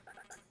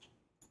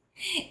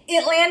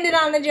 It landed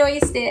on the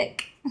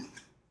joystick.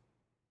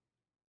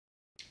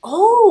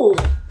 Oh,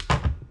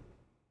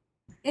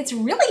 it's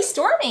really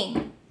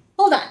storming.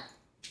 Hold on.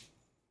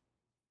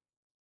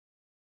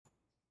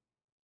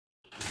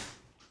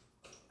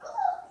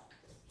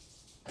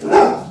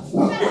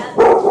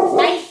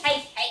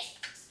 Hey.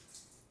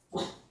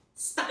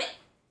 Stop it.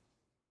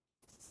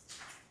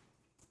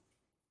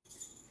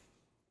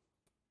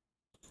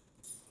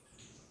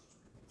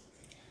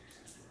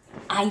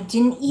 I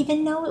didn't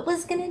even know it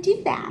was gonna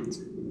do that.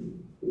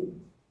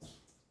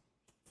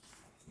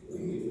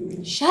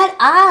 Shut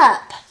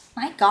up.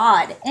 My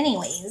God.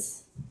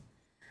 Anyways.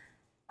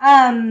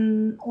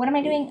 What am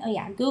I doing? Oh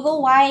yeah,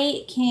 Google,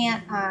 why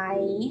can't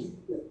I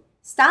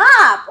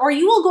stop? Or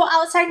you will go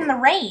outside in the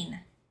rain.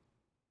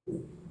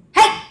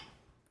 Hey!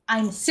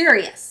 I'm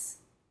serious.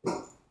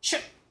 Sure.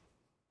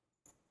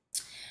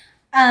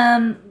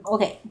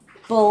 Okay.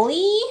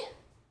 Bully.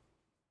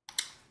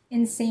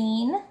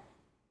 Insane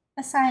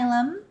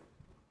asylum.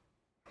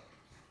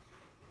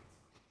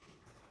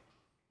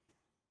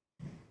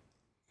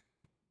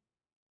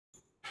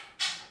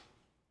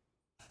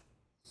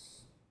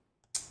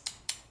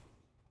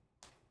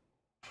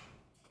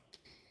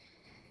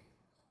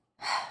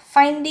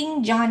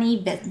 Finding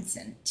Johnny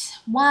Vincent.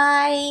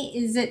 Why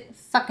is it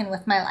fucking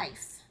with my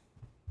life?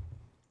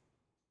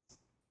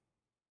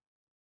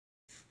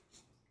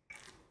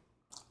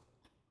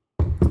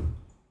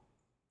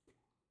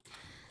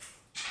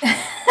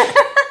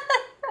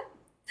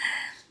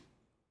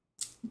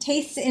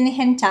 Tastes in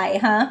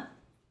hentai, huh?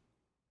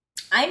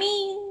 I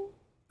mean,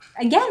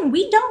 again,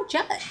 we don't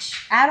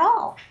judge at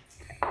all.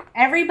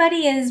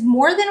 Everybody is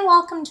more than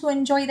welcome to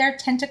enjoy their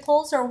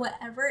tentacles or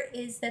whatever it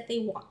is that they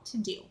want to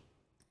do.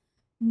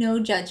 No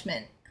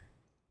judgment.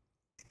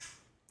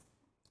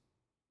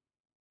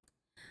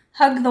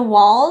 Hug the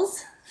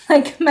walls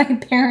like my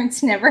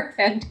parents never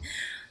hugged.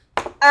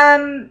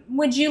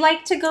 Would you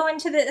like to go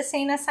into the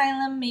insane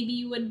asylum? Maybe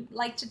you would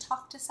like to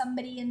talk to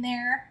somebody in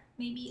there.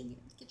 Maybe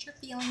get your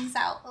feelings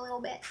out a little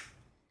bit.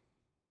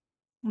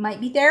 Might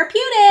be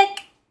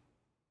therapeutic.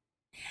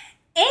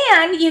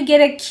 And you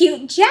get a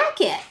cute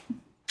jacket.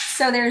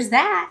 So there's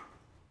that.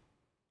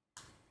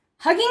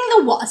 Hugging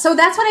the wall. So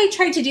that's what I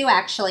tried to do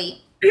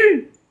actually.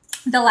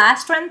 The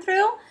last run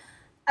through,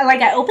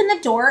 like I opened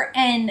the door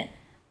and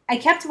I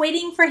kept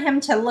waiting for him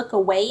to look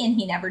away and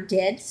he never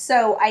did.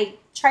 So I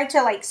tried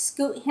to like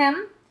scoot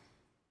him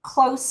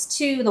close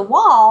to the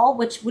wall,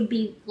 which would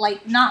be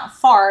like not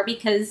far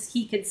because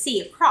he could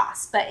see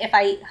across. But if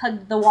I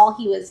hugged the wall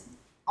he was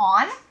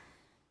on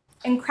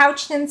and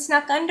crouched and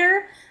snuck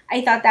under,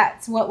 I thought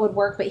that's what would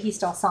work, but he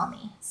still saw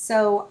me.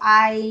 So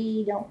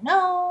I don't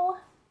know.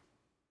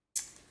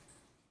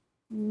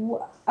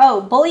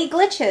 Oh, bully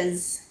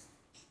glitches.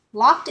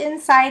 Locked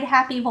inside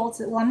Happy Volts.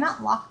 Well, I'm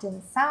not locked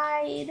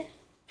inside.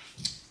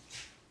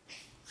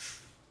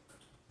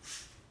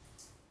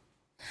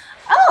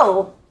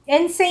 Oh,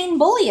 insane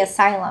bully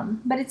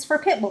asylum, but it's for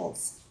pit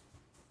bulls.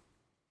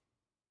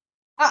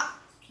 Ah,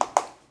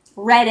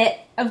 Reddit,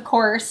 of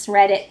course,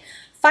 Reddit.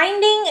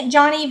 Finding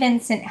Johnny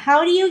Vincent.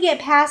 How do you get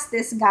past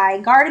this guy?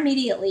 Guard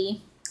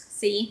immediately.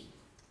 See?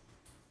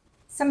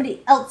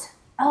 Somebody else.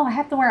 Oh, I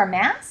have to wear a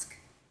mask?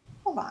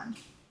 Hold on.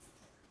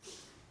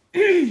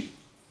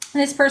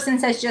 This person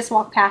says just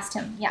walk past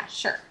him. Yeah,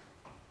 sure.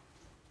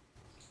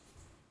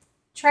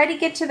 Try to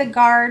get to the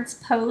guard's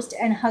post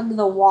and hug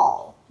the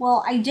wall.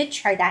 Well, I did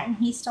try that and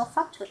he still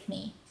fucked with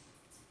me.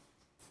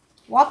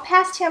 Walk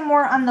past him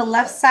more on the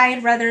left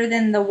side rather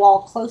than the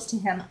wall close to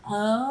him.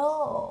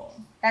 Oh,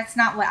 that's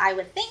not what I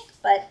would think,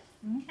 but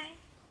okay.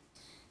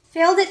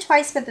 Failed it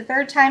twice, but the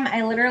third time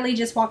I literally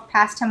just walked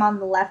past him on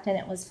the left and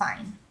it was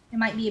fine. It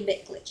might be a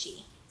bit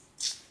glitchy.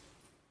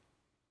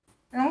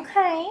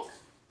 Okay.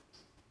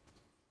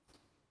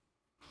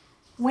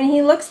 When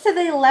he looks to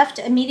the left,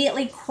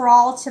 immediately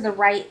crawl to the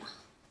right.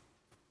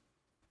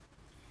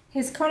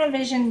 His cone of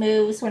vision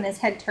moves when his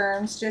head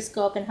turns. Just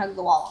go up and hug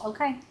the wall.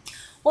 Okay.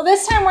 Well,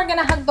 this time we're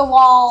going to hug the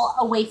wall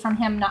away from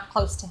him, not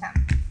close to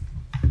him.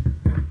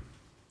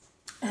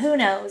 Who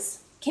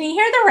knows? Can you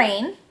hear the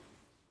rain?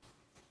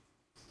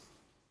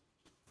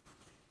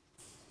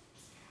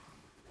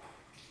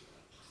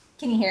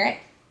 Can you hear it?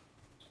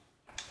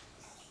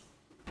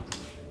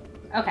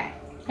 Okay.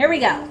 Here we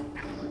go.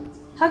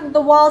 Hug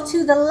the wall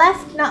to the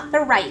left, not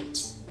the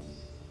right.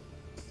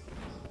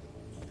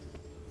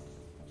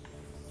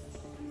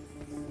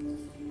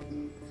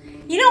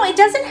 You know, it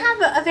doesn't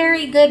have a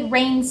very good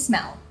rain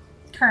smell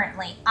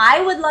currently.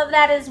 I would love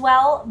that as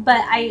well,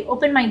 but I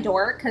opened my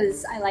door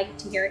because I like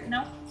to hear it, you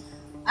know.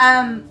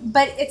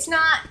 But it's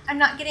not, I'm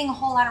not getting a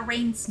whole lot of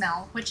rain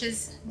smell, which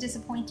is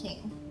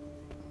disappointing,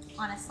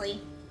 honestly.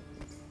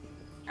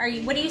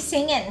 What are you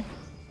singing?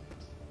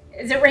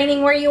 Is it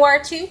raining where you are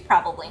too?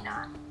 Probably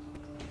not.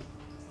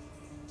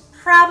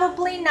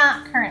 Probably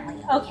not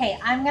currently. Okay,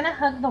 I'm gonna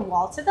hug the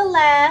wall to the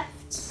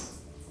left.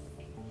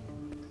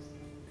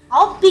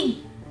 I'll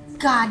be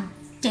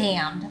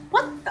goddamned.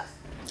 What the?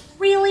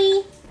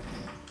 Really?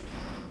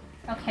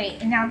 Okay,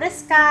 and now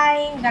this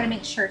guy, we gotta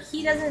make sure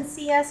he doesn't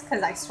see us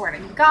because I swear to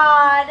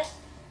God,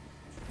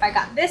 if I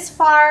got this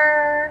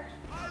far.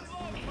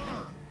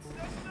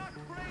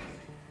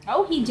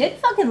 Oh, he did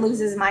fucking lose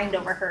his mind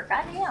over her.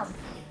 Goddamn.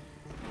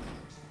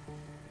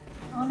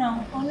 Oh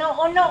no, oh no,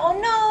 oh no, oh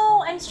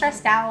no! I'm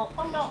stressed out.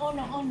 Oh no, oh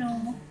no, oh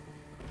no.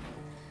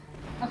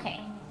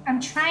 Okay,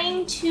 I'm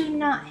trying to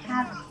not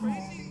have him.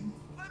 Okay.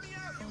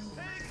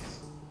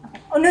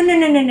 Oh no, no,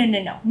 no, no, no,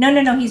 no, no. No,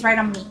 no, no, he's right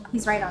on me.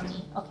 He's right on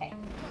me. Okay.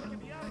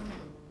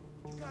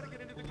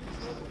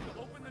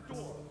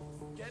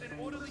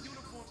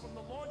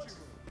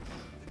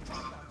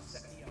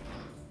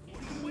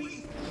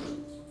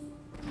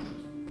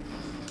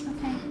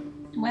 Okay,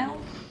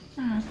 well,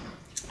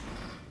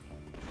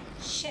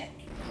 shit.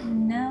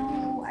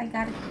 No, I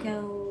gotta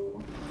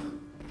go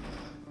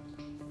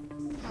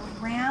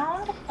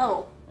around.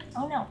 Oh,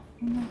 oh no,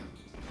 oh no,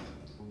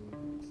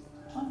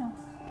 oh no.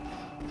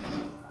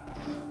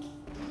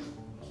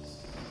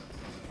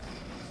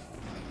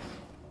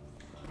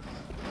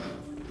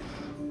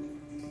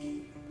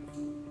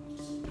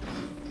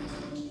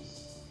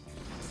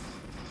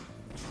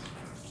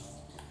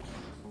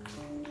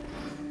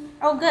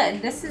 Oh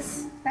good,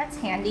 that's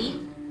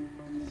handy.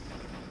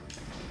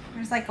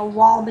 There's like a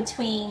wall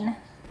between.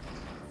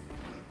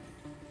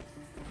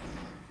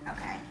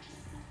 Okay.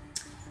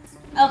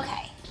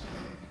 Okay.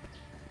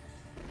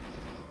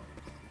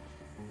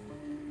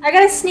 I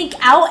gotta sneak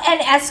out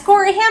and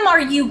escort him? Are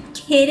you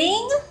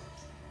kidding?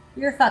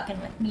 You're fucking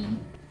with me.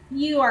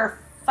 You are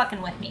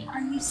fucking with me.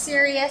 Are you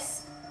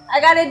serious? I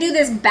gotta do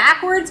this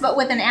backwards, but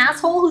with an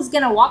asshole who's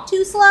gonna walk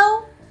too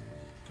slow?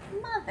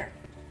 Motherfucker.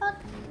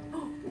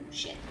 Oh,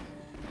 shit.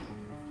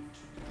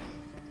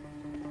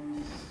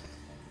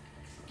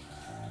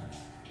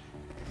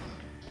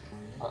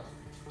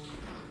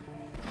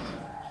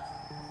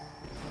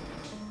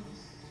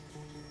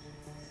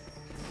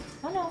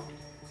 Oh no.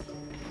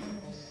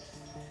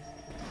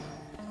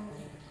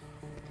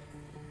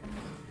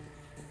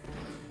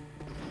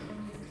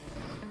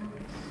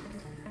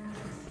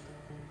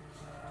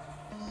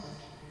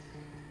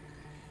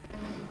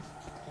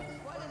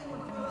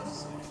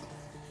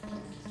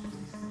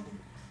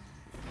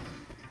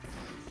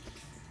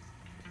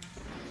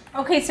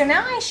 Okay, so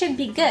now I should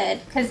be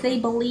good because they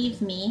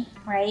believe me,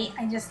 right?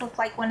 I just look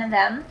like one of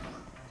them.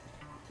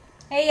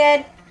 Hey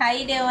Ed, how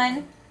you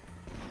doing?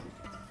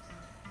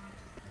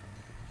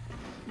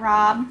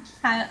 Rob,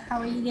 how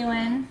are you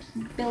doing?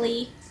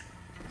 Billy.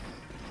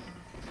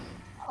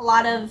 A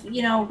lot of,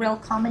 you know, real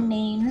common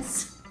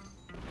names.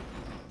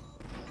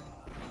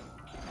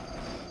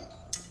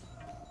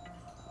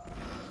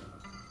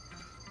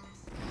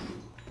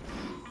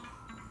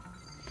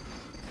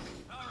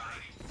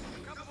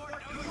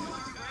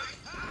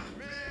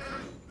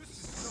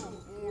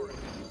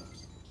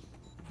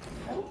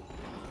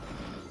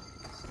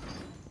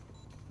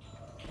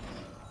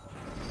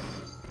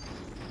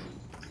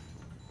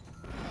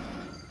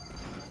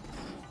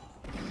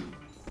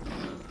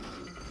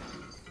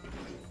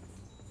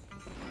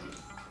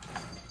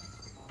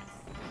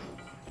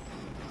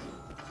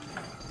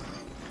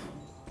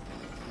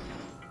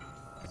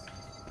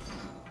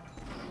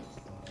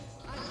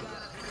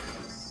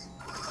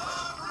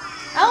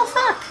 Oh,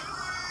 fuck!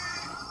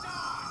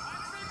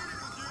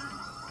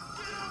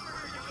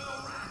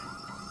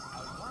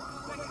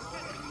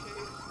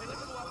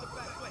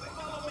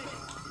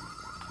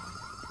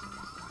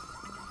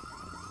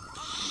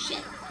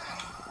 Shit.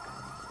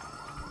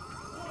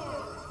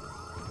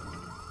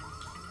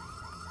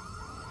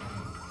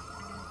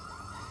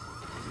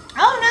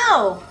 Oh,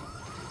 no!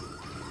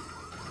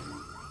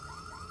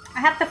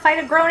 I have to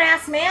fight a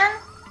grown-ass man?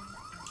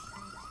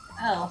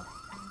 Oh.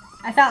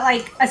 I thought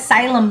like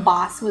Asylum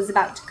Boss was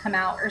about to come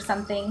out or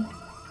something.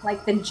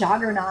 Like the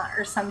Juggernaut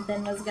or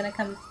something was gonna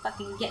come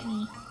fucking get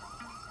me.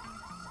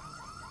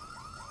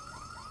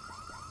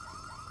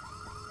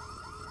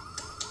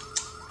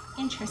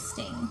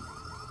 Interesting.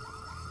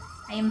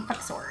 I am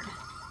Fucksword.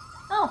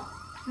 Oh,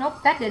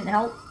 nope, that didn't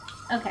help.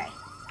 Okay.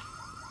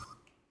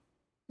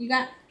 You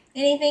got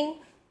anything?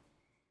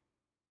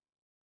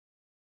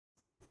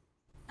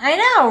 I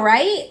know,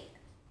 right?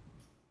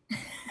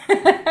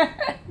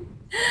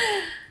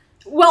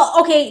 Well,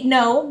 okay,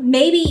 no,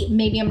 maybe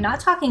I'm not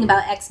talking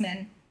about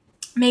X-Men.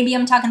 Maybe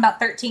I'm talking about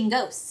 13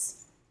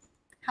 Ghosts.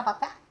 How about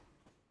that?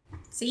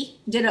 See?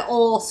 Did an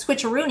old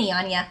switcheroony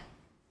on ya.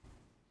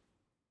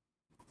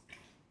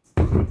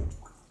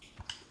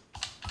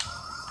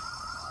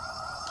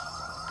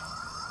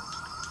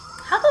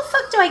 How the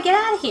fuck do I get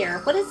out of here?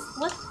 What?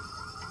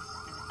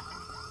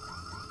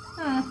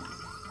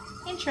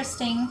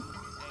 Interesting.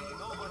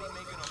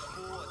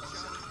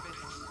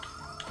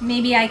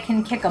 Maybe I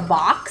can kick a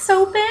box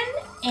open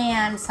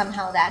and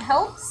somehow that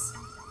helps.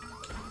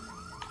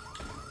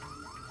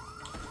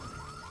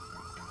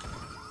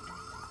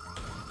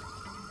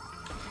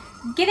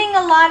 Getting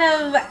a lot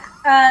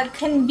of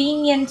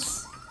convenient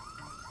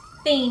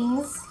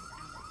things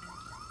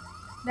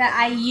that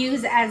I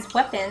use as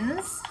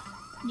weapons,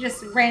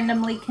 just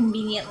randomly,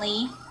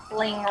 conveniently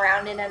laying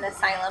around in an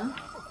asylum.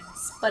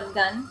 Spud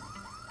gun.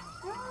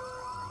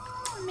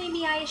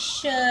 Maybe I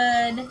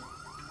should...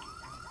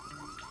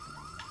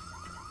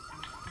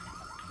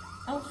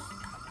 Oh.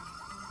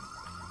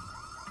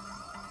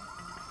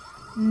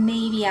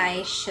 Maybe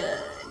I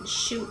should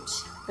shoot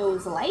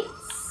those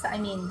lights. I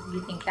mean,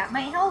 you think that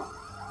might help?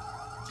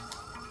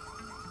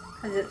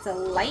 Because it's a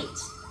light?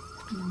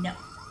 No,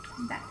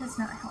 that does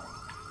not help.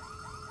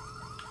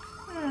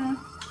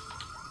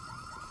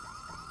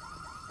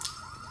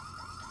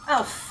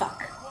 Oh,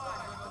 fuck.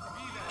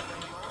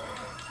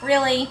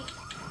 Really?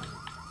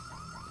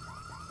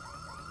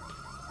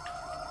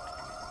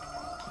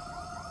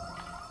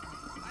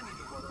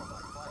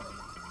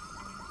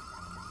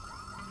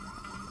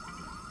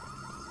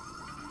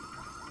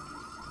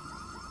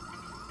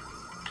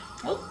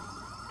 Oh.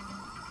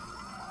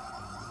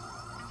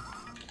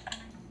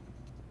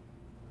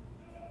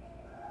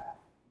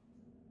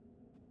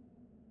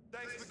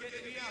 Thanks for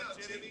getting me out,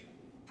 Jimmy.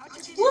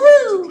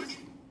 Woohoo!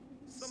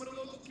 Some of the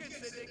local kids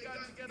said they got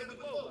together with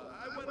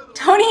Lola.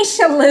 Tony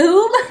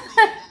Shalhoub?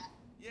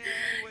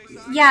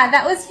 Anyways, Yeah,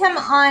 that was him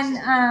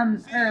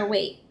on, or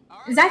wait.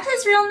 Is that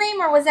his real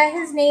name, or was that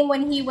his name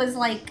when he was,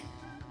 like,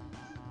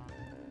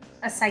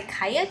 a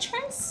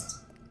psychiatrist?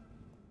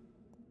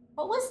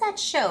 What was that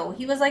show?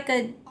 He was like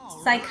a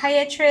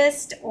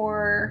psychiatrist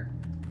or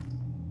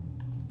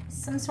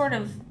some sort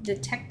of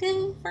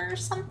detective or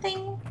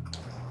something?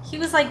 He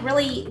was like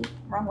really...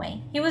 Wrong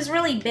way. He was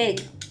really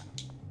big.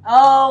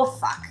 Oh,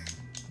 fuck.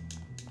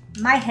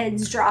 My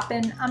head's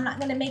dropping. I'm not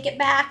gonna make it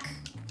back.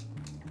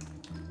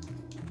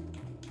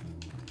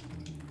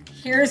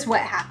 Here's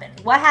what happened.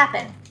 What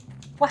happened?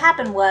 What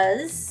happened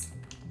was...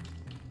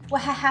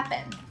 What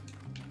happened?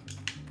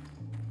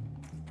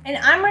 And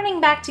I'm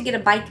running back to get a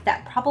bike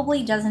that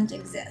probably doesn't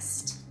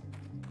exist.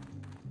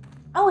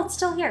 Oh, it's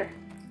still here.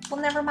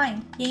 Well, never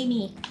mind. Yay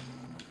me.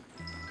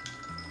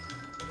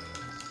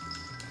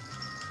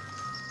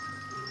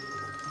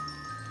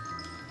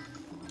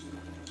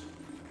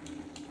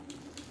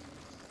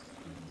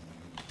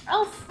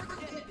 Oh,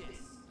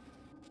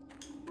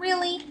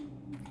 really?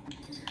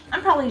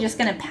 I'm probably just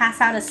gonna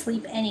pass out of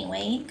sleep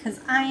anyway, because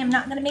I am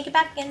not gonna make it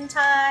back in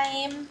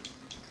time.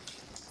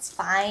 It's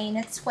fine,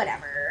 it's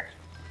whatever.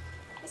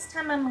 This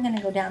time I'm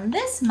gonna go down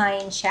this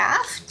mine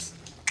shaft,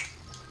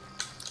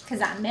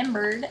 because I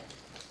remembered.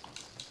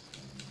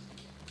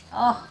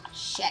 Oh,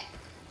 shit.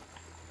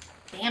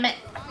 Damn it.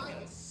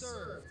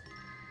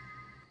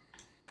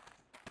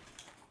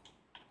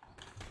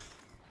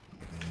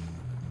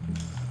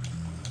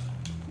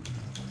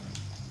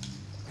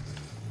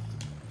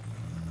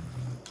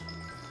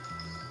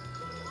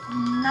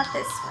 Not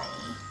this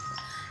way.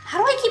 How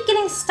do I keep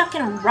getting stuck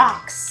in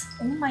rocks?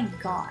 Oh my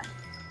god.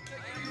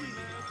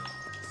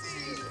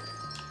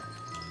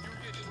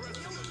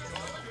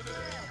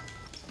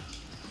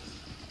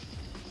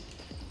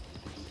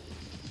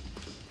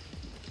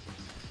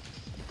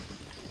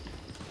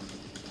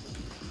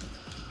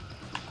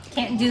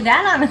 Can't do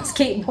that on a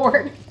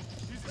skateboard.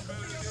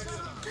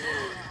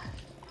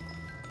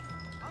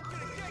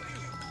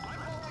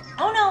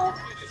 Oh no.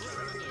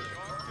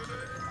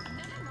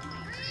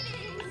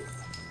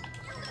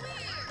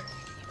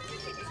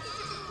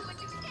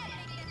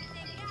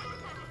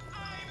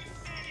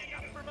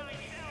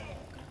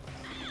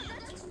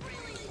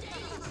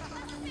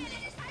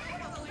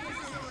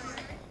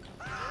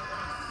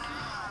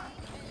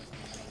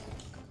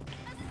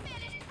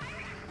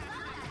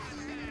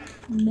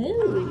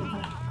 Move.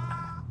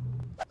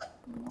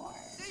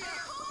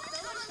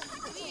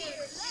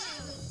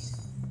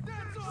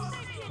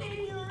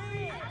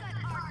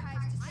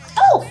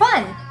 Oh,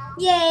 fun!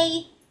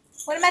 Yay!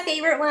 One of my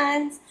favorite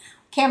ones.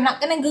 Okay, I'm not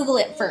gonna Google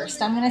it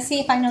first. I'm gonna see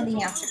if I know the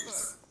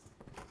answers.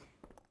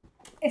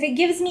 If it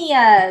gives me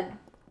a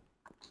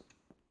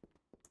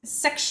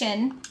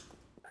section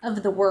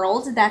of the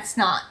world that's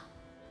not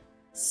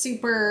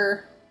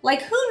super...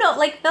 Like, who knows?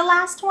 Like, the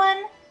last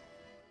one?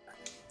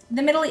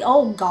 The Middle East.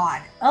 Oh,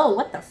 God. Oh,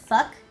 what the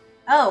fuck?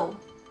 Oh.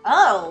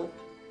 Oh.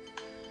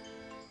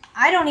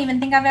 I don't even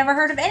think I've ever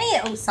heard of any.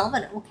 Oh,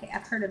 Salvador. Okay,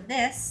 I've heard of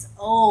this.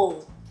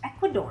 Oh,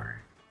 Ecuador.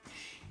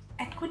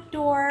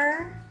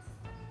 Ecuador.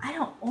 I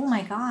don't. Oh,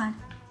 my God.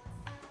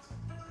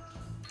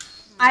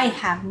 I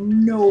have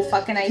no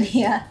fucking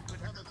idea.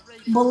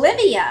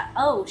 Bolivia.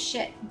 Oh,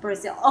 shit.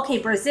 Brazil. Okay,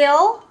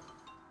 Brazil.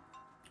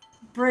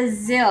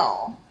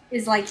 Brazil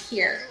is like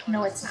here.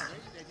 No, it's not.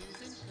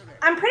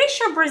 I'm pretty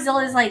sure Brazil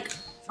is like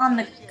on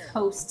the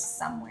coast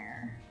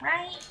somewhere,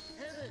 right?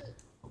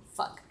 Oh,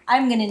 fuck.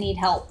 I'm gonna need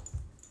help.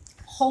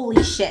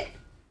 Holy shit.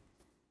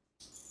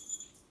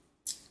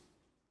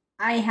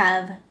 I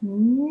have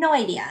no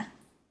idea.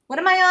 What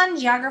am I on?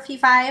 Geography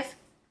 5?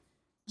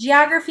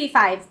 Geography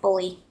 5,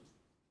 bully.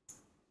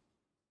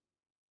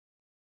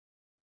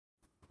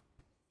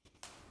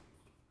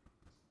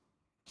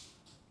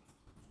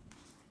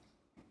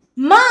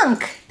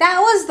 Monk! That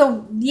was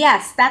the...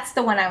 Yes, that's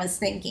the one I was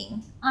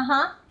thinking.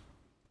 Uh-huh.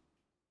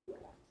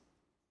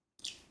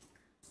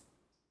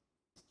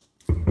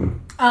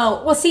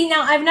 Oh, well, see,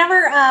 now I've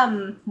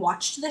never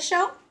watched the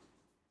show.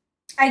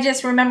 I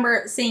just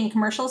remember seeing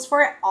commercials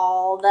for it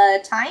all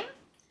the time.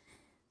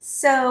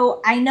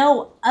 So I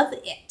know of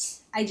it.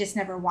 I just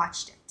never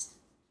watched it.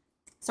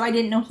 So I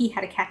didn't know he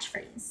had a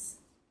catchphrase.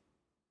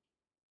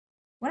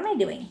 What am I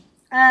doing?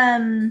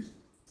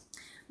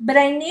 But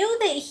I knew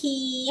that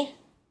he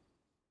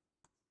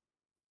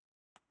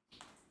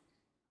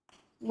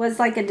was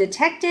like a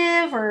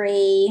detective or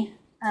a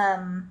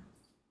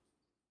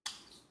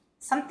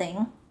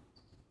something.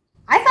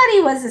 I thought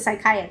he was a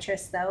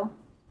psychiatrist, though.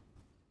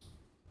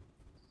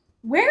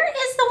 Where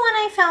is the one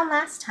I found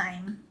last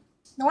time?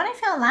 The one I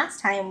found last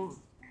time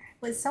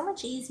was so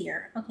much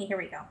easier. Okay, here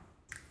we go.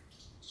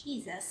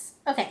 Jesus.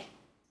 Okay.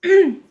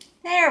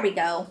 There we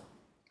go.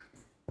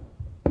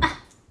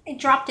 Ah, I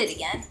dropped it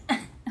again.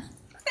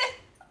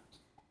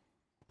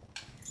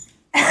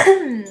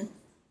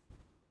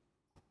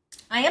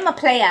 I am a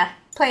player.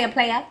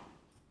 Player.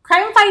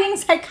 Crime-fighting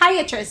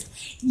psychiatrist.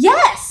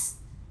 Yes!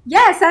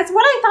 Yes, that's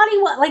what I thought he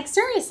was. Like,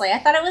 seriously, I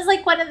thought it was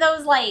like one of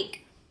those, like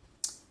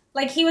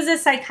he was a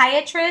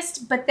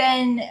psychiatrist, but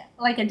then,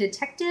 like, a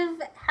detective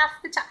half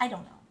the time. I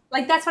don't know.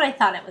 Like, that's what I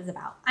thought it was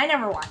about. I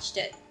never watched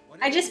it.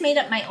 I just made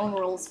up my own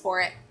rules for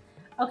it.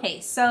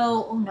 Okay,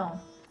 so, oh no.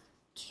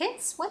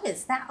 Kits? What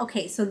is that?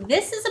 Okay, so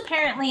this is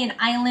apparently an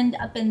island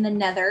up in the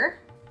Nether.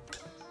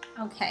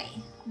 Okay,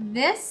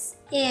 this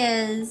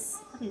is,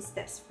 what is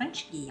this?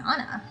 French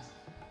Guiana.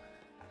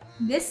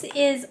 This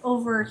is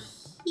over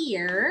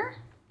here.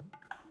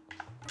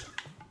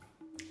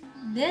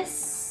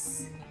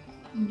 This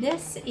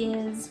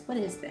is, what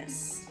is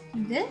this?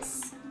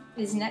 This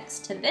is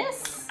next to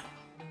this.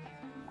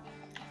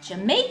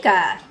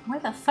 Jamaica. Where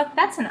the fuck?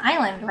 That's an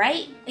island,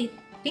 right? I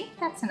think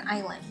that's an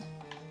island.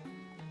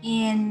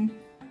 In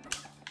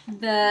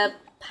the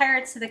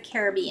Pirates of the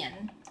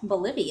Caribbean.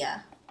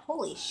 Bolivia.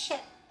 Holy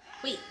shit.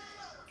 Wait.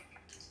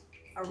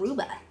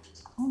 Aruba.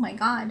 Oh my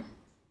god.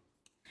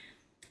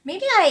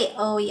 Maybe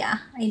oh yeah,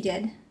 I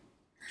did.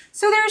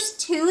 So there's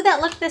two that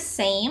look the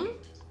same.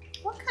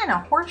 What kind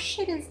of horse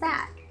shit is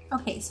that?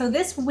 Okay, so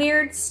this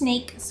weird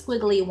snake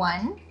squiggly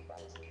one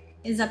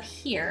is up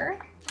here.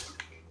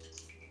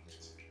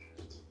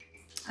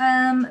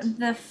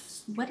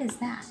 What is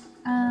that?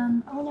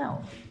 Oh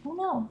no, oh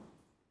no.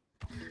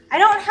 I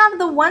don't have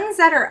the ones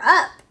that are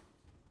up.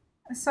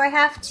 So I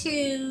have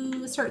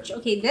to search.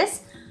 Okay,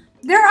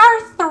 there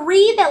are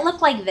three that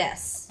look like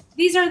this.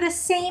 These are the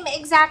same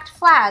exact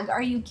flag.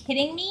 Are you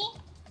kidding me?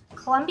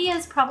 Colombia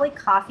is probably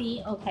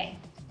coffee. Okay.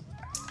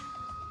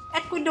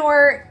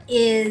 Ecuador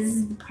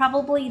is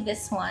probably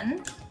this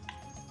one.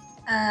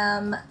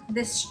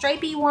 This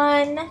stripy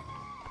one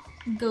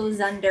goes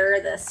under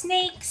the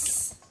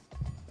snakes.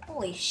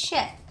 Holy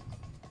shit.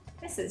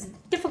 This is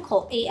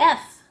difficult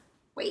AF.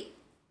 Wait.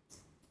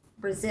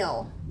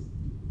 Brazil.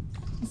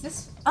 Is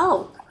this?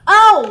 Oh.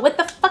 Oh, with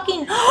the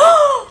fucking...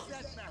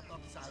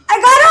 I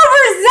got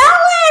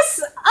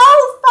overzealous!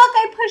 Oh, fuck,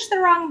 I pushed the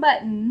wrong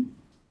button.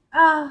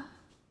 I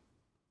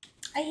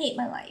hate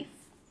my life.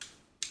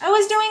 I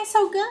was doing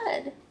so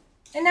good.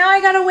 And now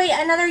I gotta wait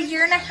another 1.5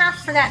 years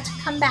for that to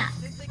come back.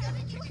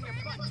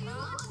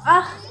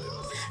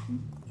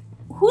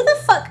 Who the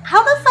fuck?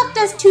 How the fuck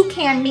does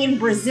toucan mean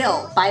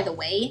Brazil, by the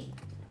way?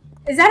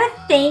 Is that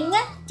a thing?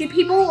 Do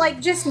people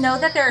like just know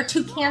that there are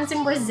toucans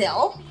in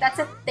Brazil? That's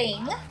a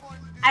thing?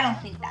 I don't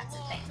think that's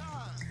a thing.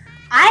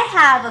 I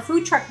have a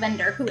food truck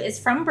vendor who is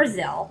from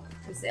Brazil.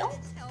 Brazil?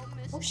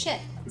 Oh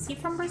shit. Is he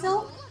from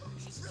Brazil?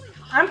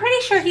 I'm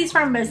pretty sure he's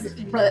from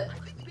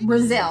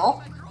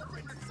Brazil.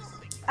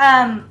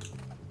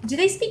 Do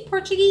they speak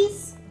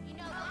Portuguese?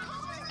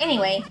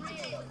 Anyway,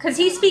 because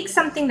he speaks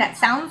something that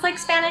sounds like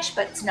Spanish,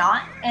 but it's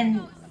not.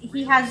 And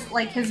he has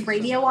like his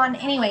radio on.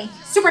 Anyway,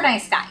 super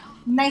nice guy.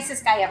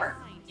 Nicest guy ever.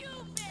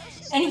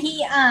 And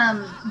he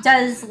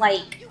does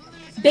like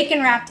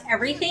bacon wrapped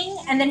everything,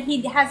 and then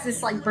he has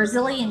this like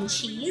Brazilian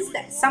cheese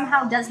that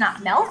somehow does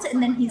not melt,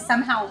 and then he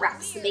somehow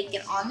wraps the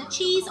bacon on the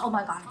cheese. Oh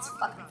my god, it's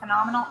fucking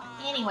phenomenal.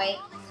 Anyway,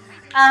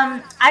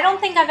 I don't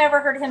think I've ever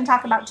heard him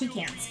talk about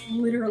toucans,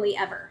 literally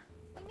ever.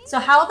 So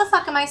how the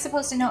fuck am I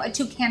supposed to know a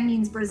toucan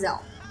means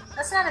Brazil?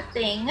 That's not a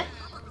thing.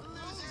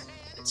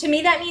 To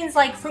me that means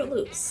like Fruit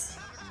Loops,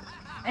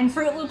 and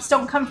Fruit Loops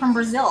don't come from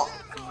Brazil.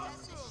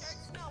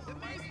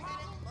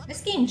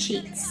 This game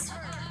cheats.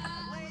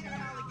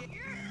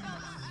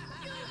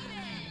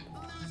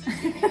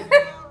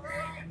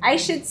 I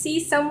should see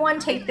someone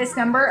take this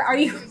number. Are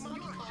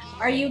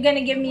you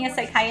gonna give me a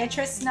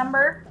psychiatrist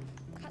number?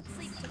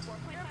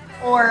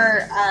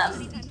 Or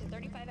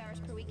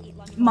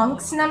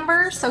Monk's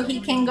number so he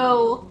can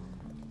go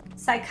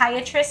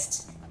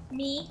psychiatrist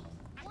me?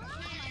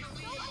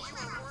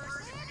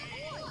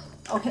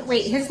 Okay,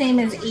 wait, his name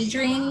is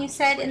Adrian, you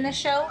said in the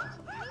show?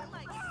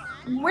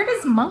 Where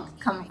does Monk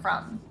come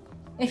from?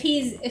 If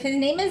his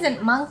name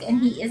isn't Monk and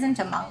he isn't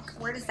a monk,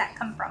 where does that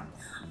come from?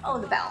 Oh,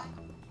 the bell.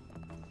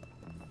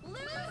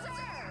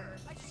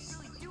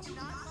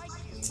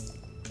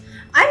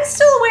 I'm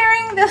still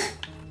wearing the...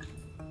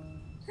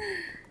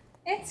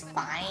 It's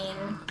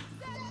fine.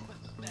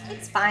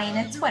 It's fine,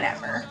 it's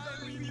whatever.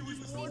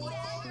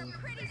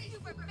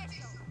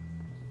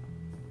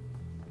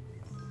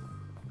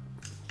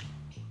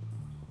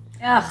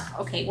 Ugh,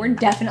 okay, we're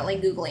definitely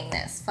Googling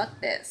this.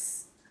 Fuck this.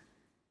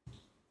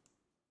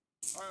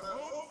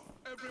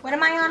 What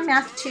am I on?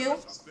 Math 2?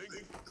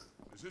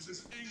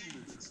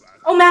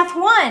 Oh, Math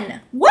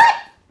 1! What?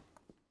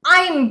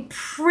 I'm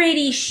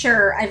pretty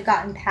sure I've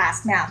gotten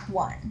past Math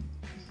 1.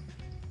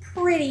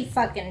 Pretty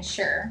fucking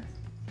sure.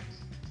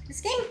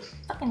 This game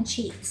fucking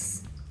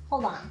cheats.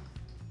 Hold on.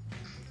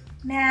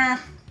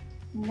 Math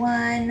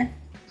 1.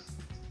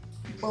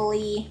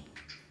 Bully.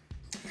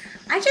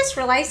 I just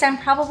realized I'm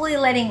probably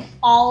letting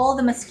all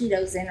the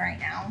mosquitoes in right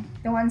now.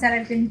 The ones that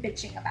I've been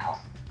bitching about.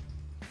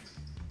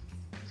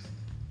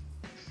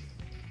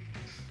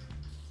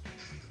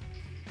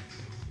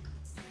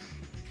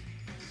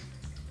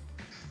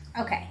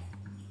 Okay,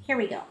 here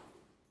we go.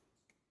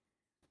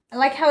 I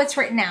like how it's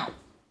written out,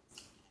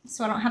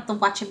 so I don't have to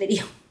watch a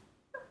video.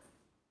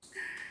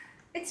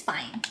 It's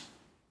fine.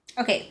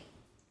 Okay.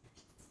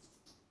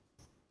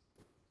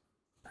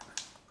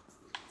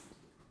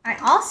 I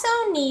also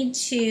need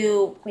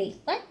to, wait,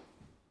 what?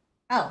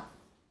 Oh.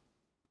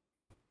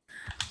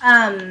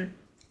 I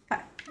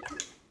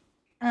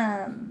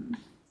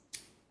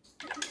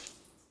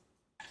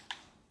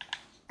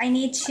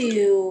need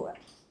to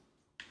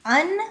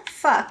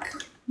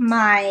unfuck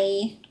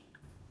my,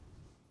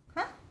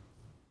 huh?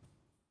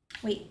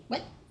 Wait,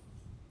 what?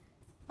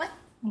 What?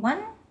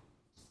 1,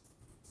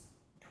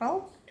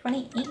 12,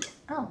 28?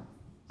 Oh.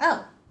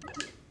 Oh.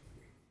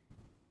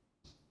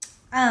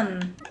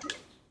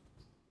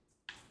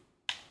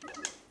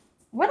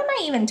 What am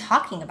I even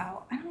talking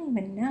about? I don't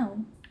even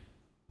know.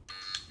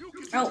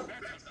 Oh.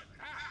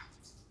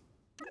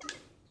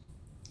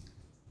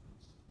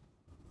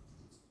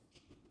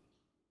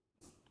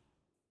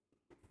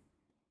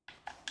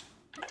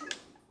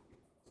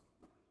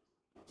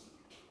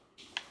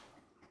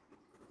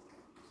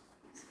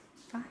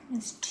 Five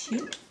is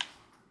 2.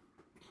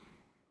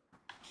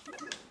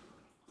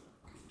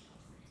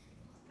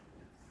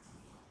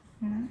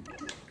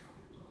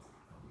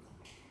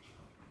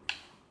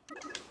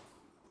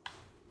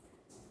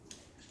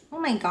 Oh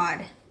my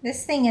god.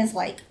 This thing is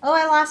like, oh,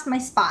 I lost my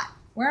spot.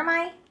 Where am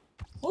I?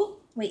 Oh,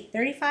 wait,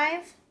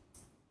 35?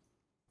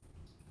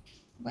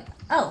 What?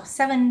 Oh,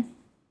 7.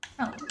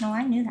 Oh, no,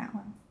 I knew that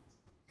one.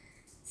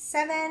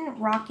 7,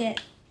 rocket.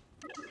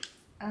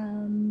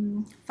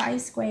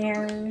 5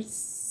 squares.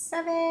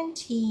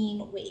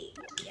 17. Wait,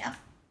 yep.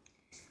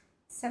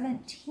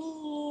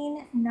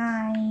 17,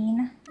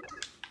 9.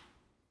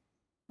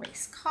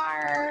 Race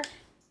car.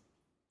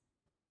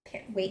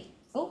 Wait,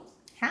 oh,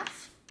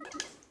 half.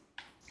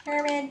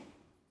 Pyramid.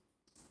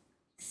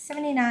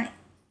 79.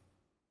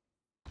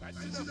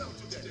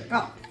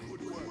 Oh.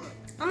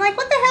 I'm like,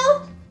 what the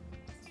hell?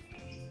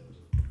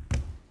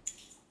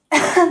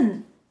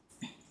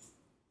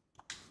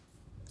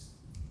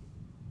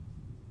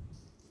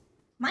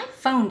 My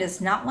phone does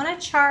not want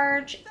to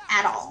charge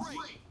at all.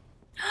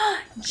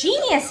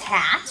 Genius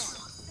hat.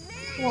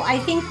 Well, I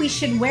think we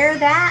should wear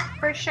that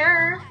for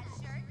sure.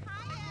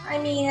 I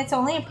mean, it's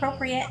only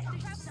appropriate.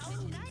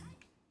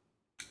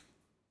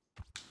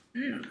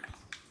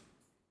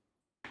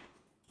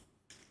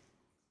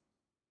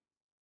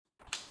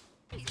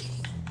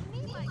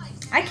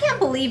 I can't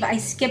believe I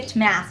skipped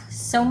math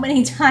so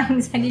many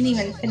times I didn't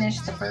even finish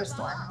the first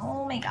one.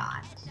 Oh my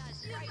god.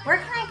 Where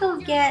can I go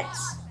get...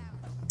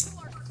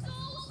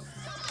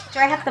 Do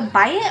I have to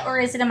buy it or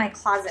is it in my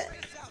closet?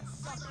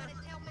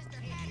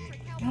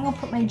 I'm gonna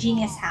put my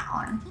genius hat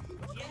on.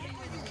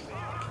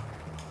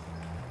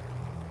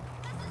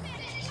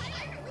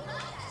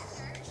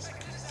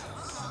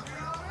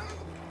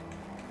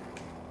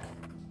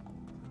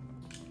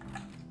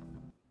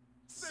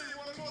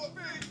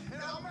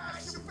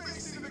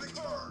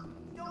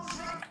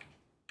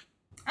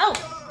 Oh,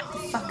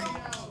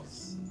 fuck.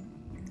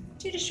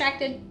 Too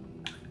distracted.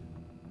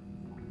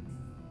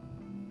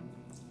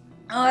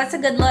 Oh, that's a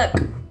good look.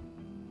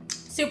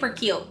 Super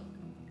cute.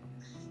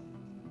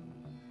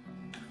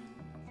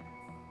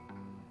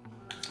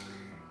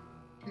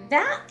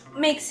 That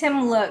makes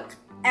him look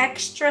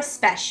extra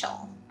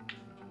special.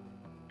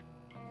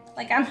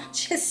 Like, I'm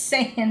just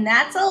saying,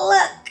 that's a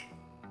look.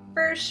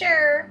 For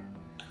sure.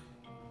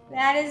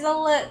 That is a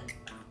look.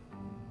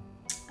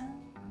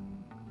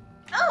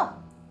 Oh.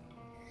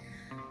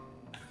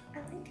 I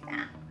like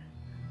that.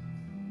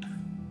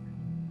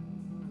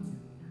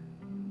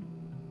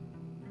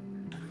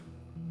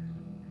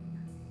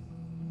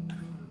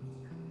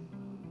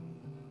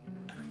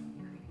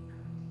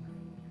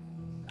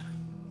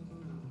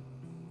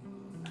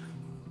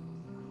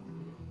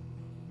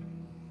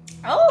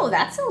 Oh,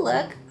 that's a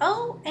look.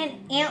 Oh,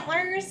 and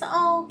antlers.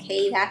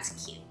 Okay,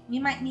 that's cute. We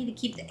might need to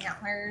keep the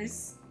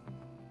antlers.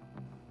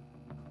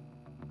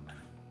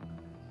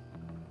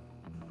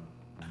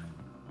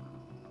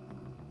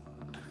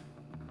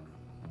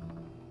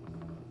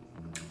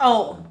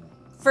 Oh,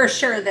 for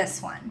sure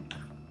this one.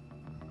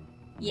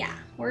 Yeah,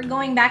 we're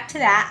going back to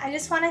that. I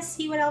just want to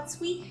see what else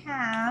we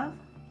have.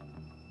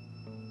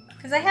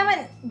 Because I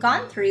haven't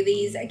gone through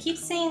these. I keep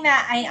saying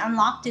that I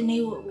unlocked a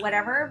new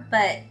whatever,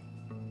 but...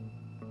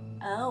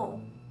 Oh.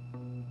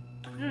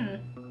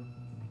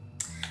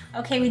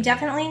 Okay, we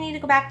definitely need to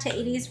go back to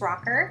 80s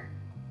rocker.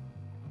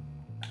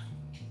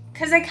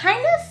 Because I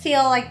kind of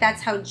feel like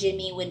that's how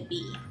Jimmy would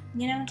be.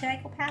 You know, did I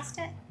go past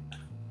it?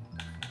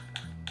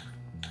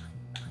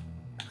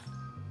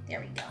 There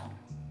we go.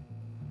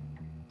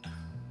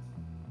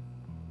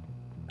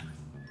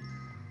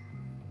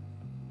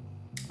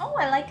 Oh,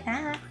 I like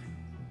that.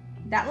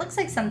 That looks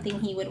like something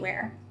he would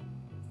wear.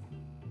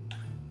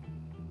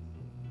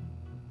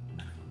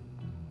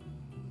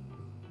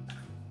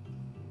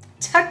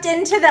 Tucked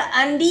into the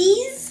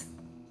undies?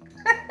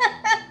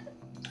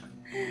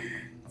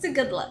 It's a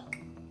good look.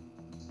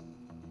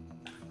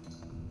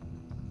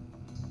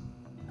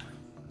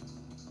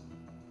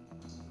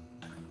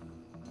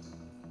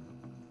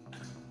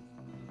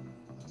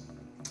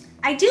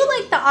 I do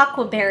like the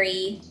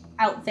Aquaberry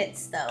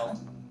outfits though.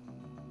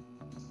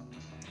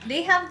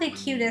 They have the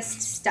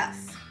cutest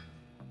stuff.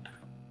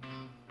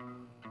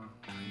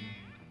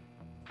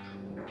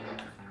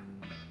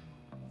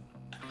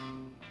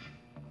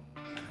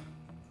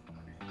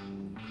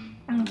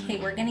 Okay,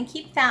 we're gonna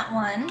keep that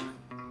one.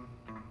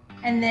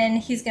 And then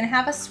he's gonna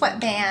have a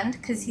sweatband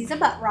because he's a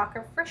butt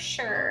rocker for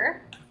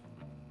sure.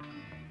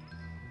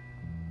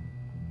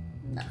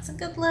 That's a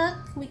good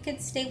look. We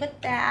could stay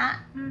with that.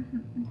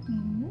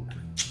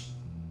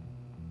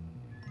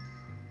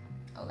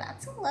 Oh,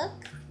 that's a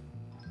look.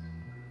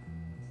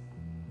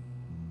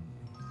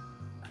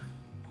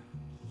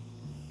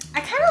 I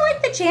kind of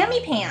like the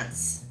jammy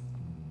pants.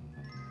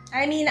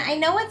 I mean, I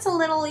know it's a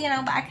little, you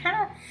know, but I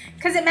kind of,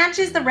 because it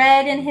matches the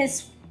red and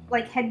his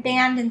like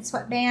headband and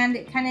sweatband.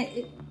 It kind of,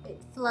 it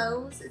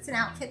flows. It's an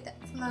outfit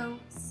that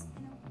flows.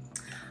 You know?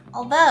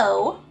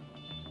 Although,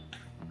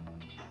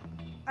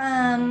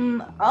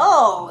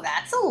 oh,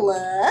 that's a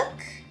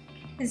look.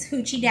 His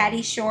Hoochie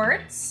Daddy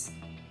shorts.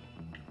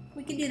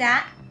 We could do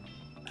that.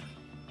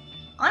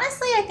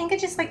 Honestly, I think I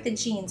just like the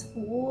jeans.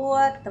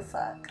 What the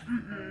fuck?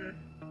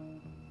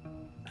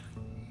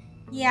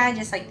 Yeah, I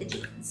just like the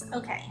jeans.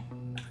 Okay.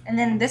 And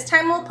then this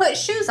time we'll put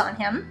shoes on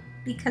him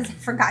because I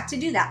forgot to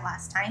do that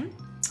last time.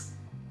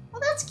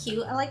 Well, that's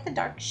cute. I like the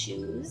dark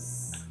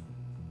shoes.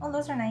 Oh,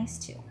 those are nice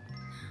too.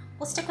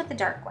 We'll stick with the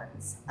dark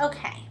ones.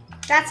 Okay.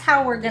 That's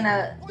how we're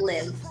gonna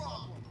live.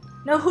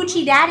 No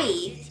Hoochie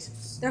Daddy.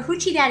 They're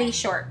Hoochie Daddy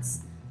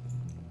shorts.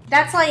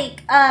 That's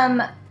like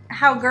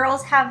how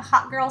girls have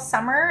hot girl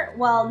summer.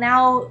 Well,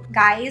 now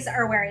guys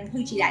are wearing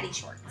Hoochie Daddy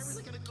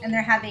shorts. And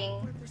they're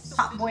having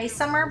hot boy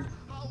summer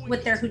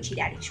with their Hoochie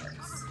Daddy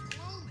shorts.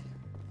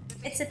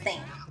 It's a thing.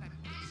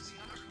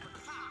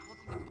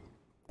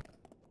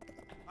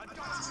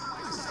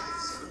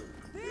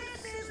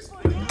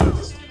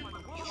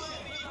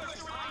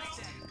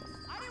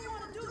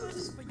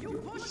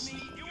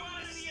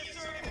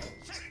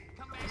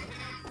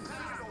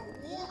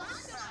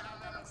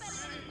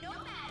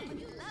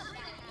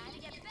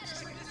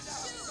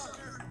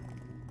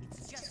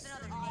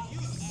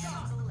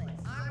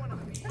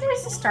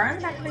 There's a star on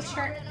the back of the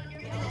shirt.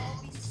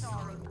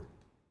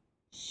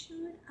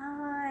 Should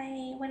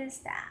I? What is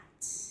that?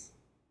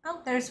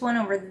 Oh, there's one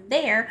over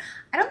there.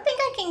 I don't think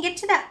I can get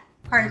to that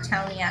part of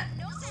town yet.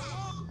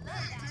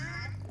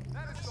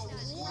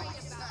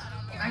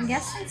 I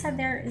guess since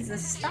there is a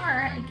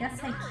star, I guess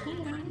I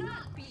can.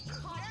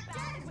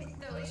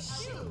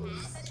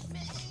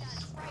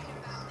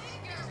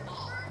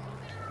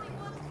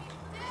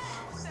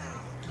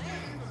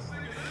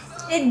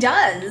 It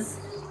does.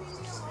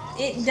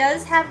 It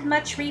does have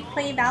much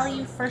replay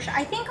value for sure.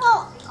 I think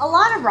a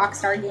lot of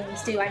Rockstar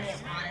games do. I mean,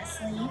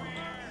 honestly.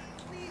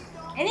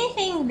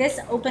 Anything this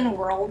open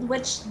world,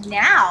 which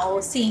now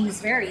seems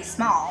very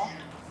small,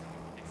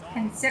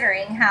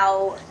 considering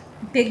how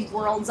big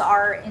worlds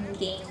are in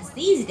games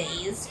these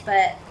days,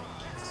 but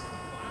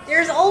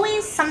there's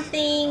always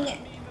something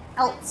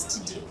else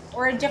to do,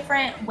 or a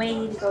different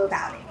way to go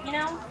about it, you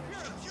know?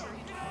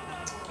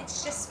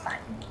 It's just fun.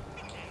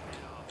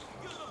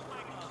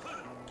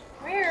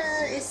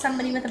 Where is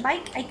somebody with a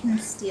bike I can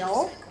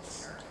steal?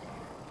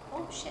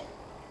 Oh, shit.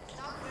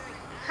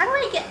 How do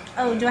I get...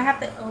 Oh, do I have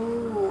to...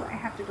 Oh, I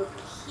have to go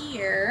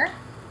here.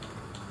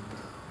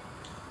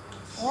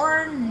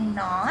 Or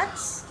not.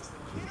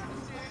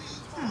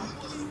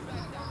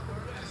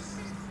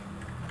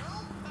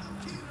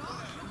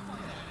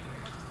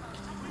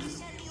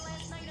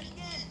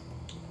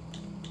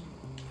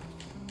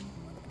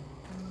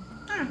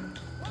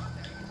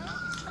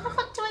 How the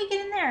fuck do I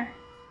get in there?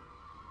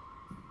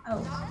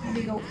 Oh, here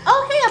we go.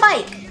 Oh, hey, a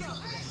bike!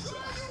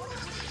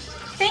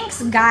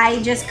 Thanks,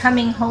 guy just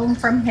coming home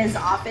from his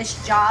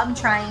office job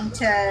trying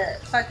to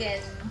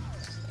fucking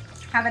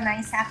have a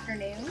nice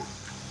afternoon.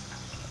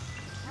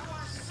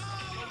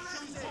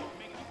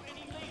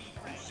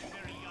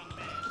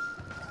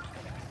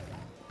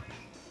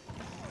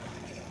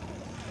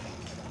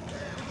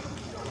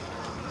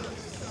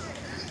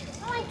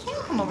 Oh, I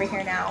can come over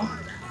here now.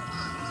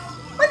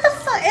 What the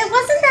fuck? It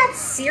wasn't that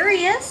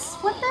serious.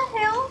 What the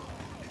hell?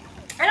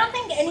 I don't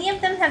think any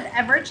of them have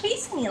ever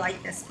chased me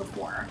like this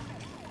before.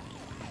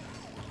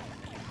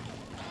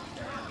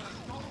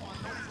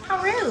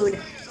 How rude.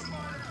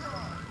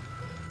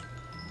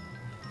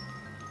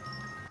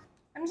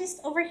 I'm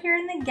just over here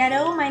in the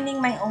ghetto minding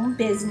my own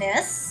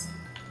business.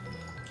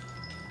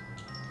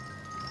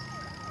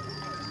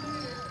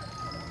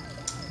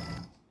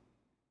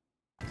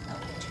 Oh,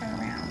 turn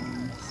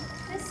around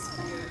this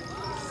way.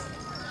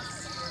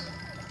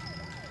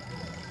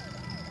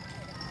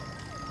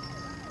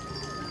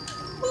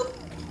 Whoop.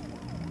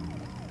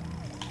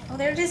 Oh,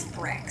 they're just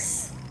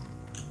bricks.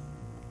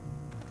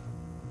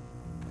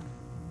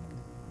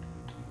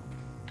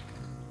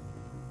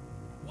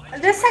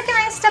 The second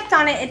I stepped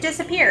on it, it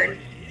disappeared.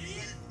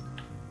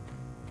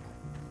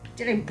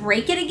 Did I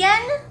break it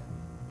again?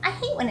 I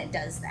hate when it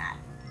does that.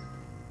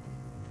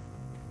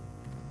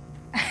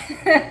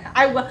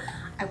 I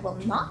will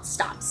not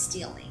stop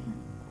stealing.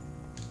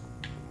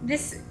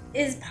 This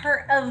is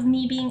part of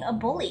me being a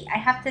bully. I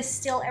have to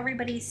steal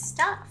everybody's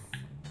stuff.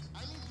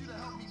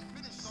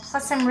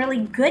 Plus, I'm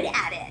really good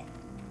at it.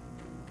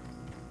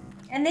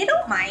 And they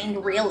don't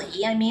mind,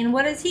 really. I mean,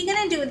 what is he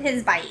gonna do with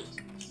his bike?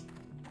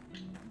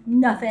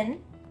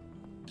 Nothing.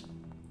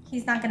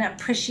 He's not gonna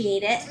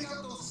appreciate it.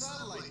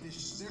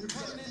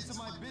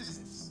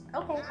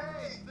 Okay.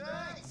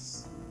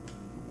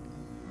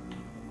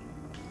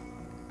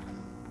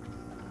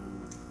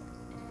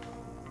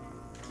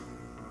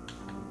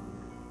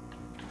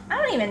 I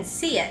don't even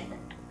see it.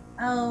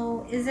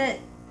 Oh, is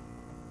it?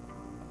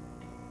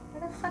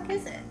 Where the fuck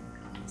is it?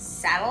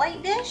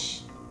 Satellite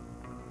dish?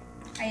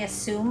 I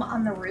assume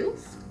on the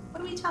roof?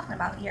 What are we talking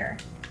about here?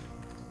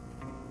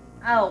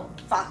 Oh,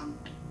 fuck.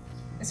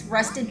 This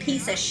rusted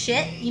piece of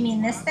shit? You mean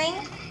this thing?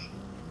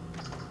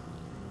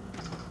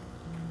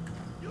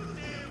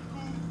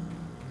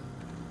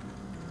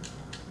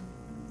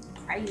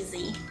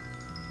 Crazy.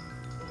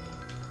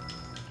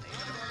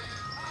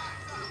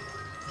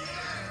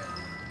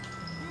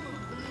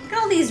 Look at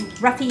all these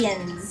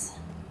ruffians.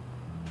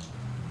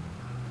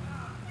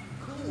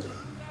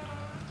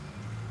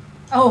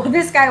 Oh,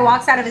 this guy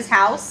walks out of his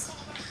house.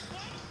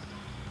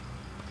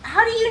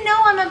 How do you know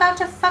I'm about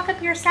to fuck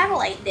up your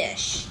satellite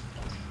dish?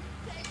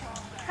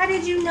 How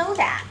did you know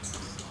that?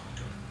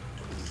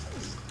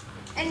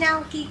 And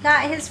now he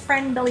got his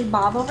friend Billy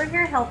Bob over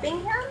here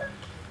helping him?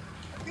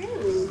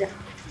 Rude.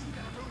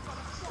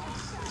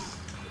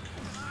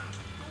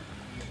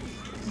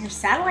 Your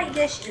satellite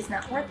dish is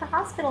not worth the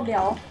hospital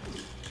bill.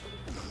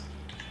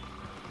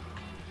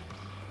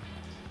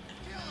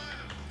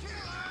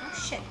 Oh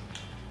shit.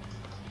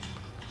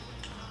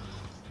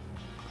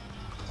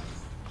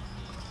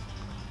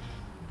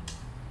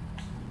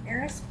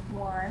 There's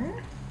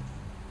one.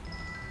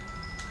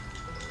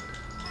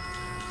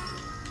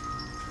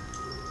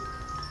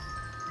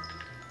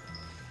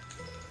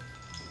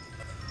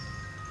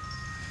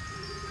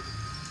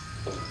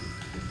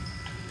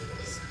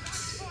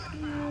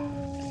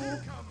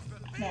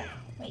 No,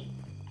 wait.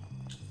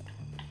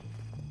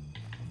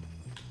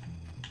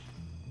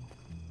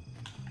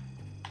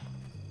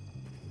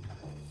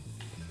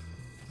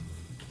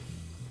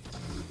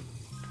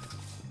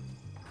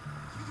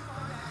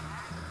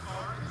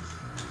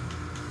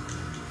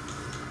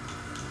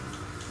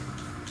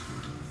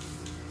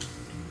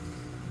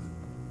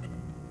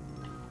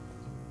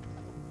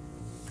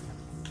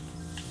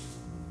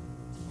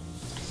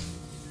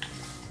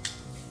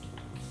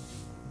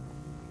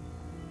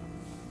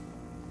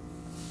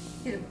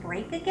 Did it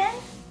break again?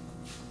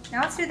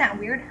 Now let's do that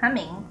weird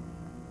humming.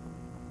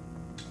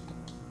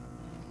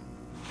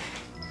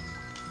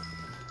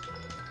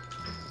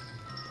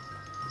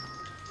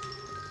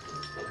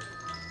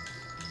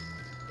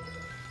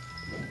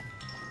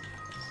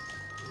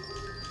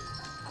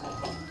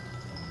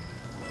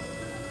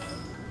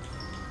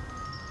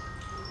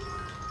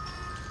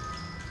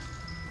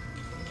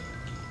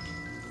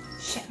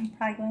 Shit, I'm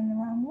probably going the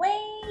wrong way.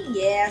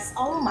 Yes,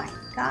 oh my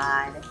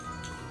god.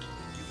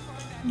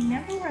 I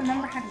never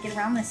remember how to get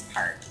around this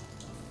part.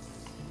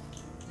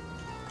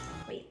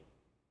 Wait.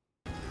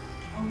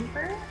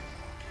 Over?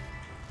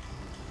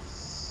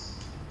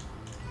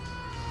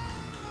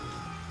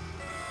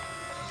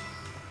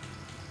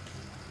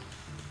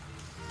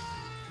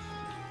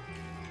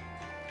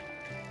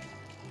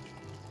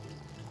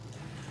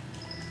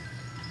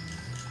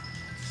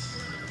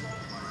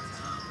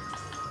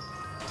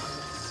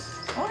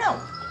 Oh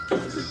no!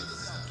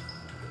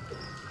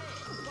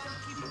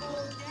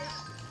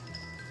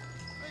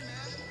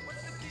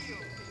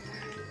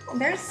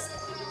 There's...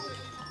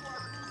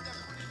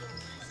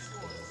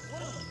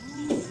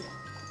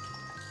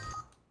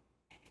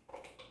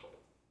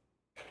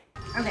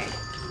 Okay.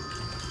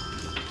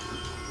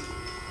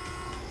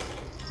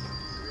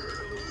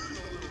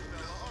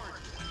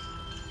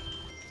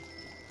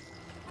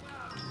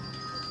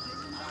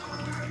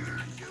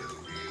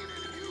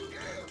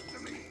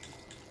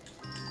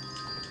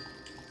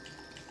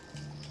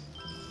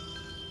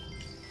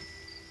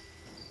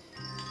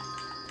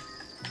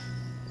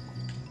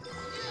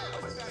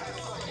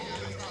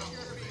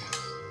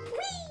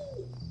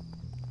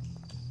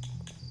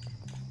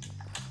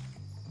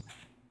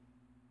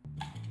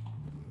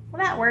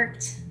 Well, that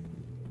worked.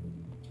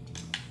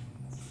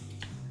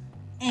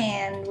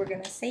 And we're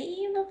gonna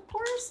save, of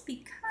course,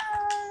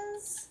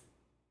 because...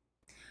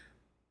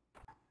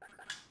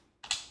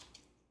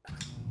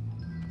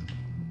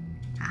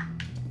 Ah.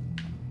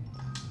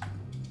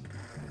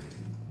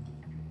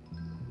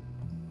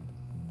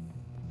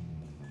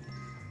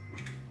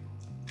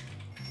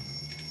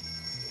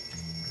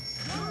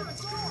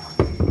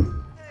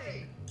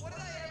 Hey, what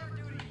did I ever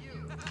do to you?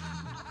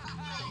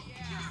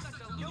 You're such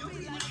a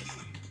loopy like.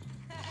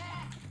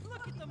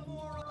 Look at the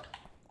moral.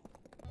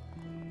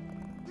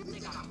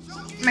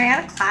 Am I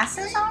out of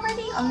classes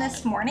already on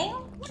this morning?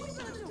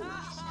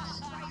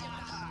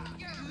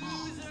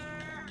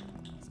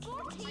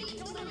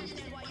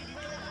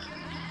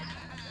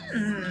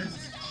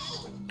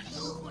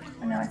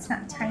 Oh no, it's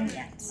not time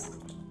yet.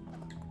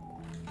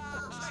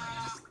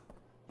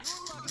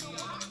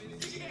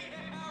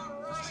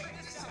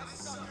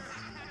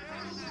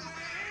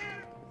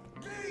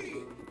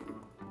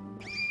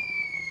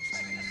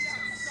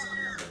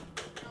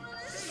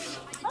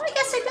 Oh, I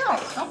guess I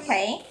don't.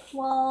 Okay,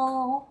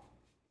 well...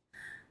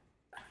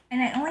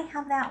 And I only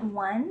have that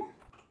one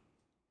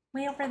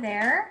way over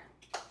there.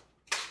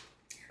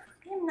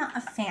 I am not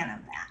a fan of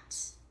that.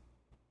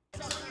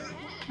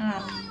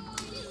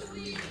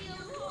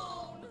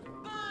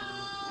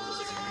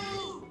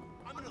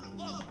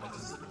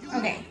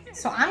 Okay,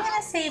 so I'm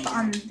gonna save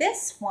on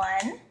this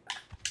one.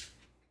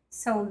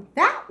 So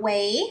that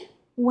way,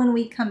 when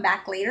we come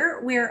back later,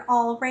 we're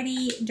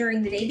already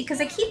during the day,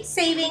 because I keep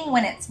saving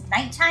when it's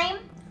nighttime,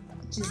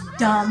 which is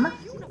dumb,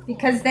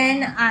 because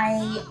then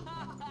I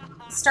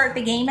start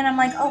the game and I'm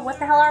like, oh, what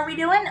the hell are we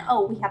doing?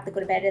 Oh, we have to go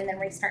to bed and then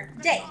restart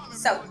the day.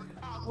 So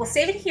we'll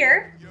save it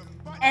here,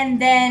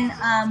 and then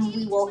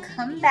we will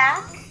come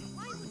back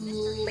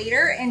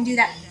later and do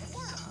that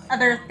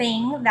other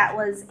thing that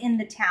was in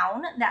the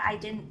town that I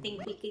didn't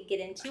think we could get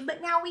into,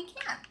 but now we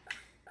can.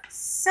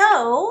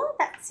 So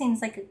that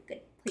seems like a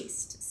good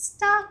place to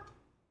stop.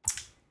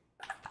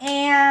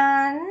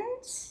 And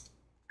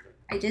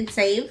I did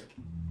save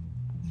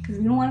because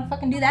we don't want to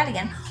fucking do that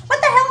again. What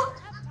the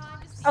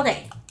hell?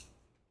 Okay.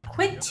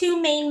 Quit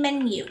to main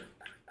menu.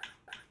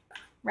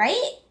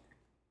 Right?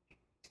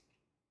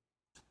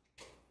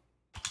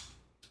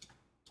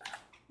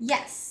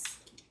 Yes.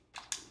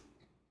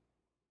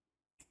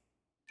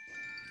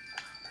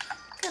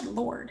 Good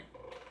Lord.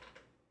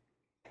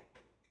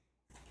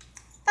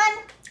 Fun.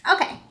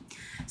 Okay.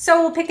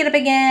 So we'll pick it up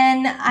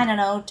again, I don't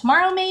know,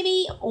 tomorrow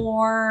maybe,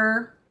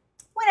 or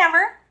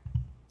whenever.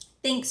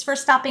 Thanks for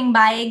stopping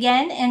by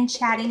again and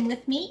chatting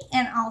with me,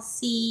 and I'll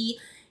see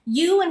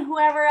you and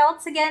whoever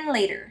else again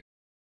later.